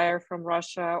single buyer from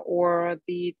Russia, or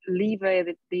the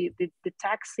levy, the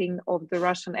taxing of the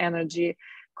Russian energy,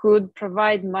 could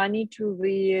provide money to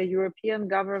the European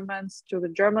governments, to the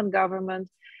German government,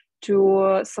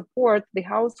 to support the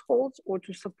households or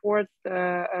to support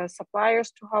suppliers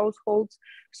to households,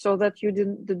 so that you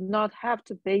did not have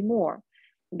to pay more.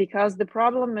 Because the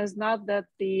problem is not that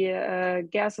the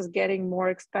gas is getting more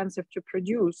expensive to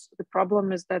produce. The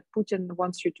problem is that Putin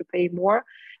wants you to pay more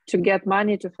to get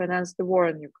money to finance the war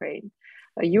in Ukraine.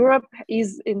 Europe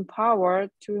is in power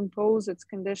to impose its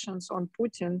conditions on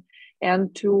Putin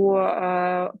and to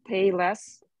pay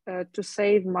less, to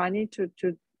save money, to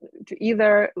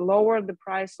either lower the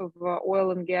price of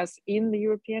oil and gas in the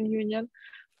European Union,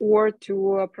 or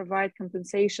to provide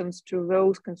compensations to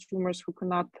those consumers who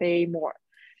cannot pay more.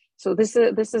 So this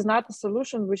is not a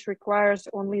solution which requires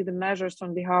only the measures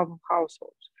on behalf of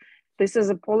households. This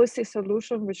is a policy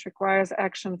solution which requires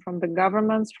action from the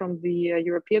governments, from the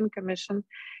European Commission,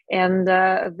 and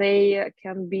they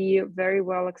can be very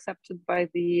well accepted by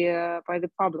the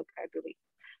public, I believe.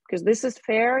 Because this is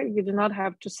fair. You do not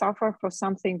have to suffer for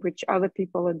something which other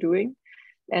people are doing,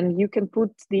 and you can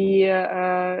put the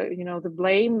the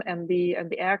blame and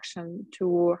the action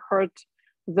to hurt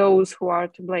those who are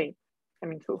to blame. I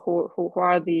mean, who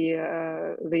are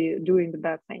the doing the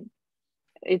bad thing.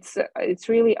 It's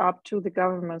really up to the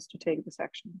governments to take this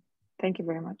action. Thank you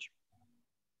very much.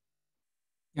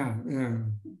 Ja,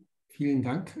 vielen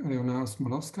Dank, Alyona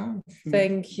Osmolowska.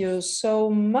 Thank you so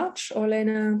much,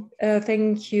 Olena.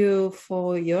 Thank you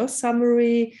for your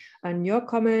summary and your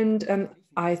comment.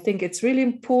 I think it's really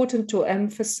important to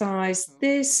emphasize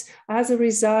this as a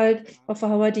result of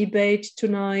our debate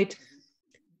tonight.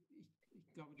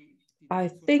 I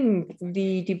think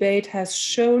the debate has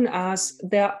shown us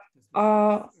there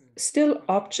are still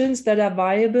options that are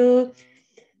viable.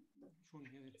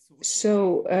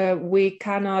 So we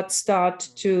cannot start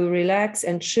to relax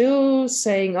and chill,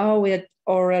 saying, oh, we're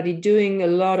already doing a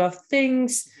lot of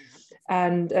things.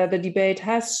 And the debate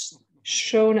has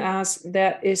shown us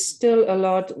there is still a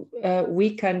lot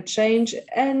we can change,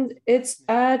 and it's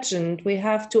urgent. We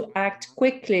have to act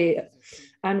quickly,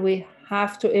 and we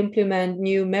have to implement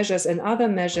new measures and other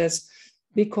measures,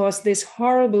 because this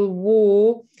horrible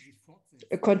war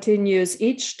continues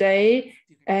each day,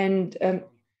 and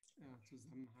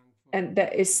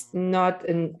there is not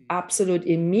an absolute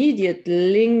immediate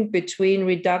link between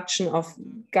reduction of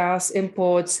gas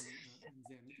imports,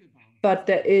 but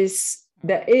there is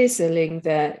a link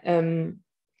there, an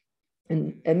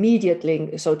immediate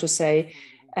link, so to say.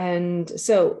 And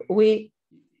so we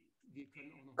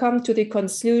come to the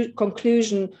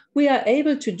conclusion we are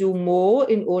able to do more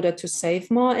in order to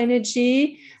save more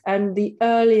energy, and the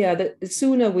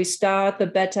sooner we start, the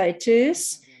better it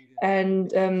is,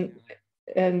 and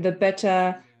the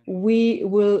better we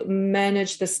will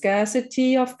manage the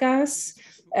scarcity of gas,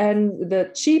 and the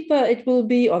cheaper it will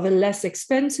be, or the less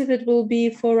expensive it will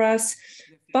be for us.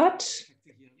 But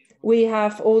we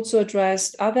have also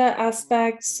addressed other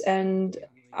aspects, and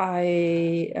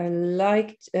I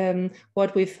liked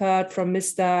what we've heard from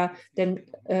Mr.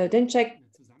 Dencek,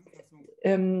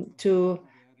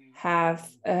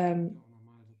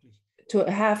 to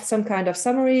have some kind of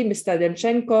summary. Mr.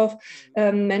 Demchenkov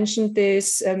mentioned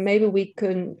this. Maybe we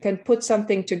can put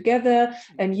something together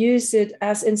and use it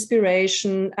as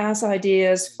inspiration, as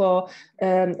ideas for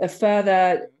a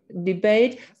further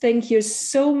debate. Thank you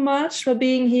so much for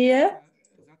being here.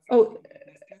 Oh,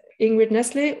 Ingrid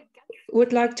Nestle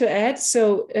would like to add.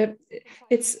 So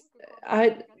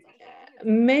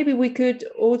maybe we could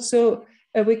also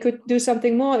we could do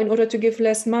something more in order to give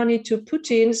less money to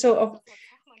Putin. So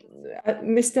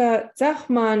Mr.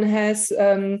 Zachman has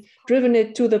driven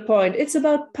it to the point. It's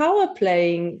about power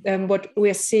playing, what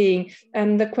we're seeing.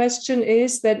 And the question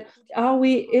is that, are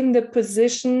we in the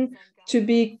position to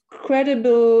be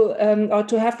credible or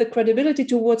to have the credibility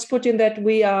towards Putin that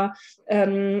we are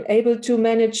able to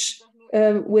manage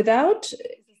without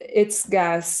its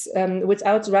gas,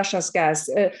 without Russia's gas?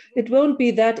 It won't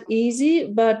be that easy,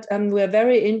 but we are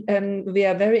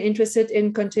very interested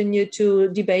in continue to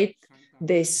debate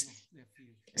this.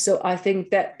 So I think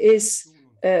there is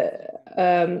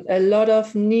a lot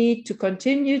of need to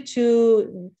continue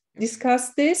to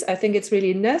discuss this. I think it's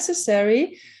really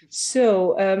necessary.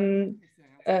 So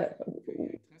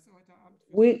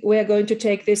we are going to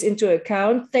take this into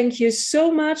account. Thank you so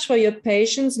much for your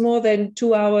patience. More than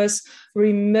 2 hours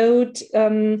remote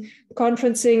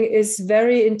conferencing is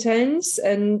very intense,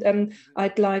 and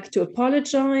I'd like to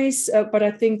apologize, but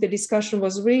I think the discussion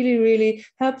was really, really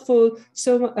helpful.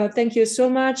 So thank you so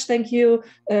much. Thank you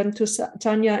to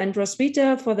Tanya and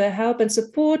Roswitha for their help and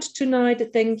support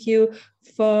tonight. Thank you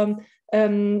for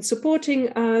supporting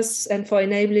us and for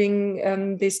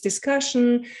enabling this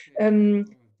discussion.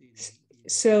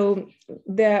 So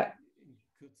there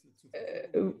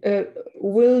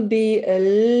will be a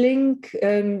link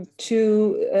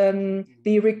to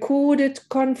the recorded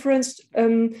conference,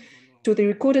 to the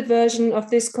recorded version of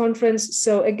this conference.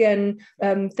 So again,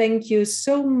 thank you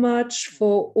so much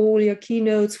for all your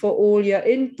keynotes, for all your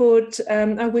input.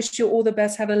 I wish you all the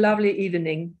best. Have a lovely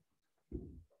evening.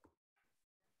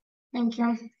 Thank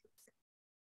you.